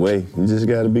in the way. You just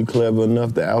gotta be clever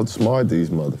enough to outsmart these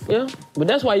motherfuckers. Yeah, but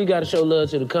that's why you gotta show love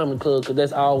to the comedy club, because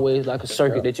that's always like a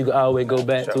circuit that you can always go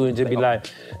back to and just be like,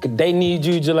 cause they need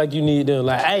you just like you need them.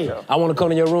 Like, hey, I wanna come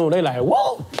to your room. They like,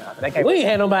 whoa, we ain't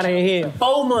had nobody in here in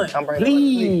 4 months.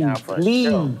 Please.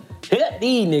 Help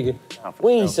these niggas.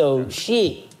 We ain't so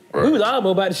shit. Right. We was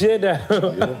almost about to shut down.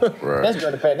 Right. That's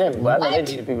during the pandemic, but I know they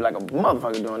needed people like a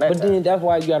motherfucker doing that. But then that's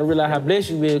why you gotta realize how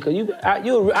blessed you is, because I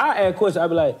ask questions, I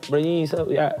be like, bro, you ain't so,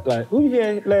 like, who you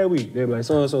had last week? They be like,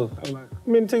 so-and-so. I'm like, how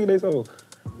many tickets they sold?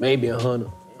 Maybe 100.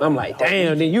 I'm like,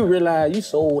 damn, then you realize you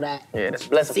sold out. Yeah, that's a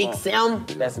blessing. 6, 7.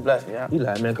 That's a blessing, yeah. You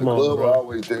like, man, come on. The club bro. will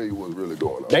always tell you what's really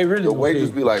going on. They really The waiters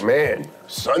be like, man,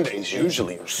 Sundays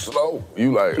usually slow.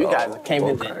 You like, you guys came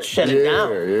in and shut it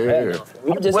down. Yeah.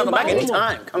 We just welcome back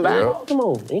anytime. Come back. Yeah. Come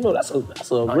on. You know, that's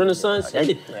a renaissance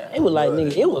city. It was like,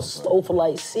 nigga, it was slow for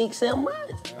like 6, 7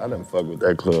 months. I done fucked with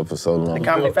that club for so long. The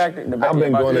Comedy Factory. I've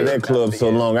been going to that club so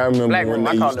long. I remember when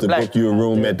they used to book you a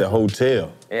room at the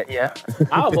hotel. Yeah.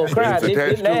 I almost cried.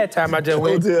 This last time I just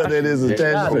went. Hotel that is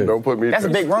attached to. Don't put me. That's a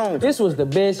big room. This was the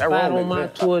best spot on my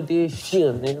tour this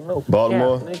year, nigga. No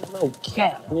Baltimore? cap, nigga. No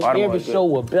cap. Nigga, every show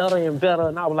was better and better,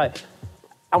 and I'm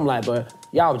like, bro,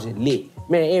 y'all was just lit.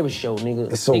 Man, every show,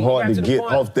 nigga. It's so nigga, hard to get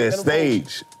point, off that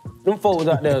stage. Them folks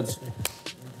out there,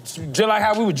 just like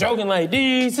how we were joking, like,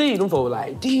 DEC. Them folks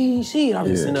like, DEC. I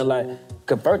was sitting there like,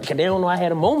 convert, because they don't know I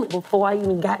had a moment before I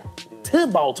even got to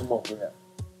Baltimore.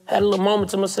 Had a little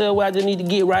moment to myself where I just need to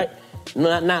get right,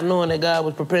 not knowing that God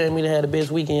was preparing me to have the best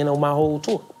weekend on my whole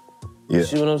tour. Yeah. You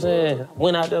see what I'm saying?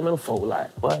 Went out there, man, folk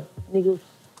like, what, nigga,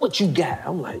 what you got?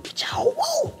 I'm like, what y'all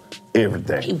want?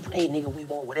 Everything. Hey, nigga, we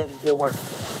want whatever you work.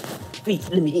 Feet,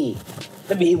 let me hear.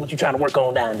 Let me hear what you trying to work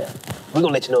on down there. We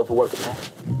gonna let you know if it works or not.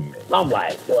 I'm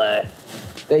like, what?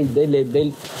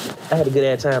 I had a good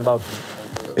ass time about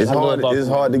It's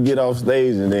hard to get off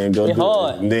stage and then go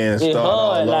then start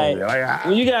all over. Like,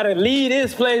 when you gotta leave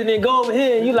this place and then go over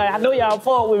here, and you like, I know y'all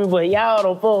fought with me, but y'all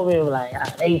don't fuck with me.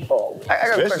 Like, they fought with me.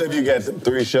 Especially if you got some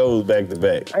 3 shows back to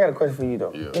back. I got a question for you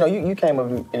though. Yeah. You know, you came up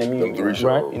in the music,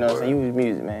 right? You know what I'm saying? You was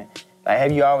music, man. Like,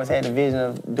 have you always had the vision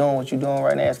of doing what you're doing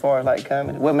right now as far as like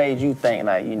comedy? What made you think,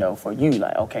 like, you know, for you,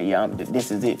 like, okay, yeah,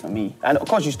 this is it for me? I know, of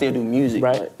course, you still do music,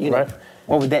 right? But, you know,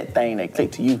 what was that thing that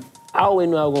clicked to you? I always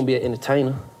knew I was gonna be an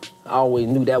entertainer. I always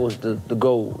knew that was the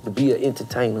goal, to be an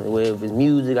entertainer. Whether it was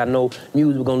music, I know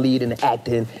music was gonna lead into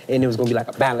acting, and it was gonna be like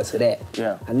a balance of that.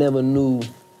 Yeah. I never knew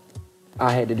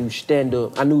I had to do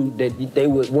stand-up. I knew that they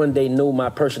would one day know my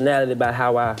personality by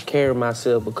how I carry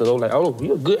myself, because I was like, oh,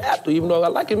 you're a good actor, even though I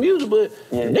like your music, but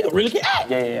the nigga really can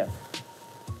act. Yeah.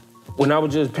 When I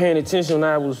was just paying attention, when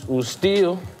I was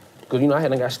still, because, you know, I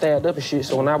hadn't got stabbed up and shit,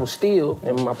 so when I was still,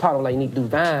 and my partner was like, you need to do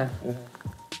Vine,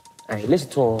 I ain't listen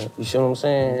to him, you see what I'm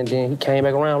saying? And then he came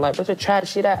back around like, let's just try the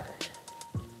shit out.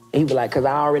 And he was like, because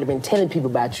I already been telling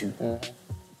people about you.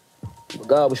 But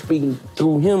God was speaking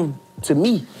through him to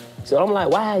me. So I'm like,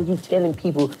 why are you telling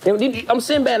people? I'm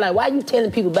sitting back like, why are you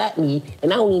telling people about me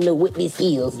and I don't even know what this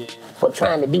is for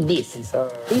trying to do this?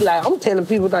 He like, I'm telling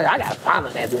people, like, I got a partner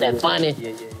that's funny.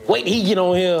 Wait till he get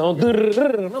on here.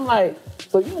 And I'm like,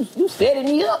 so you setting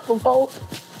me up before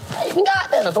I even got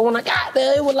there. So when I got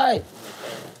there,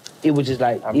 it was just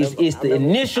like, it's the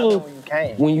initial,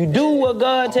 when you do what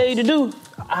God tell you to do,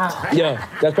 yeah,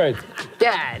 that's crazy.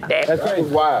 God damn. That's crazy.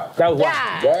 Wow. That was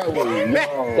wild.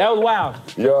 That was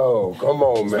wild. Yo, come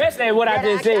on, man. Especially what I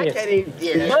just said. I can't even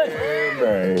get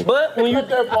it. But when you cut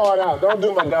that part out, don't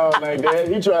do my dog like that.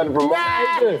 He trying to promote.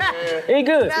 He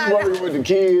good. He working with the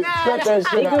kids. Cut that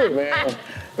shit out, man.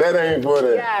 That ain't for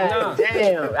that.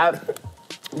 Damn.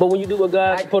 But when you do what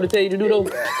God's supposed to tell you to do, though,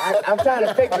 I'm trying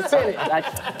to fix the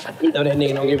sentence. You know that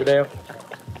nigga don't give a damn.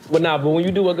 But when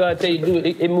you do what God tell you to do,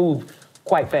 it moved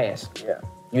quite fast. Yeah.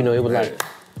 You know, it was like,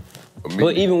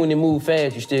 but even when it moved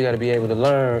fast, you still got to be able to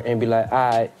learn and be like, all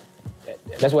right,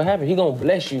 that's what happened. He gonna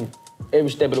bless you every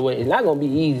step of the way. It's not gonna be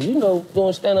easy. You know,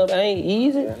 doing stand-up ain't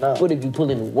easy. But if you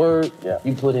put in the work,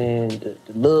 you put in the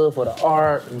love for the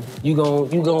art, you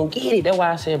gon' get it. That's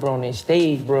why I said, bro, on that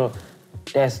stage, bro,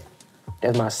 that's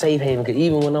my safe haven. Cause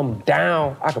even when I'm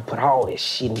down, I can put all this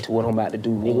shit into what I'm about to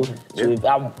do, nigga.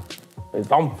 So if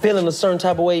I'm feeling a certain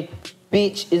type of way,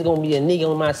 bitch, it's gonna be a nigga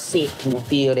on my set who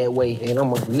feel that way, and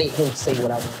I'm gonna let him say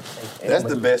what I want to say. That's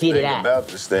the best thing about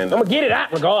the stand-up. I'm gonna get it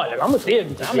out regardless. I'm gonna still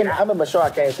get it out. I remember a show I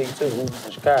came to you too. We was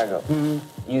in Chicago.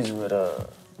 Usually with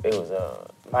it was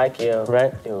Michael,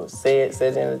 right? It was Cedric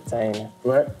Entertainment,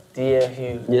 right?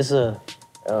 DFU. Yes, sir.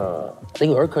 I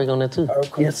think Earthquake on that too.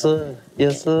 Earthquake. Yes, sir.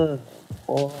 Yes, sir.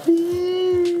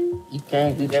 You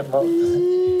can't do that, bro.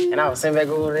 And I was sitting back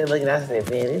over there looking, I said,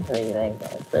 man, this nigga ain't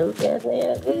got so that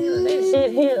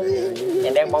shit here.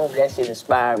 And that moment, that shit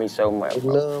inspired me so much.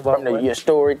 From your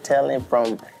storytelling,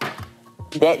 from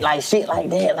that, like, shit like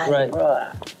that, like,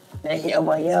 bro. That shit,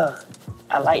 boy, yeah.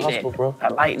 I like that, bro. I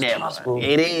like that.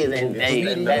 It is, and that's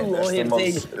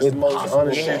the most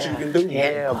honest shit you can do.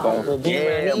 Yeah, bro.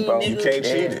 Yeah, bro. You can't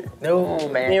cheat it. No,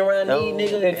 man. Being around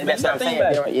these niggas, and that's what I'm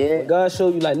saying. Yeah. God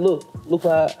showed you, like, look what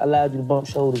I allowed you to bump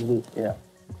shoulders with. Yeah.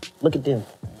 Look at them.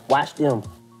 Watch them.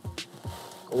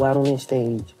 Go out on that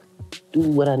stage. Do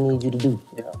what I need you to do.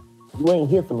 Yeah. You ain't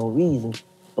here for no reason,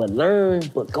 but learn,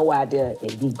 but go out there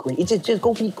and be great. It's just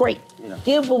go be great. Yeah.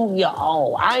 Give them your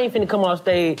all. I ain't finna come on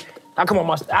stage. I come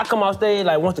on stage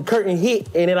like once the curtain hit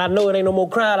and then I know it ain't no more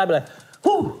crowd, I be like,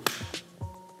 whoo.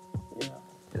 Yeah.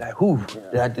 Like, whoo.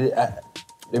 Yeah.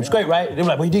 It was great, right? They were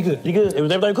like, well, you did good. You good? It was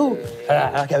everything cool?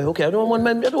 Yeah. Okay. I don't want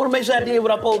to make sure I did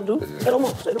what I'm supposed to do. Say no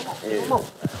more.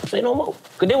 Say no more.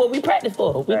 Cause that's what we practice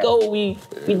for. We go, we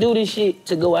do this shit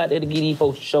to go out there to get these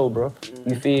folks a show, bro.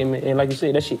 You feel me? And like you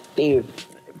said, that shit therapy.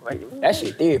 That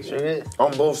shit therapy.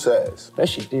 On both sides. That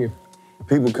shit therapy.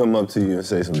 People come up to you and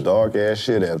say some dark ass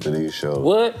shit after these shows.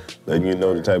 What? Letting you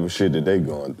know the type of shit that they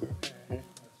going through.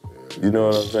 You know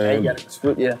what I'm saying?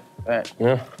 Yeah. Right.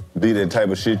 Yeah. Be that type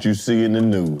of shit you see in the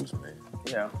news, man.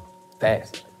 Yeah.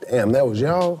 Fast. Damn, that was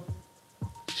y'all?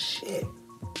 Shit.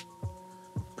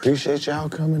 Appreciate y'all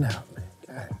coming out, man.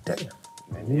 God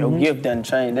damn. Your gift done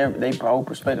changed their whole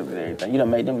perspective of everything. You done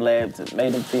made them laugh,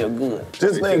 made them feel good.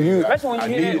 Just let you. That's when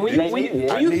you hear that.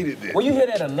 When you hear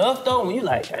that enough though, when you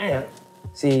like, damn.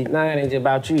 See, now it ain't just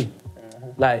about you.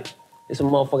 Like, it's a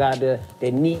motherfucker out there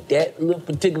that need that little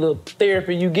particular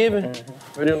therapy you giving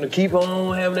for them to keep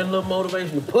on having that little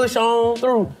motivation to push on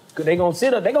through. Cause they gonna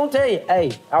sit up, they gonna tell you,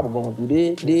 hey, I was gonna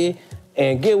do this,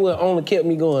 and get what only kept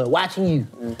me going, watching you.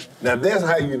 Now that's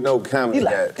how you know comedy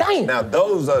like, damn. Now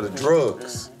those are the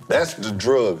drugs. That's the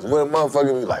drugs. When a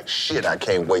motherfucker be like, shit, I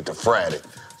can't wait till Friday.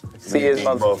 See his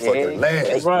motherfucking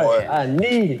last, right. boy. I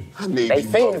need it. I need they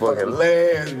these motherfucking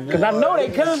last. Cause I know they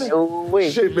coming.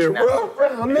 Shit been rough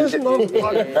around this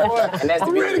motherfucker, boy. And that's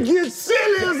I'm ready to get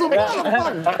silly as a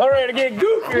motherfucker. I'm ready to get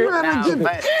goofy. I'm ready to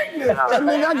get ignorant.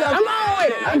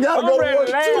 I gotta go to work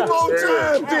 2 more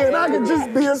times, then I can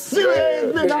just be a silly ass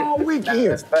nigga all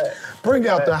weekend. Bring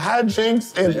out the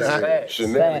hijinks and the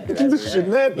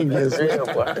shenanigans.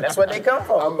 That's what they come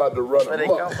for. I'm about to run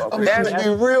them up. I'm That's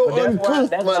gonna be real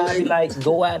uncouth, That's my why I be nigga. like,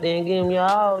 go out there and give him your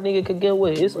all, nigga could get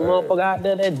with. It's a motherfucker out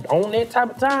there that on that type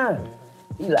of time.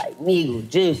 He like, nigga,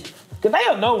 just, cause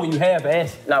they'll know when you have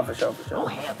ass. No, for sure.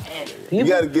 Don't have ass. You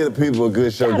gotta give people a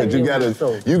good show, cause you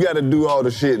gotta do all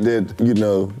the shit that, you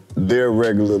know, their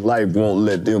regular life won't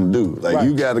let them do. Like,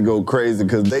 you gotta go crazy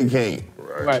cause they can't.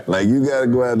 Right. Like, you gotta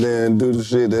go out there and do the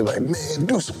shit. They're like, man,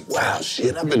 do some wild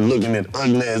shit. I've been looking at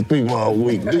ugly ass people all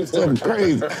week. Do something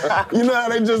crazy. You know how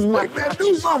they just like, man,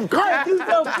 do something crazy. Do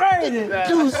something crazy.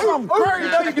 Do something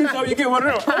crazy. You do something, you get one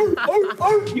of them.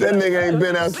 That nigga ain't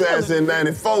been outside since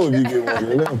 '94 if you get one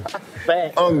of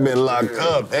them. Unc been locked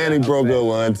up and he broke up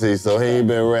with auntie, so he ain't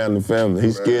been around the family.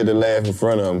 He's scared to laugh in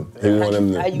front of him. He want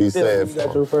him to be sad You for got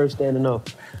him. your first standing up.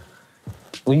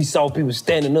 When you saw people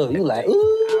standing up, you like,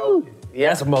 ooh,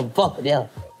 that's a motherfucker, yeah.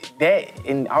 That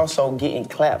and also getting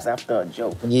claps after a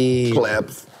joke. Yeah.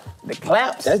 Claps. The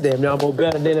claps. That's damn near more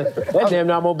better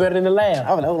than the laugh.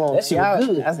 Hold on. That shit was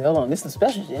good. I said, hold on, this is some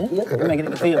special shit. We're making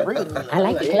it feel real. I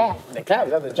like the clap. The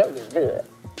claps after the joke is good.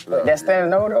 But that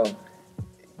standing over though,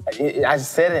 I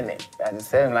just said in it. I just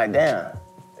said it like, damn.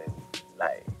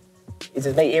 Like, it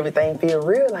just made everything feel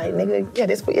real. Like, nigga, yeah,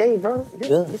 this, hey, bro, this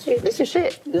your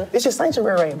shit. This your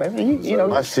sanctuary, baby. You know,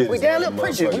 My shit we is down when little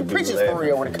preachers. We motherfuckers be preachers for laughing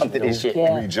real when it comes to this shit.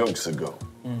 3 jokes ago.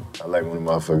 I like when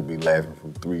the motherfuckers be laughing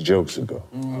from 3 jokes ago.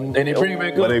 And they bring it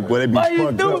back up. Where they be What you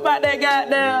spunked do up. about that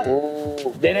goddamn?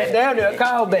 Then that down there a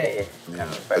callback.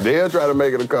 They'll try to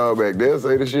make it a callback. They'll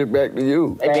say the shit back to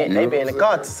you. They be in the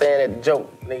car saying that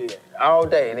joke, nigga, all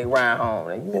day. They ride home.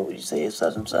 Like, you remember what you said,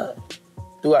 such and such?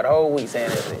 Throughout the whole week saying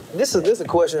that shit. This is a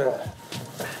question. I'm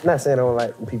not saying I don't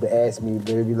like when people ask me, but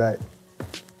it'd be like,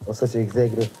 I'm such an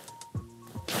executive.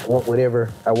 I want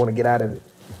whatever I want to get out of it.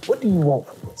 What do you want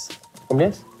from this? From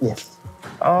this? Yes.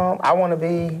 I want to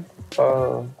be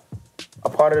a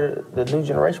part of the new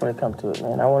generation when it comes to it,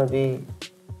 man. I want to be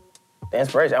the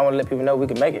inspiration. I want to let people know we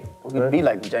can make it. We can be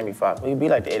like the Jamie Foxx. We can be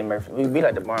like the Eddie Murphy. We can be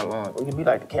like the Marlon Lawrence. We can be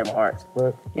like the Kevin Harts.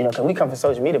 You know, because we come from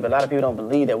social media, but a lot of people don't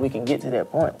believe that we can get to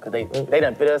that point because they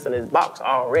done put us in this box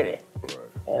already.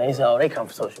 And they say, oh, they come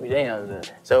from social media.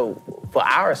 So for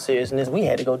our seriousness, we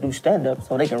had to go do stand-up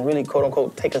so they can really, quote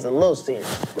unquote, take us a little serious.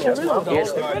 Now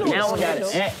we got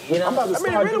to act, you know? I'm about to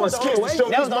start doing skits to show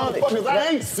these motherfuckers I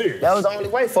ain't serious. That was the only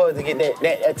way for us to get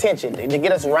that attention, to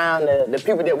get us around the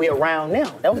people that we're around now.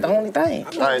 That was the only thing.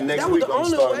 All right, next week I'm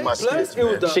starting my skits,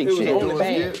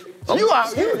 man.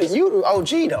 You the OG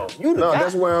though. You the guy.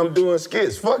 That's where I'm doing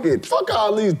skits. Fuck it. Fuck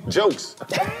all these jokes.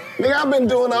 Nigga, I've been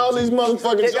doing all these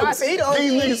motherfucking jokes. These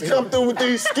niggas come through with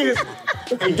these skits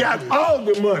and got all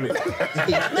the money.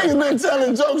 Niggas been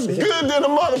telling jokes good than a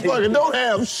motherfucker. Don't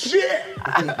have shit.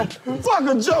 Fuck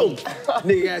a joke.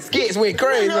 Nigga got skits went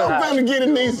crazy. Nigga, I'm finna get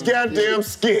in these goddamn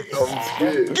skits.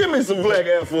 Give me some black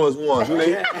Air Force Ones,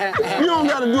 nigga. You don't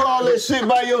gotta do all that shit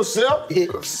by yourself.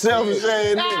 Selfish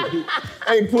ass nigga.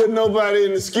 Ain't putting nobody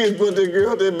in the skits but that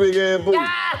girl, that big ass booty.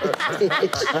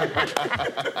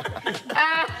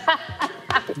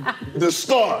 The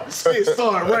star, skit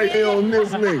star right here on this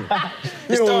nigga.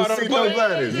 You don't see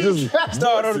nobody. Just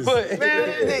start on the foot. Man,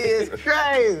 this nigga is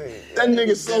crazy. That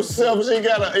nigga's so selfish, he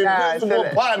got an invisible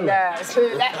partner.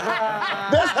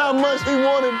 That's how much he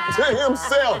wanted to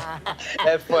himself.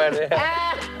 That's funny.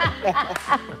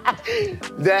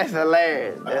 That's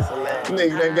hilarious. That's hilarious.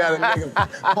 Nigga, they got a nigga.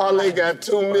 Parlay got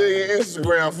 2 million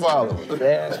Instagram followers.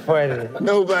 That's funny.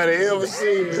 Nobody ever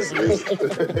seen this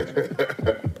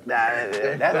nigga.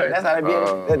 That's how they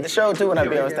be. The show too when I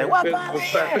be on stage. What Parlay?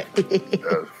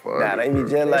 Nah, they be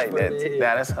just like that.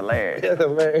 Nah, that's hilarious. That's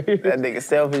hilarious. That nigga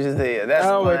selfish as hell. That's I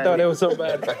always thought that was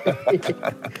somebody.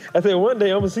 I said one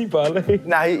day I'm gonna see Parlay.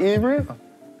 Nah, he real.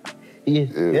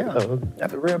 Yeah.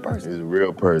 That's a real person. He's a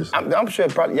real person. I'm sure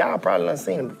y'all probably done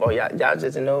seen him before. Y'all just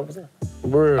didn't know it was him.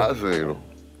 Bro. I seen him.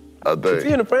 I think. If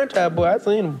he in the franchise, boy, I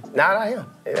seen him. Nah, not him.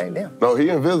 It ain't them. No, he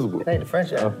invisible. It ain't the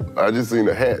franchise. I just seen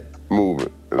the hat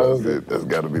moving. And that's it. That's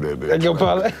gotta be that day. That's your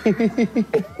Parlay.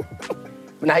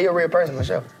 Nah, he a real person for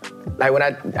sure. Like when I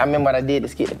remember when I did the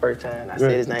skit the first time, I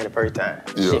said his name the first time.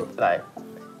 Yeah. Shit, like,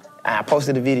 I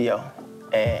posted a video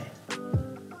and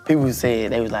people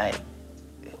said, they was like,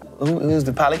 who's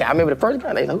the Parlay guy? I remember the first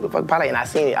guy, they was like, who the fuck Parlay? And I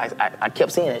seen it, I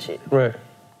kept seeing that shit. Right.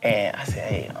 And I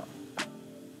said, hey,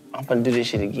 I'm gonna do this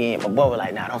shit again. My boy was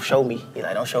like, nah, don't show me. He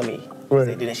like, don't show me. Right. I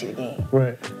said, do that shit again.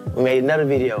 Right. We made another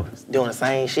video doing the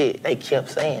same shit. They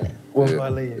kept saying it. What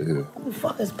Parlay? Who the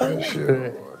fuck is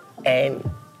Parlay? And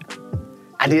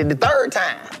I did it the third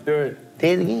time. Did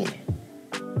it again.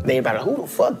 They about like, who the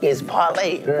fuck is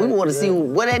Parlay? We want to see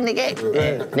what that nigga at.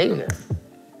 Yeah, nigga.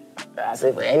 I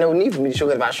said, well, ain't no need for me to show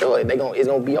it. If I show it, it's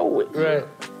gonna be over with. Right.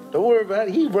 Don't worry about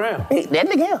it. He brown. That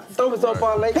nigga here. Throw me some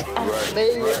Parlay.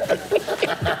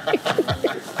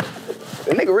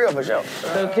 The nigga real for sure.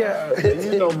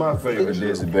 You know my favorite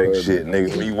DESI big shit,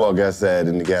 nigga. When you walk outside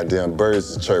and the goddamn birds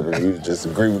is chirping, you just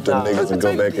agree with them niggas and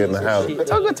go back in the house.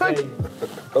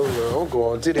 Oh, no, I'm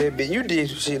going to that bitch. You did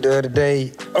some shit the other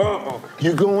day.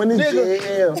 You going to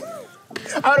jail.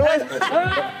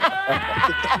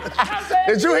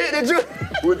 Did you hear?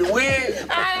 With the wig?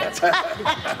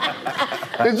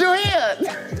 Did you hear?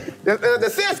 The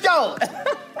Cisco.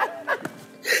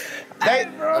 They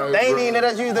ain't even let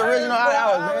us use the original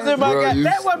hours.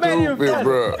 That what made him funny.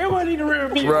 Bro. It wasn't even real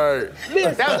music. Right.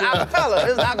 Listen. That was acapella.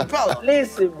 It was acapella.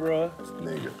 Listen, bro.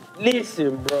 Nigga.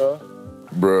 Listen, bro.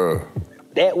 Bruh.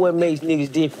 That what makes niggas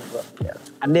different, bro.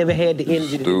 I never had the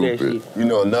energy to do that shit. You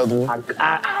know another one?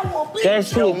 That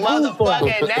shit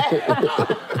motherfucking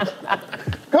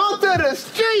Go to the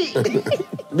street.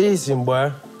 Listen,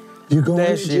 boy. You going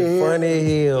that shit funny as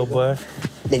hell, boy.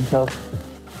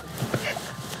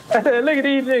 Look at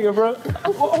these niggas, bro.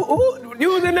 You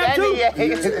was in that too?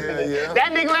 That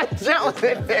nigga like Joe was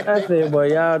in there. I said, boy,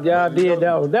 y'all did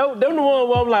that one. Them the ones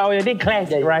where I'm like, oh yeah, they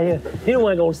classic right here. You don't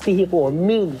want to go stay here for a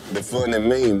minute. The funny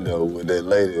meme though with that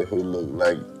lady who looked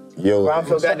like yo. I'm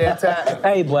so goddamn tired.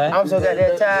 Hey, boy. I'm so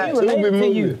goddamn tired.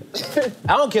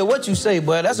 I don't care what you say,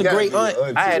 boy. That's a great aunt.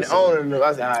 I had to own her.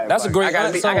 I said, all right, that's a great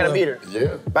aunt. I gotta beat her.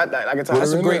 Yeah.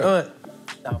 That's a great aunt.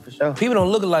 No, for sure. People don't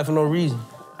look alike for no reason.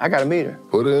 I gotta meet her.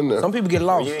 Put it in there. Some people get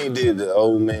lost. You ain't did the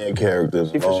old man character.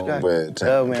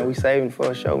 Oh, man, we saving for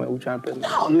a show, man. We trying to put it.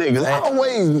 No, niggas,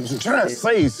 always trying to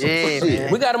say some shit.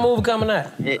 We got a movie coming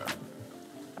out. Yeah.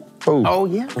 Who? Oh,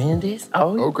 yeah. Man, this.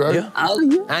 Oh, yeah. Okay. Yeah. Oh,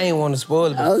 yeah. I ain't want to spoil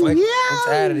it, but Oh, fuck, yeah. I'm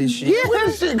tired of this shit. Yeah. When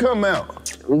this shit come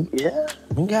out? Yeah.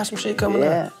 We got some shit coming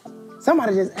out.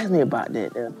 Somebody just asked me about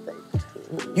that the other day.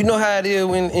 You know how it is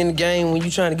when in the game when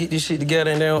you trying to get this shit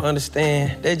together and they don't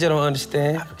understand. They just don't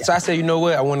understand. So I said, you know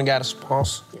what? I went and got a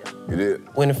sponsor. You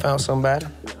did? Went and found somebody.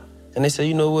 And they said,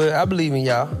 you know what? I believe in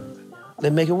y'all.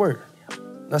 Let's make it work.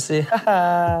 And I said,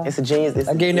 ha. It's a genius.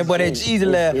 I gave that boy that cheesy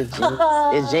laugh.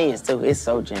 It's genius, too. It's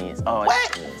so genius. Oh,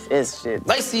 what? It's shit.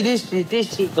 Like, see, this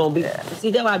shit gonna be...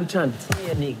 See, that's why I be trying to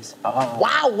tell niggas.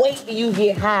 Why wait till you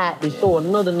get high to show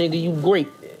another nigga you great?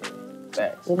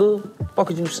 Facts. Good?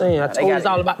 What you saying? I told you it's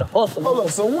all about the hustle. Hold on,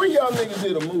 so when y'all niggas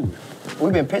did a movie?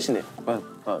 We've been pitching it.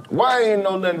 Why ain't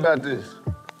know nothing about this?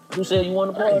 Who said you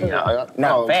want to part of it?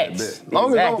 No, facts.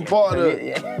 Long as I'm part of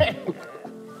it.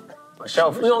 For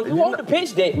sure. You on the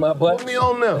pitch deck, my boy. Put me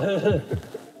on there.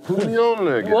 Put me on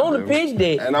there. You on the pitch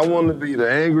deck. And I want to be the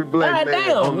angry black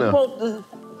man on there.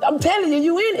 I'm telling you,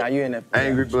 you in it. Now you in there.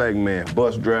 Angry black man,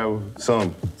 bus driver,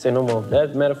 something. Say no more.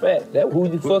 That's matter of fact. That who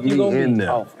the fuck you gonna in be?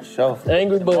 there. Oh, for sure.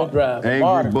 Angry bus driver.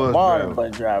 Angry bus driver.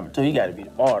 Bus driver, too. You gotta be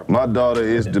the martyr. My daughter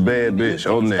is the bad bitch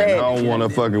on there. I don't want her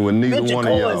fucking with neither one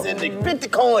of y'all. Put the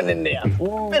coin in there.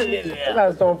 Put it in there. I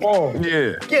got something for him.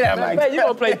 Yeah. Get out my You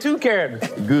gonna play 2 characters.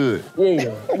 Good.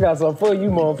 Yeah. I got something for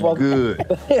you, motherfucker.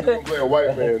 Good. You gonna play a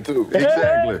white man, too.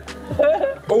 Exactly.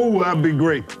 Oh, I'd be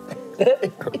great.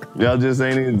 Y'all just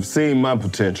ain't even seen my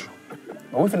potential.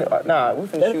 We finna That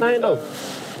shoot thing though.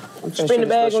 Spin the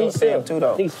bag on yourself too,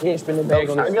 though. Yeah, spin the bag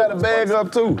on yourself. I got a bag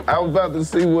up too. I was about to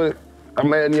see what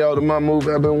I'm adding y'all to my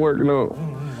movie I've been working on.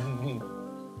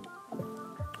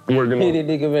 Hit it,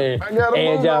 nigga, man. I got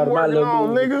a movie I'm working on,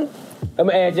 nigga. I'm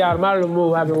gonna add y'all to my little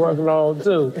movie I've been working on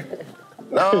too.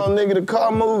 No, nigga, the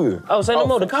car movie. Oh, say no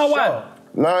more. The car wash.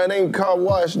 No, it ain't car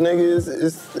wash, nigga.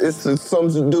 It's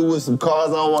something to do with some cars.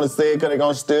 I don't want to say it because they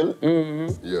gonna steal it.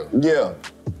 Mm-hmm. Yeah.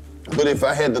 But if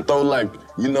I had to throw like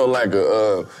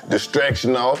a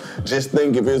distraction off, just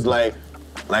think if it's like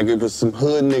if it's some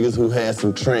hood niggas who had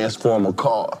some Transformer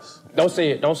cars. Don't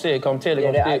say it. Come tell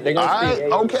it. They gonna steal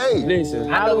it. Okay. Listen,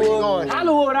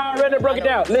 Hollywood already broke it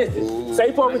down. Listen,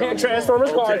 say for we had Transformers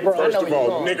cars, bro. First of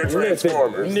all, nigga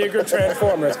Transformers. Nigga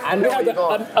Transformers. I know we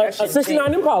got a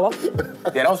 69 Impala.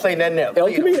 Yeah, don't say nothing else.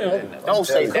 Don't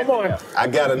say that. Come on. I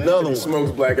got another one.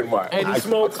 Smokes black and white. And he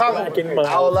smokes black and white.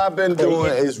 All I've been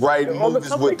doing is writing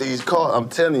movies with these cars. I'm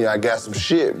telling you, I got some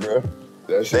shit, bro.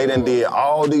 They done did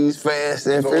all these Fast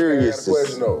and Furious.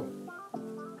 Question though.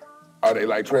 Are they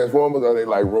like Transformers? Or are they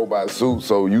like robot suits?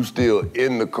 So you still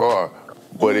in the car,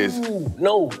 but it's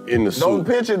in the suit. Don't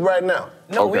pitch it right now.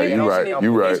 No, okay, you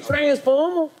right. It's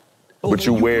Transformer. But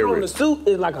you wear it. it. The suit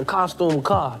is like a costume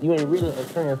car. You ain't really a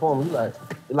Transformer.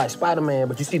 You like Spider-Man,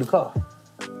 but you see the car.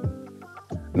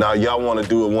 Now y'all want to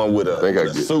do one with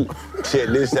a suit? Check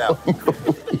this out.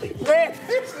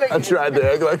 I tried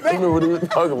to act like I knew what he was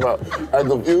talking about. I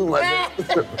confused myself.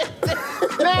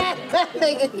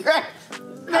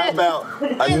 How about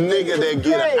a nigga that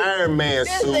get an Iron Man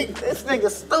suit? This nigga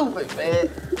stupid, man.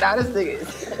 Nah, this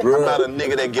nigga. How about a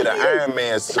nigga that get an Iron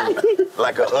Man suit,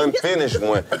 like an unfinished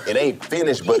one? It ain't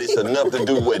finished, but it's enough to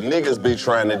do what niggas be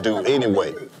trying to do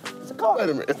anyway. It's a car. Wait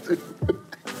a minute.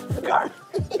 Car.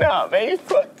 No, man, you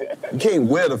fucked it. You can't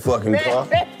wear the fucking car.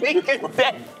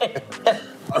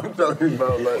 I'm talking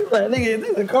about like nigga, this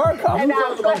is a car cop. I'm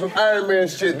talking about some Iron Man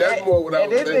shit. That's more what I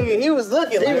was thinking. Nigga, he was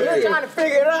looking. He was trying to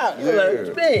figure it out. He was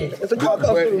like, man, it's a car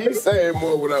cop. But he's saying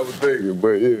more what I was thinking.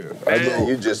 But yeah, I know.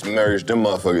 You just merged them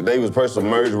motherfuckers. They was supposed to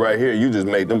merge right here. You just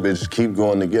made them bitches keep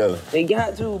going together. They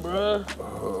got to, bro.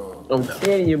 I'm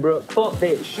telling you, bro. Fuck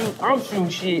that shoot. I'm shooting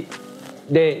shit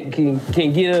that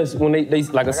can get us when they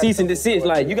like a cease and desist.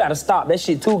 Like you gotta stop. That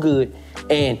shit too good.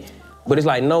 But it's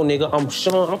like, no, nigga, I'm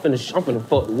finna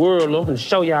fuck the world. I'm finna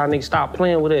show y'all niggas stop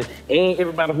playing with us. And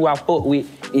everybody who I fuck with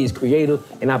is creative,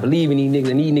 and I believe in these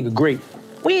niggas, and these niggas great.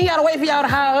 We ain't gotta wait for y'all to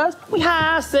hire us. We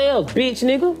hire ourselves, bitch,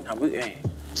 nigga. Nah, we ain't.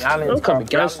 I'm coming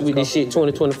gangster with this shit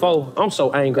 2024. I'm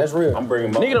so angry. That's real. I'm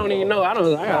bringing my nigga don't even know. I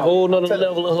got a whole nother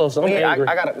level of hustle. I'm angry.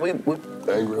 We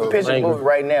pitching a movie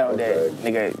right now that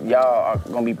nigga y'all are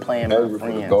gonna be playing with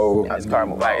friends. It's car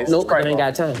movie. Like, Nope, I ain't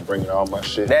got time. Bringing all my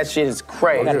shit. That shit is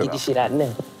crazy. I gotta get this shit out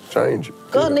now. Change it.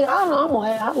 Cause nigga, I don't know.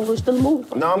 I was still a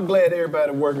movie. No, I'm glad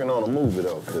everybody working on a movie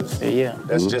though, cause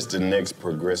that's just the next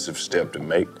progressive step to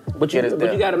make. But you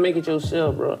gotta make it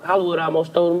yourself, bro. Hollywood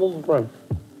almost stole the movie from me.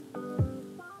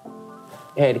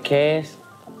 They had the cast,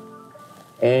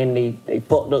 and they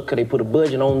fucked up because they put a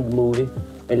budget on the movie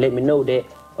and let me know that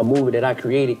a movie that I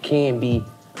created can be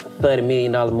a $30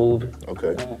 million movie.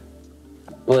 Okay.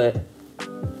 But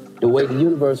the way the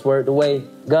universe worked, the way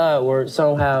God worked,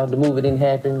 somehow the movie didn't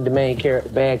happen. The main character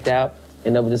backed out,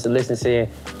 and there was just a listener saying,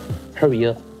 hurry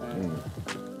up.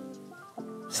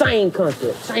 Same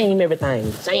concept, same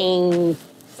everything, same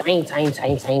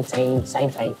Same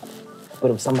thing. But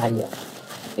it was somebody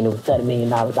else. And it was $30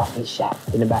 million off his shot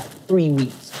in about 3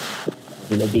 weeks.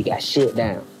 And that bitch got shut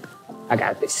down.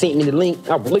 They sent me the link.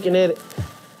 I was looking at it.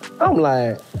 I'm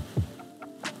like,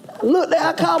 look,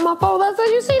 I called my phone. I said,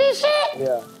 you see this shit?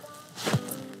 Yeah.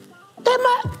 That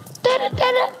my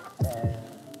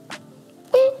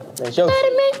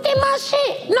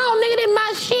shit. No, nigga, that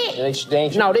my shit.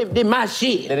 They my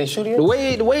shit. Did they shoot you? The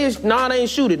way it's, no, they ain't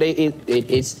shoot it.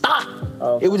 It stopped.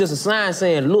 It was just a sign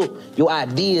saying, look, your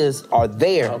ideas are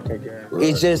there. Okay, good.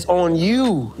 It's just on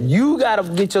you. You gotta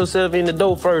get yourself in the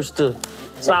door first to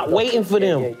stop waiting for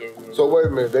them. Yeah. So wait a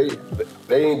minute,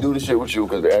 they ain't do the shit with you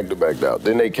because they acted back out.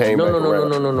 Then they came back around.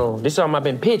 No. This is something I've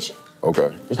been pitching.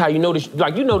 Okay. It's how you know this,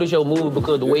 like you know this your movie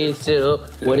because the way it's set up,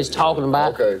 what it's talking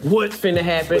about, what's finna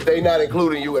happen. But they not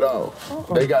including you at all.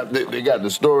 They got the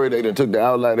story, they done took the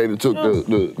outline, they done took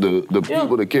the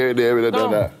people that carried the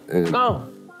everything. Gone.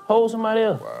 Hold somebody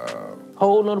else. Wow.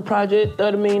 Whole another project,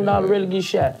 $30 million really get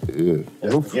shot. Yeah.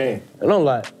 And I'm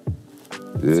like,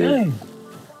 dang.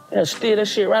 They'll steal that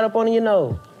shit right up under your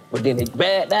nose. But then they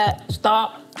bad that,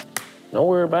 stop. Don't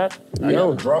worry about it. I got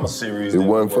a drama series it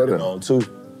wasn't for them. on too.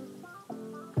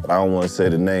 But I don't want to say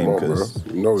the name because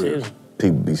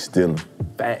people be stealing.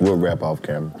 Fact. We'll wrap off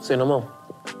camera. Say no more.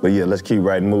 But yeah, let's keep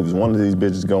writing movies. One of these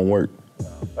bitches gonna work.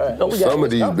 No, Some of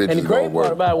these bitches And the great gonna work.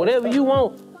 part about it, whatever you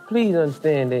want, please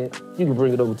understand that you can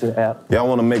bring it over to the app. Y'all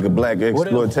want to make a black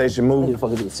exploitation movie?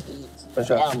 For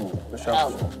sure.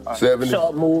 70.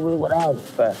 Short movie,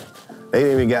 whatever. They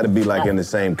ain't even got to be like in the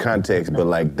same context, but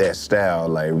like that style,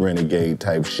 like renegade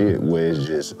type shit, where it's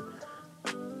just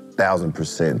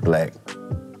 1000% black.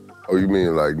 Oh, you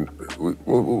mean like,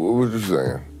 what was you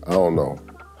saying? I don't know.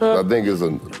 I think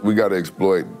we got to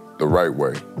exploit the right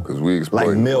way, because we exploit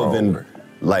Like the wrong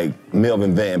way.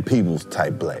 Melvin Van Peebles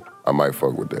type black. I might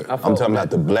fuck with that. I'm talking about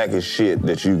the blackest shit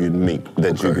that you can make.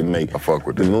 You can make. I fuck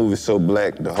with the that. The movie's so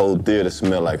black, the whole theater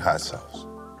smell like hot sauce.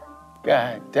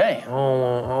 God damn. I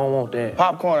don't want that.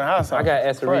 Popcorn and hot sauce. I got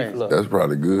acid reflux. That's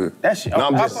probably good. That shit. No,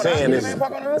 I'm just saying this.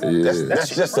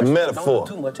 That's just a metaphor.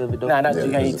 Too much of it, though. Nah, that's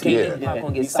you can't eat.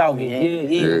 Popcorn get soggy. Yeah,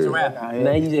 it's a wrap.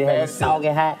 Now you just had soggy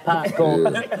hot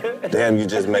popcorn. Damn, you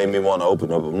just made me want to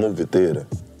open up a movie theater.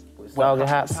 Soggy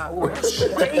hot popcorn.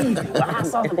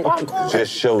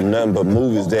 Just show nothing but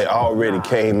movies that already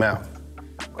came out.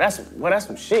 That's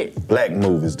some shit. Black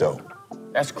movies though.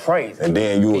 That's crazy. And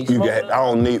then you got, I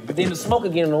don't need. But then the smoke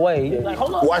get in the way. You're like,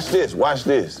 hold on. Watch this.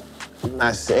 I'm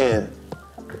not saying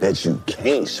that you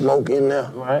can't smoke in there.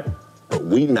 Right. But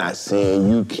we not saying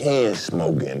you can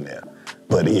smoke in there.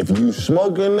 But if you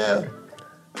smoke in there,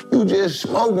 you just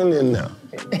smoking in there.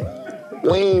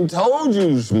 We ain't told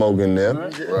you to smoke in there,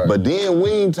 but then we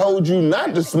ain't told you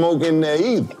not to smoke in there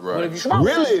either. But if you smoke,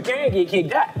 you can get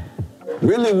kicked out.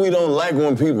 Really, we don't like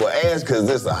when people ask because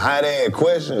it's a hot-ass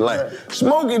question. Like,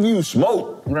 smoke if you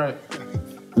smoke. Right.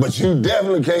 But you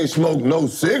definitely can't smoke no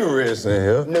cigarettes in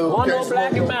here. No. Or no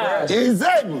black and mild.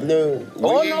 Exactly. No.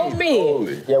 Or no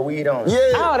beer. Yeah, weed on.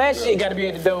 Yeah. All that shit got to be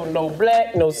at the door. No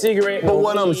black, no cigarette, But no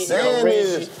what I'm weed, saying no red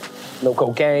is, shit, no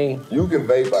cocaine. You can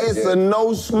vape like it's a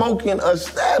no-smoking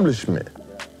establishment.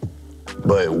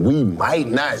 But we might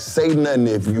not say nothing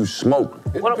if you smoke.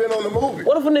 It depends on the movie.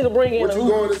 What if a nigga bring in What you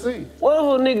going to see? What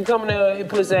if a nigga coming there and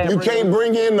put his ass? You can't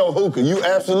bring in no hookah. You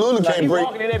absolutely can't bring.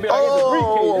 Walking in there, be like, it's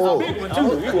a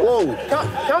briefcase. Whoa.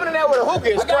 Coming in there with a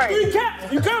hookah is crazy. 3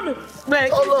 caps. You coming? Man,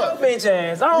 get Hold your up. bitch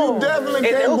ass on. You definitely And the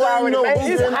can't hookah bring no already made.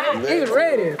 He's hookah. hot. He's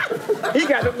ready. He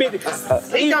got the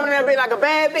bitch. He coming in there being like a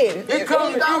bad bitch. He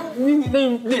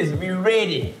coming. Listen, be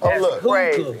ready. Oh, look.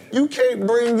 Crazy. You can't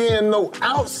bring in no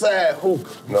outside hookah.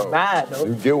 No.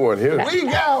 You get one here. We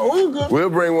got hookah. We'll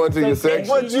bring one to your section.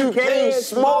 But you can't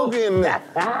smoke in there.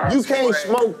 You can't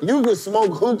smoke. You can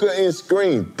smoke hookah in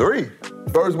Screen 3.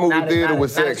 First movie theater with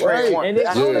sex. And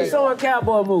it's only showing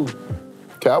cowboy movie.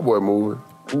 Cowboy movie.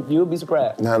 You'll be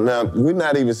surprised. Now, we're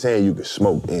not even saying you can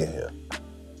smoke in here.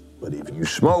 But if you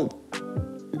smoke,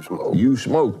 you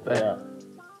smoke. Yeah.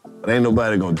 But ain't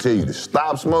nobody gonna tell you to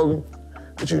stop smoking,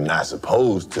 but you're not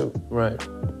supposed to. Right.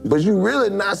 But you really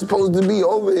not supposed to be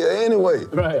over here anyway.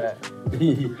 Right.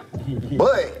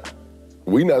 But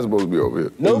we not supposed to be over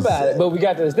here. Nobody, but we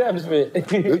got the establishment. This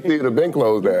theater been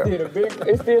closed down.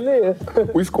 It still is.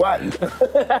 We squatting.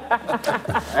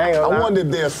 I wonder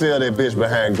if they'll sell that bitch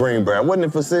behind Greenbrier. Wasn't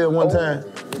it for sale one time?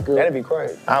 That'd be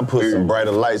crazy. I put some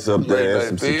brighter lights up there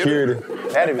and some security.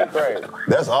 That'd be crazy.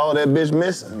 That's all that bitch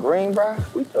missing. Greenbrier?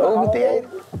 Movie theater?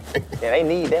 Yeah, they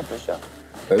need that for sure.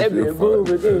 That'd be a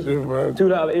movie,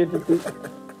 $2 entry.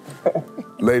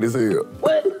 Ladies here.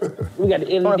 What? We got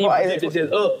the LED projector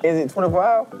just up. Is it 24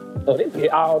 hours? Oh, they be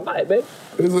all night, baby.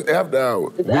 It's an after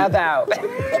hour. It's after hour.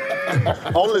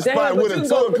 On the spot with a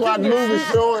 2 o'clock movie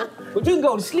showing. But you can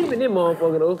go to sleep in them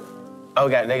motherfucker though. Oh,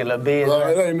 got nigga little beds. No,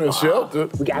 it ain't no shelter.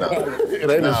 We got It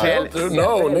ain't a shelter.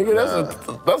 No,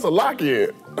 nigga, that's a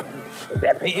lock-in.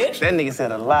 That bitch. That nigga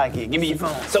said a lock-in. Give me your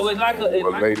phone. So it's like a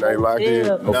late night lock-in.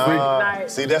 Nah.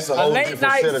 See, that's a whole late different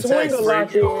night set of swinger tax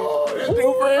lock-in.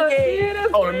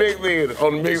 On the big bed.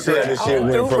 On the big Said bed. this shit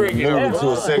went from a movie to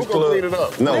a sex Who gonna clean it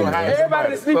club. up? No, Everybody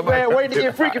that sleep bad waiting to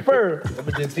get freaky fur.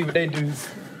 But just see what they do.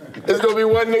 It's gonna be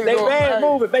one nigga They going, bad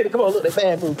moving, baby. Come on, look, they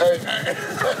bad moving.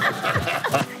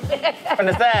 From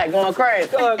the side, going crazy.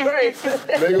 Going crazy.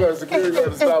 They gonna security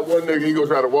guard to stop one nigga, he gonna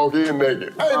try to walk in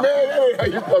naked. Hey man, hey, how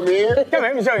you come in? Come here,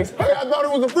 let me show you. Hey, I thought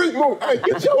it was a freak move. Hey,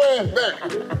 get your ass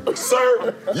back.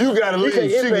 Sir, you gotta leave.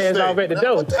 take your She can ass stay. off at the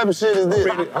door. what type of shit is this?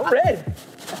 I'm ready.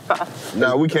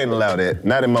 No, we can't allow that.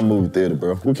 Not in my movie theater,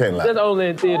 bro. We can't allow That's that. only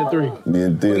in theater 3. In What do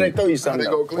they theater. throw you They something?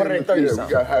 gonna though? clean What do they it. throw you Yeah, we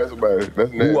something? gotta hire somebody.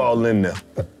 That's nasty. Who all in there?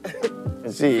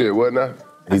 Shit, what now?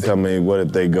 He telling me, what if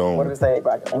they What do gone? they say,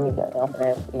 bro? Let me get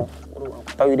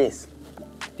throw you this.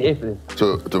 Definitely.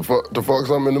 To fuck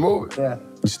something in the movie? Yeah.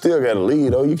 You still gotta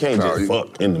lead, though. You can't No, just you-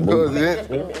 fuck in the Cause movie. then it,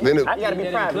 You gotta be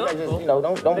private. You gotta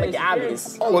just, don't make it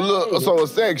obvious. oh look, so a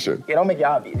section. Yeah, don't make it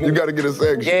obvious. You gotta get a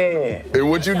section. Yeah. And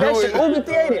what you do Section movie is,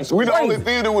 theaters. we the Crazy. only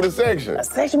theater with a section. A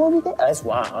section movie theater? That's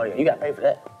wild. Oh yeah, you gotta pay for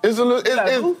that. It's a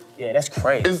little, Yeah, that's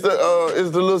crazy. it's the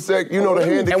little sec, you know the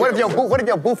handicap. And what if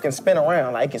your booth can spin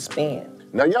around? Like it can spin.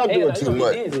 Now, y'all doing too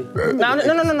much. No, I'm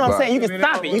saying you can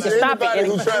stop it. You can stop it. Anybody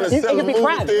who's trying to It sell can a be movie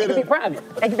private. It theater, can be private.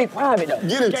 It can be private though.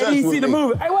 get in touch Can't even with see the me.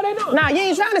 movie. Hey, what they doing? Nah, you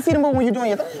ain't trying to see the movie when you're doing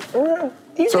your thing.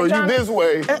 So you this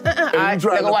way, and Alright, you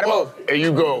try nigga, watch to the fuck, and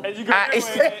you go.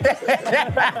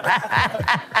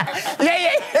 Yeah.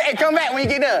 Hey, come back when you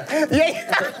get done.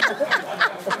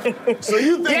 Yeah. So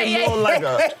you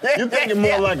thinking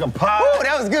more like a pod? Ooh,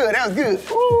 that was good. Yeah. I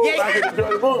can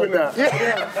enjoy the movie now.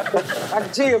 I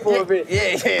can chill for a bit.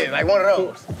 Yeah, like one of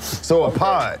those. So a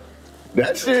pod.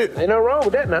 That shit. Ain't no wrong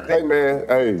with that now. Hey man,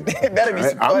 hey. That'd be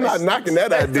I'm not knocking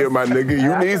that idea, my nigga.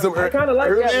 You need some I kinda like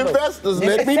early that, though. investors.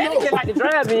 Let me know. Like the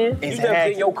drive-in. You just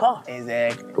get in your car.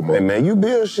 Exactly. Come Hey, on, man, you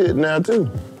build shit now, too.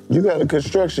 You got a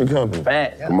construction company.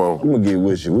 Fact. come on. I'm gonna get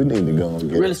with you. We need to go and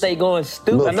get Real estate going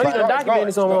stupid. Look, I know you done fast.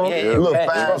 documented something wrong. Yeah, Look,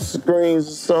 fact. 5 screens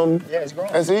or something. Yeah, it's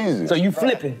growing. That's easy. So you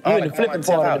flipping. You in the flipping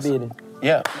part of the building.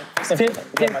 Yeah. Ten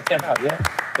house, yeah.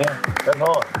 That's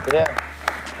hard. Yeah.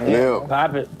 Yeah.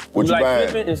 Pop it. What you like buying?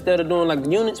 flipping instead of doing like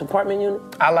units, apartment units?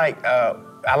 I like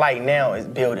now is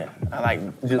building. I like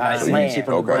Like land. shit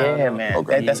from the ground. Yeah, man.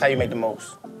 Okay. That's how you make the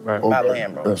most. Right. Buy Okay.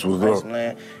 land, bro. That's what's Buy up. some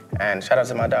land. And shout out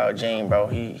to my dog Gene, bro.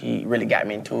 He really got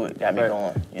me into it, got me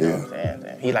going. You know what I'm saying?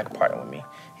 And he like a partner with me.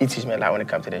 He teach me a lot when it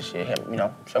comes to that shit. Him,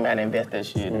 show me how to invest that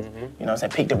shit. You know what I'm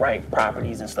saying? Pick the right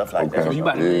properties and stuff like that. So you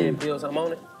about to build something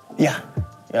on it? Yeah.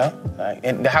 Like,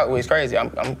 and the house was crazy. I'm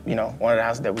one of the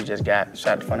houses that we just got.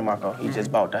 Shout out to Funny Marco. He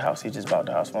just bought the house. One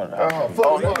of the houses.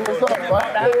 What's up, man?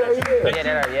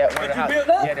 Yeah, one of the houses.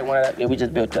 Yeah, we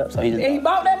just built up. So he just. He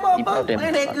bought that He bought motherfucker. that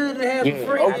Man, that good to have Yeah.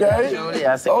 free. Okay.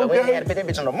 Yeah, I said, well, we Okay. had to put that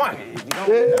bitch on the market.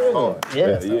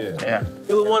 Yeah.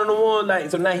 It was one of the ones like,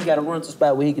 so now he got a rental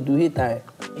spot where he can do his thing.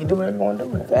 He do whatever he want to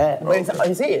do. Fact. But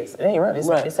it's his. It ain't right.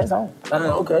 It's his own.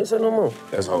 Okay, so no more.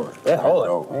 That's hard. That's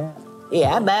hard.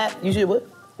 Yeah, I buy. You should what?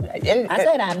 I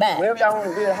said I back. Wherever y'all want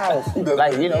to build a house,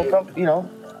 like come.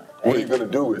 What are you gonna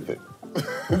do with it?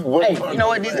 Hey, you know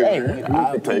what?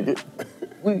 I'll take it.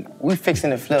 We fixing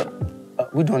the flip.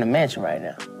 We doing a mansion right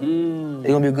now. It's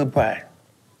gonna be a good price.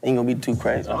 Ain't gonna be too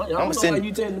crazy. I don't know why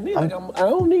you telling me. Like I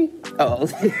don't need. Oh.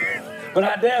 But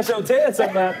I damn sure tell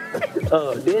somebody.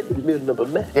 This is building up a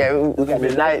mess. Yeah, we got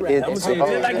the night. I'm gonna say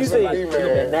just like you said.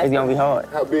 It's gonna be hard.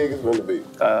 How big is it gonna be?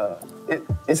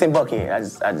 It's in Buckhead.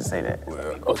 I just say that.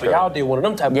 Oh, so y'all did one of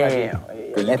them type of Yeah.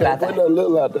 Cause you can't put no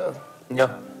little out there.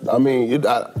 Yeah. I mean, yeah.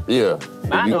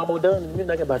 I know I'm all done in a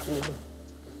minute. I got about 2 minutes.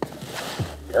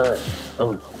 I'm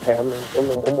on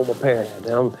my parent.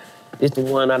 It's the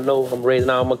one I know. I'm raising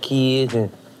all my kids and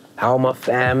all my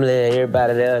family and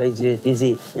everybody there. They just, this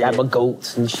it. Got my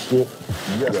goats and shit.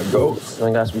 You got some goats?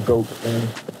 I got some goats, man.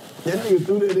 That nigga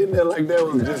threw that in there like that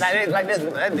was just. Like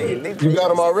this. You got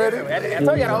them already? I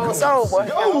told you I got a whole soul, boy.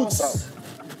 Goats.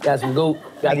 Got some goat.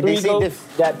 Got Nigga, 3 they see goats.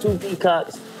 this. Got 2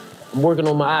 peacocks. I'm working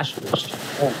on my ostrich.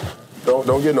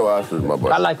 Don't get no ostrich, my boy.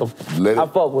 I like them. I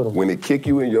fuck with them. When it kick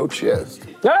you in your chest,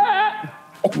 Ah!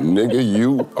 nigga,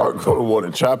 you are gonna want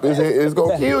to chop his head. It's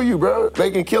gonna kill you, bro. They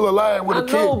can kill a lion with I a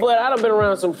kick. know, but I done been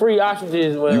around some free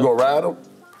ostriches. Well, You gonna ride them?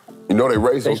 You know they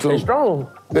race them they too. strong.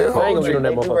 They're I ain't gonna get on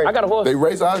that motherfucker. I got a horse. They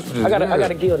race ostriches. I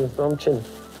gotta kill them, so I'm chilling.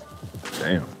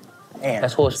 Damn.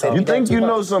 That's horsepower. You think you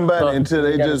know somebody until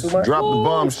they just drop the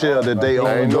bombshell that they I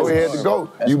own ain't know he had goats. to go.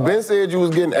 You been said you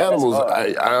was getting animals.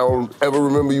 I don't ever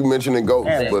remember you mentioning goats,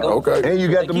 but okay. And you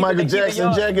got the Michael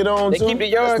Jackson jacket on, too. They keep the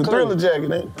yard That's the clean. Thriller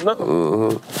jacket, ain't it?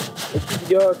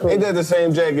 Mm-hmm. Ain't that the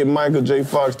same jacket Michael J.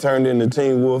 Fox turned into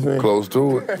Teen Wolf in? Close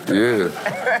to it, yeah.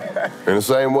 And the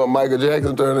same one Michael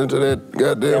Jackson turned into that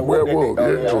goddamn werewolf.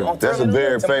 Yeah. That's a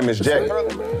very famous jacket.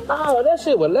 Oh, that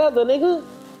shit was leather, nigga.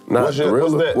 Not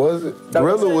Thriller, was it?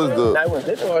 Thriller was the...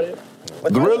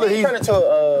 Thriller, he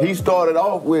started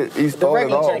off with... He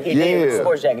started off, the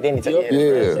sports jacket, then he took it.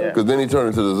 Yeah, because then he turned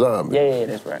into the zombie. Yeah,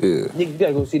 that's right. Yeah. Nigga, you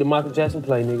gotta go see the Michael Jackson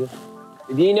play, nigga.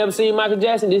 If you ain't never seen Michael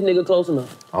Jackson, this nigga close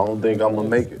enough. I don't think I'm gonna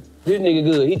make it. This nigga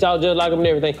good. He talk just like him and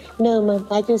everything. No, man,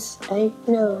 I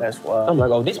know. That's wild. I'm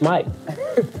like, oh, this Mike.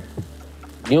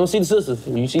 You don't see the sisters.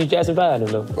 You see Jackson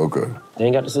 5 though. Okay. They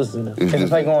ain't got the sisters in there. Is the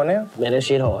play going now? Man, that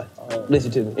shit hard.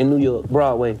 Listen to me. In New York,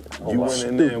 Broadway. You went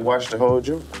in there and watched the whole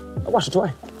joint? I watched it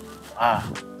twice.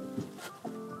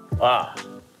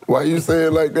 Why you say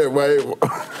it like that? Why?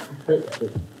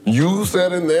 You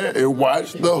sat in there and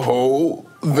watched the whole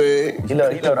thing. You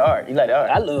love the art. You like the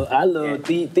art. I love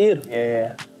theater.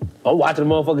 Yeah. I'm watching the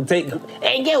motherfucker take.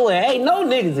 Ain't get what? Ain't no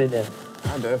niggas in there.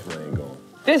 I definitely ain't going.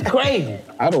 This crazy.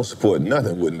 I don't support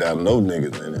nothing without no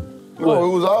niggas in it. No, it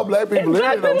was all black people in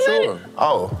it, I'm sure.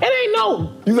 Oh. It ain't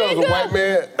no. You thought it was a white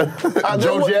man,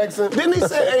 Joe Jackson? Didn't he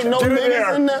say ain't no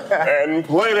niggas in there? And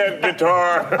play that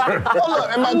guitar. Hold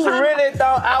up, am I You tripping? really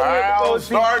thought I I'll would go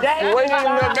start swinging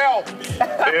the belt.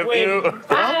 If you...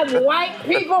 Five white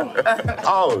people.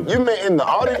 Oh, you meant in the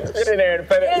audience? Get in there and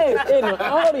play that. Yeah, in the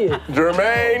audience.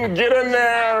 Jermaine, get in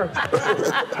there.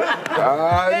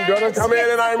 I'm gonna come in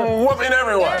and I'm whooping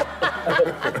everyone.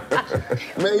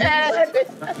 Man, you said this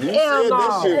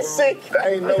shit sick.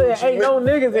 Ain't no, Ain't no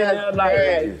niggas in there like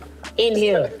in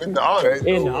here. in the audience.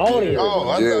 In the audience. Oh,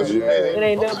 I thought you meant It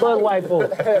ain't nothing but white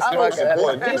folks. I don't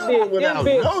support This nothing without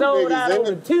bitch no sold out niggas in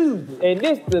on it. Tuesday, and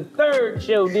this the third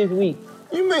show this week.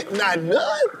 You meant not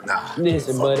none? Nah.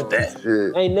 Listen, buddy,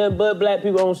 ain't nothing but black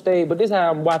people on stage. But this is how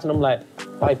I'm watching them. Like,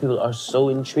 white people are so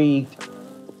intrigued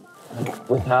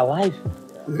with our life.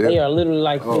 Yeah. They are literally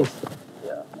like this.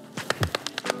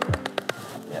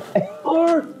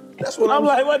 Or That's what I'm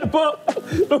like, what the fuck?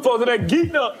 Them folks are that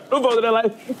geeked up. Them folks are that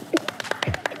like,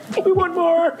 we want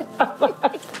more.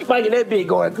 Mike and that bitch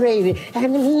going crazy. Nigga,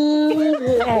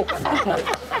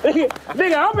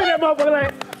 I'm in that motherfucker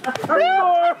like,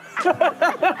 more.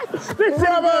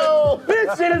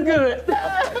 This shit is good.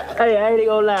 Hey, I ain't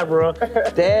gonna lie, bro.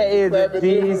 That is a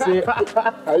decent.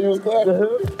 How you was clapping?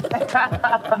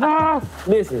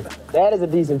 Listen, that is a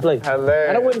decent play. Hilarious.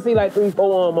 And I went to see like 3-4 of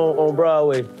them on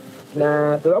Broadway.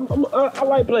 Nah, cause I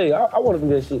like play. I want to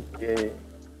do that shit. Yeah.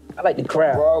 I like the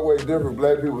crowd. Broadway different.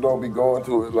 Black people don't be going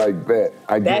to it like that.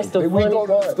 I That's guess. the We funny go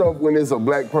to part. stuff when it's a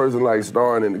black person like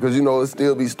starring in it, because you know it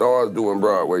still be stars doing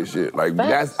Broadway shit. Like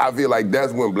Facts. I feel like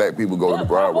that's when black people go to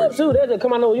Broadway. Pop up too. They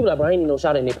come out know you like, bro, I ain't even no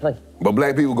shot in their play. But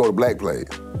black people go to black plays.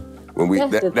 When we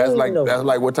That's the that's thing, like though. that's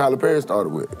like what Tyler Perry started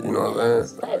with. You know what I'm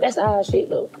saying? That's our shit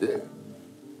though. Yeah. You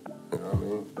know what I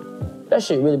mean? That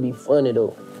shit really be funny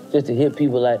though. Just to hear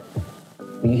people like,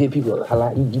 you hear people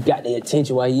like you got their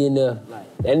attention while you in there. Like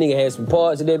that nigga had some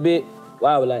parts of that bit.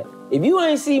 Wow, I was like, if you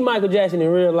ain't seen Michael Jackson in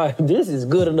real life, this is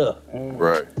good enough.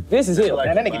 Right. This is him.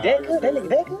 That nigga that good? That nigga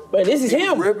that good? But this is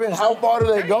him. Ripping. How far do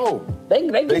they go?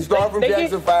 They start from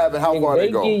Jackson 5 and how far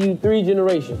they go? They give you 3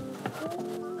 generations.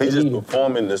 He just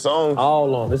performing the songs?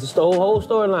 All on. It's the whole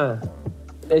storyline.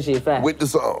 That shit fact. With the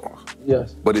songs.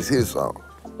 Yes. But it's his song.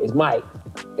 It's Mike.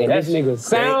 And this nigga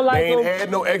sound like they ain't him.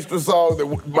 had no extra songs that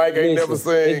Mike ain't never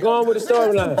sang. It's going with the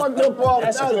storyline. Fucked up all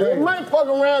the time. He might fuck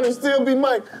around and still be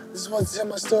Mike. This is what to tell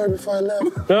my story before I left.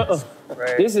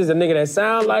 This is a nigga that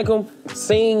sound like him,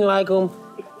 sing like him,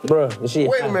 bruh. This shit.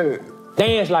 Wait a minute.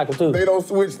 Dance like him too. They don't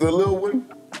switch the little one?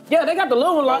 Yeah, they got the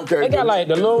little one like. Okay, they got like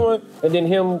the little one, and then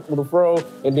him with the fro,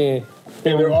 and then.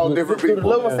 And they're all different Do the people.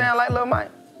 little one sound like Lil Mike?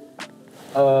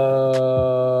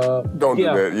 Don't do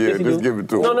that. Yeah, just give it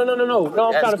to him. No, I'm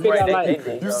trying to figure out like.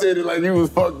 You said it like you was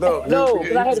fucked up. No,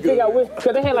 because I had to figure out which,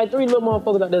 because they had like 3 little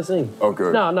motherfuckers out there singing.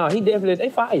 Okay. No, he definitely, they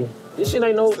fire. This shit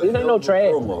ain't no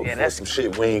trash. Yeah, that's some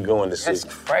shit we ain't going to see. That's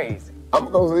crazy. I'm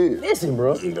gonna go see it. Listen,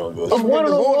 bro. You gonna go It's see one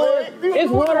of it? those ones.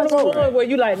 It's one of those ones where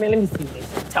you like, man, let me see this.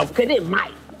 Cause this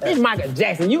Mike. This Michael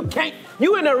Jackson. You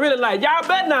in there really like, y'all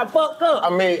better not fuck up. I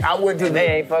mean, I went to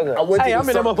They ain't fuck up. I went to Hey, the I'm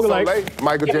in that motherfucker like,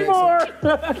 Michael give me Jackson.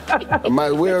 more. I might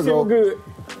as well Shit was go. good.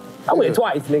 I went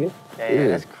twice, nigga. Yeah,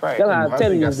 that's crazy. I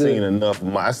think I seen enough.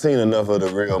 I seen enough of the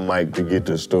real Mike to get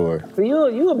the story. So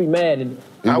you'll be mad at me.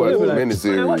 I would be like,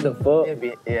 man, what the fuck?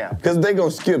 Yeah. Cause they gonna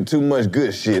skip too much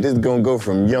good shit. It's gonna go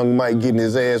from young Mike getting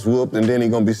his ass whooped, and then he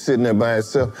gonna be sitting there by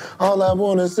himself. All I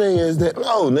wanna say is that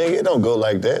no, nigga, it don't go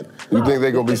like that. You think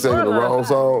they gonna be singing the wrong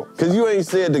song? Cause you ain't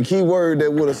said the key word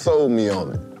that would have sold me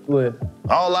on it. What?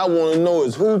 All I wanna know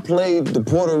is who played the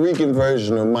Puerto Rican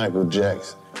version of Michael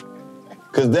Jackson.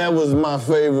 Cause that was my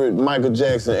favorite Michael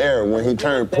Jackson era when he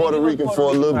turned Puerto Rican for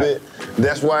a little bit.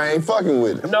 That's why I ain't fucking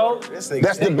with it. No. That's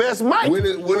the best Mike. What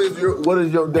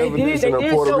is your definition of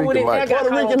Puerto Rican Mike?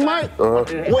 Puerto Rican Mike?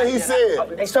 What he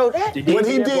said. They showed that? What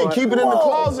he did, keep it in the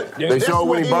closet. They showed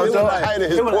when he burnt up? The height of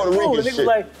his Puerto Rican shit.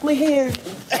 Like, my hair.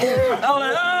 I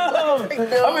was like,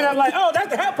 oh. I mean, I'm like, oh, that's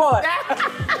the hat part.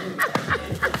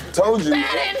 Told you.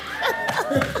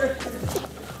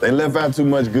 They left out too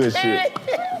much good shit.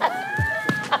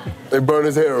 They burned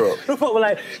his hair up. The folk were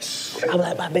like, I'm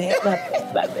like, my bad.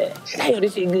 Damn,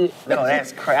 this shit good. No,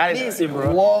 that's crazy. Listen,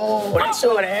 bro. Whoa. But they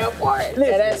showed the hair part.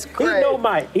 Yeah, that's crazy. He know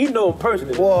Mike. He know him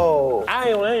personally. Whoa.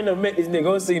 I ain't never met this nigga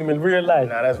or seen him in real life.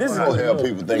 Nah, that's this is what hell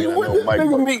people think I know When Mike. did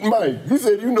nigga meet Mike? You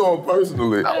said you know him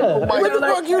personally. I don't know Mike. When the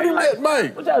fuck you done met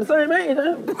Mike? What y'all the same age,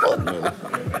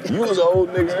 huh? You was an old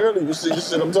nigga earlier. You see the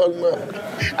shit I'm talking about?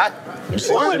 I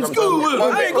went to school with him.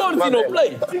 I ain't going to see no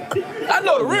play. I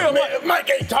know the real Mike. Mike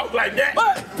ain't talk like that.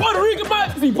 But Puerto Rican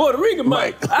Mike, see Puerto Rican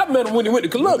Mike. I met him when he went to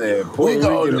Columbia.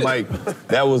 Puerto Rican Mike.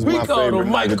 That was my favorite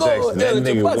Michael Jackson. That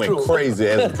nigga went crazy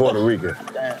as a Puerto Rican.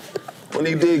 When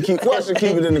he did keep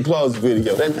it in the closet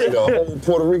video. That nigga, a whole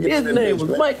Puerto Rican. His name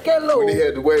was Mike Kello. When he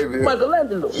had the wave in.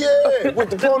 Michelangelo. Yeah, with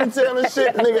the ponytail and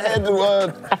shit. The nigga had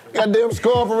the goddamn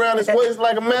scarf around his waist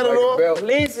like a matador.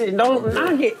 Listen,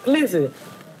 listen.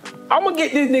 I'm gonna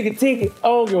get this nigga ticket. I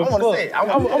don't give a fuck.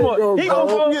 He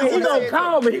gonna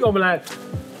call me. He gonna be like,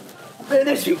 man,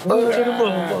 this shit good to the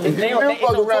motherfucker. They don't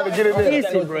fuck around to get in there.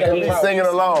 Listen, bro. Singing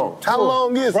along. How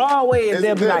long is it? Broadway is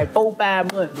there be like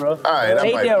 4-5 months, bro. All right,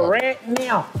 they there right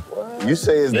now. You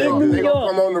say it's that They good. gonna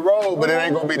come on the road, but it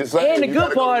ain't gonna be the same. And the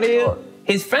good part is,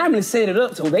 his family set it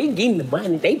up, so they getting the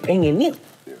money, they paying them.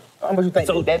 How much you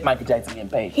think that Michael Jackson getting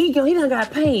paid? He done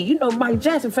got paid. You know, Michael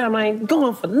Jackson family ain't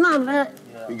going for none of that.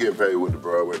 He get paid with the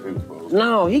Broadway people supposed to.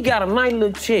 No, he got a nice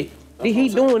little check. He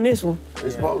doing this one.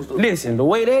 He's supposed to. Listen, the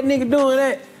way that nigga doing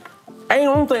that, I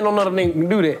don't think no other nigga can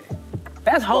do that.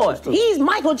 That's hard. He's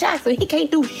Michael Jackson. He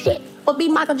can't do shit but be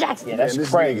Michael Jackson. Yeah, that's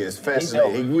crazy. Nigga is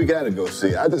fascinating. We gotta go see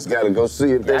it. I just gotta go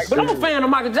see it. But I'm a fan of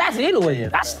Michael Jackson anyway.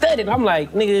 I studied. I'm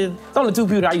like, nigga, it's only two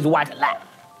people I used to watch a lot.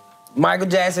 Michael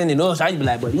Jackson and us. I used to be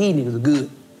like, but these niggas are good.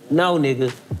 No,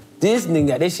 nigga. This nigga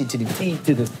got that shit to the teeth,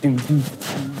 to the...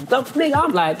 Nigga,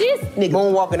 I'm like, this nigga...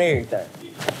 Moonwalking everything.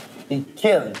 He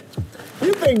killing.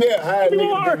 You think they're high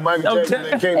nigga than Michael Jackson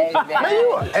that came? Man,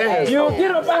 you an asshole. You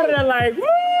get up out of there like, woo!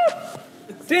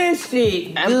 This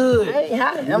shit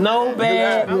good. No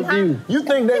bad review. You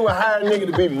think they would hire a nigga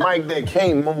to be Mike that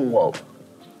can't moonwalk?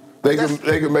 They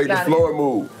can make the floor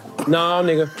move. No,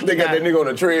 nigga. They got that nigga on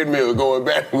the treadmill going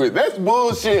backwards. That's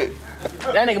bullshit.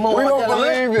 That nigga moonwalk. We don't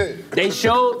believe it. They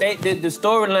showed the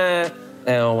storyline.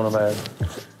 I don't want to buy it.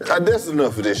 That's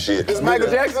enough of this shit. It's Michael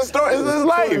Jackson's story. It's his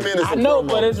life. I know,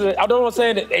 but I don't want to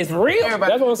say that it's real.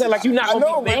 That's what I'm saying. Like, you're not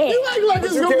going to be mad. You act like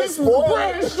it's going to be some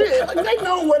black shit. Like, they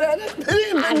know what that is.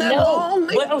 It ain't been that long.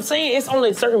 But I'm saying it's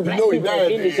only certain black people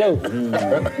in the show.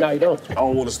 No, you don't. I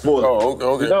don't want to spoil it.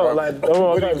 Oh, okay. No, like,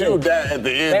 But he do die at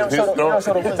the end of his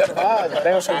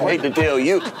story. I hate to tell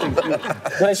you.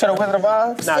 They show the Wizard of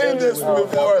Oz? Say this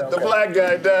before the black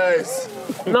guy dies.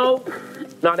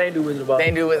 No, they ain't do Wizard of Oz. They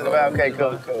ain't do Wizard of Oz. Okay,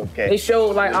 cool. Okay. They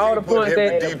showed like all the points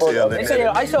that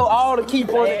I showed all the key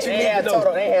points that you need to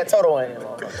know. They had Toto in it.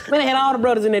 Man, they had all the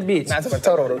brothers in that bitch. Nah, it's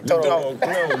Toto. The dog, come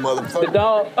on, motherfucker. The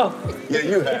dog. Oh. Yeah,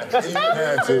 you had to. You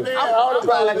had to. All the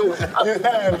brothers. You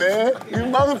had, man.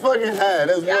 You motherfucking had.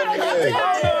 That's what you had.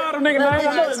 I know all them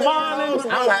niggas'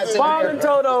 names. Marlon,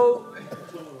 Toto.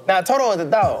 Nah, Toto is the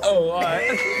dog. Oh, all right.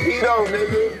 Tito,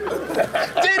 nigga.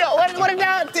 Tito, what is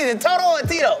that? Toto or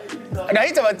Tito? No,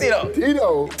 he talking about Tito.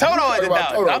 Tito. Toto is the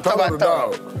dog. I'm talking about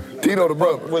Toto. Tito the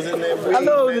brother. Was in there. I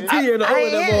know it was a T in the O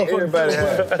in that motherfucker. Everybody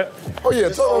had. Oh, yeah,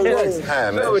 Toto the brother.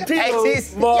 Hi, man. Tito,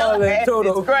 Marlon,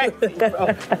 Toto. It's crazy, bro.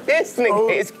 This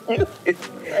nigga is cute.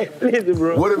 Listen,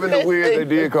 bro. What if in the weird they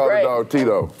did call the dog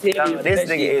Tito? This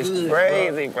nigga is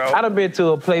crazy, bro. I done been to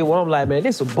a play where I'm like, man,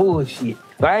 this is bullshit.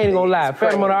 But I ain't gonna lie,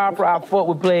 Phantom of the Opera, I fuck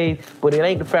with plays, but it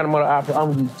ain't the Phantom of the Opera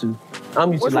I'm used to.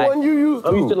 Which one you used to?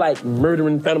 I'm used to like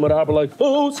murdering Phantom of the Opera, like,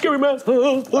 oh, scary man.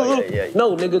 Yeah.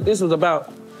 No, nigga, this was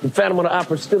about the Phantom of the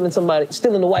Opera stealing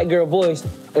the white girl voice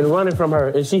and running from her,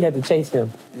 and she had to chase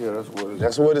him. Yeah,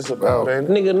 that's what it's about, ain't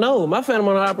it? Nigga, no, my Phantom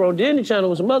of the Opera on Disney Channel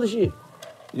was some other shit.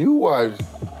 You watched,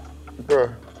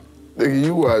 nigga,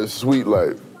 you watched Sweet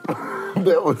Life.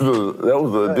 that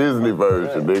was a Disney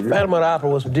version, nigga. Phantom of the Opera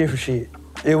was some different shit.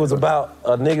 It was about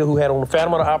a nigga who had on the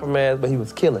Phantom of the Opera mask, but he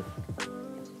was killing.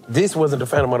 This wasn't the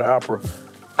Phantom of the Opera.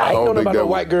 I ain't know about no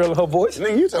white girl and her voice.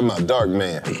 Nigga, you talking about Dark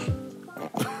Man.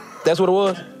 That's what it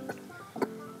was?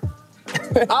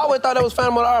 I always thought that was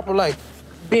Phantom of the Opera, like,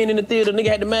 being in the theater, nigga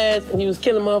had the mask, and he was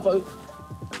killing motherfuckers.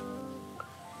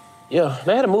 Yeah,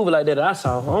 they had a movie like that I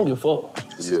saw. I don't give a fuck.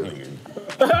 Yeah.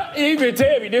 He been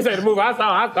telling me this ain't the movie I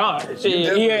saw it.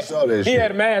 Shit, he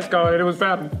had a mask on and it was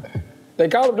Phantom. They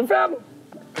called it the Phantom,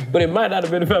 but it might not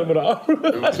have been the Phantom of the Opera.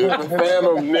 It was just the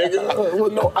Phantom, nigga. It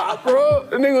was no opera.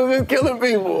 The nigga was just killing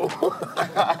people.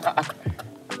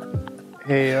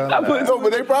 Hell no,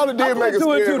 but they probably did make a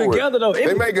scary two together though.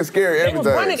 They make it scary every time. They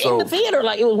was running in the theater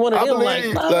like it was one of them.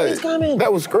 It's coming.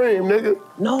 That was Scream, nigga.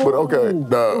 No, but okay,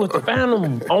 nah. It was the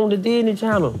Phantom on the Disney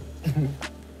Channel.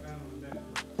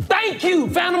 Thank you,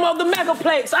 Phantom of the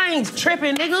Megaplex. I ain't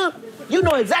tripping, nigga. You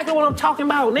know exactly what I'm talking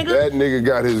about, nigga. That nigga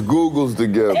got his Googles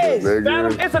together, nigga.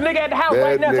 Phantom, it's a nigga at the house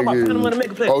right now talking about Phantom of the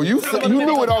Megaplex. Oh, you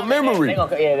knew it on memory.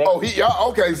 Y'all,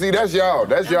 okay, see, that's y'all.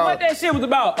 That's y'all. What that shit was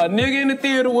about? A nigga in the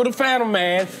theater with a Phantom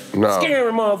mask,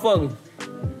 scaring motherfuckers.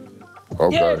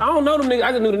 Okay. Yeah, I don't know them niggas.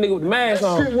 I just knew the nigga with the mask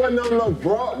on. That shit wasn't on no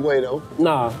Broadway, though.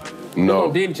 Nah. No.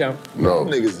 On Disney Channel. No.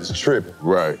 Them niggas is tripping.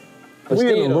 Right. But we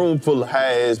still, in a room full of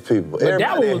high-ass people. But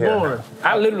that one was boring.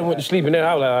 I literally went to sleep in there.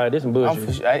 I was like, all right, this some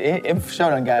bullshit. It for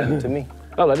sure done got it to me.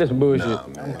 I was like, this some bullshit. Nah,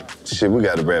 man. Shit, we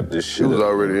gotta wrap this shit. It was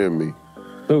already in me.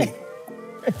 Who?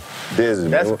 DESI,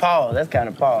 That's Paul. That's kind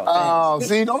of Paul. Oh,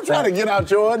 see, don't try to get out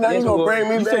yours. Now you gonna bring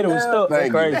me back. You said it was stuck. That's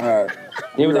crazy.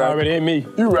 It was already in me.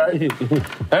 You right.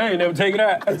 I ain't never take it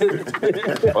out.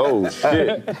 Oh,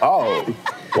 shit. Oh.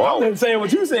 Wow. I wasn't saying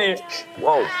what you said.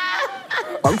 Whoa.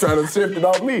 I'm trying to sift it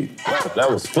off me. That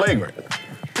was flagrant.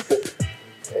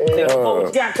 What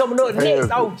you got coming up next,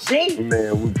 OG?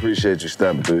 Man, we appreciate you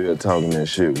stopping through here talking that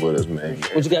shit with us, man.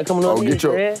 What you got coming up next,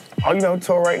 man? Oh, you know,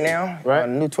 tour right now. Right.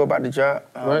 New tour about to drop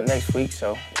next week,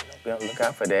 so be on the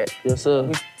lookout for that. Yes, sir.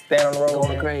 We stand on the road.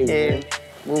 Going crazy. Yeah.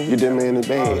 You did me in the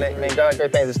band. Man, God,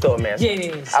 great things in store, man.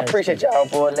 Yes. I appreciate y'all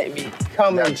for letting me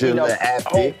come and, you know,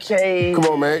 okay. Come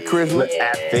on, man. Christmas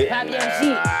outfit.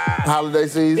 Holiday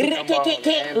season.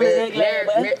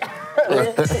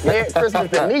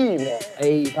 Christmas to me, man.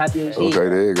 Hey, happy and shit. Okay,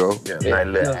 there you go. Yeah, nice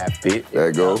little outfit. There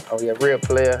you go. Oh, yeah, real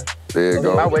player. There you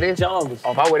go. If I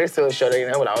wear this to a show, they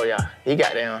know, oh, yeah, he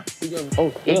got down. He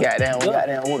got down. We got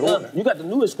down. You got the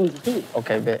new exclusive, too.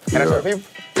 Okay, bet. Can I show people?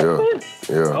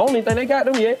 Yeah. I don't even think they got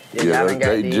them yet. Yeah,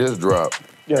 they just dropped.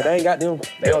 Yeah, they ain't got them.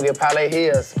 They gonna get Parlay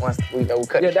Hills once we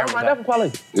cut. Yeah, that right for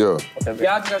Parlay. Yeah. Okay,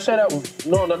 yeah, I just gotta shut that one.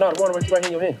 No, the one right here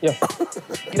in your hand. Yeah.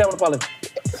 Get that one to Parlay.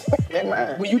 That's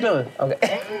mine. When you done?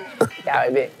 Okay.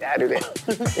 Y'all bet. I'll do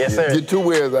that. Yes, sir. Get 2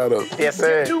 wares out of it. Yes,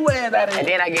 sir. Get 2 wares out of it. And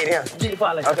then I get him. Get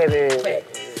Parlay. Okay, then.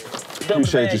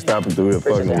 Appreciate you stopping through here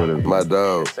fucking with us. My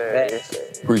dog. Yes, sir. Yes,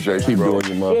 sir. Appreciate you, bro.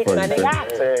 Doing your motherfucking thing.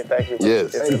 Yes, sir. Thank you.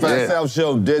 Yes. 55 South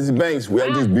Show, DESI Banks. We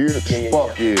had this beard.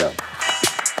 Fuck yeah.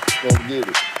 Go get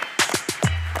it.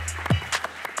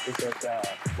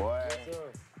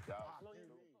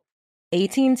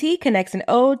 AT&T connects an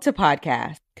ode to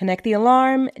podcast. Connect the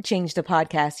alarm, change the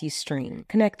podcast you stream.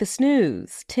 Connect the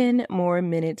snooze, 10 more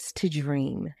minutes to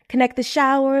dream. Connect the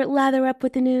shower, lather up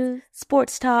with the news,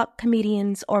 sports talk,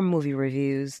 comedians, or movie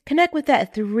reviews. Connect with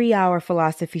that 3-hour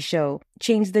philosophy show.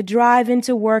 Change the drive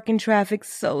into work and traffic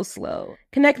so slow.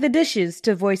 Connect the dishes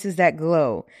to voices that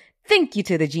glow. Thank you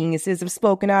to the geniuses of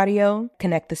spoken audio.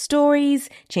 Connect the stories,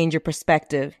 change your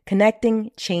perspective.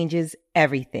 Connecting changes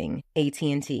everything.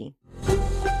 AT&T.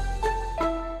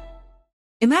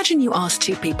 Imagine you ask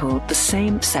 2 people the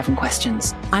same 7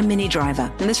 questions. I'm Minnie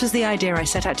Driver, and this was the idea I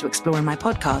set out to explore in my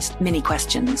podcast, Mini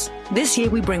Questions. This year,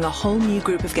 we bring a whole new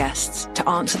group of guests to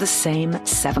answer the same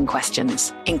 7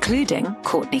 questions, including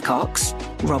Courtney Cox,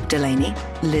 Rob Delaney,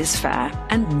 Liz Phair,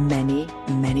 and many,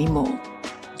 many more.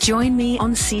 Join me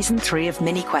on Season 3 of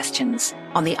Mini Questions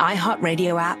on the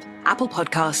iHeartRadio app, Apple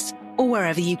Podcasts, or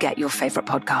wherever you get your favorite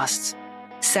podcasts.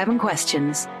 7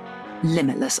 questions,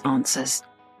 limitless answers.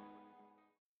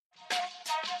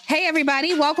 Hey,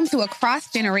 everybody. Welcome to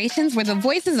Across Generations, where the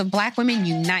voices of Black women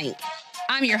unite.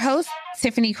 I'm your host,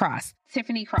 Tiffany Cross.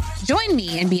 Join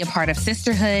me and be a part of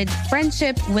sisterhood,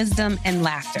 friendship, wisdom, and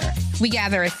laughter. We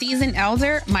gather a seasoned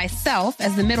elder, myself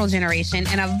as the middle generation,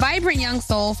 and a vibrant young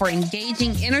soul for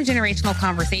engaging intergenerational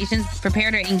conversations.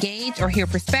 Prepare to engage or hear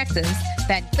perspectives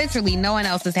that literally no one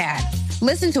else has had.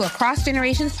 Listen to Across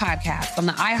Generations podcast on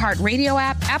the iHeartRadio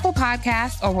app, Apple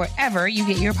Podcasts, or wherever you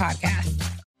get your podcasts.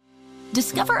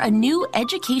 Discover a new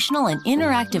educational and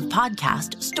interactive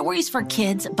podcast, Stories for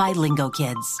Kids by Lingo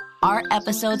Kids. Our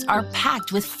episodes are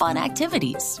packed with fun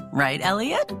activities. Right,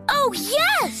 Elliot? Oh,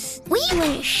 yes! We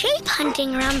went shape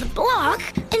hunting around the block,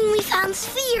 and we found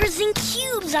spheres and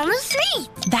cubes on the street.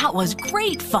 That was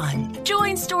great fun.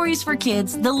 Join Stories for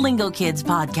Kids, the Lingo Kids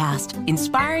podcast,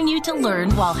 inspiring you to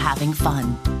learn while having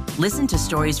fun. Listen to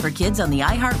Stories for Kids on the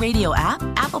iHeartRadio app,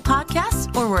 Apple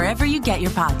Podcasts, or wherever you get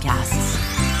your podcasts.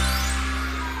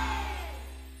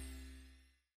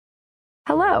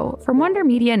 Hello, from Wonder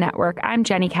Media Network, I'm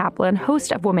Jenny Kaplan,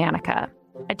 host of Womanica,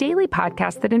 a daily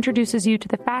podcast that introduces you to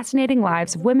the fascinating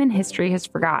lives of women history has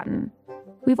forgotten.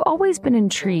 We've always been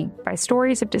intrigued by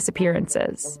stories of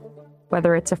disappearances,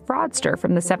 whether it's a fraudster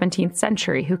from the 17th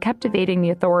century who kept evading the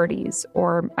authorities,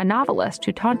 or a novelist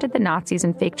who taunted the Nazis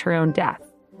and faked her own death.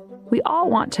 We all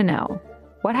want to know,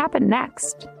 what happened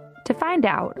next? To find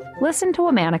out, listen to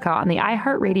Womanica on the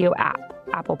iHeartRadio app,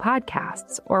 Apple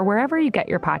Podcasts, or wherever you get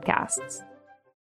your podcasts.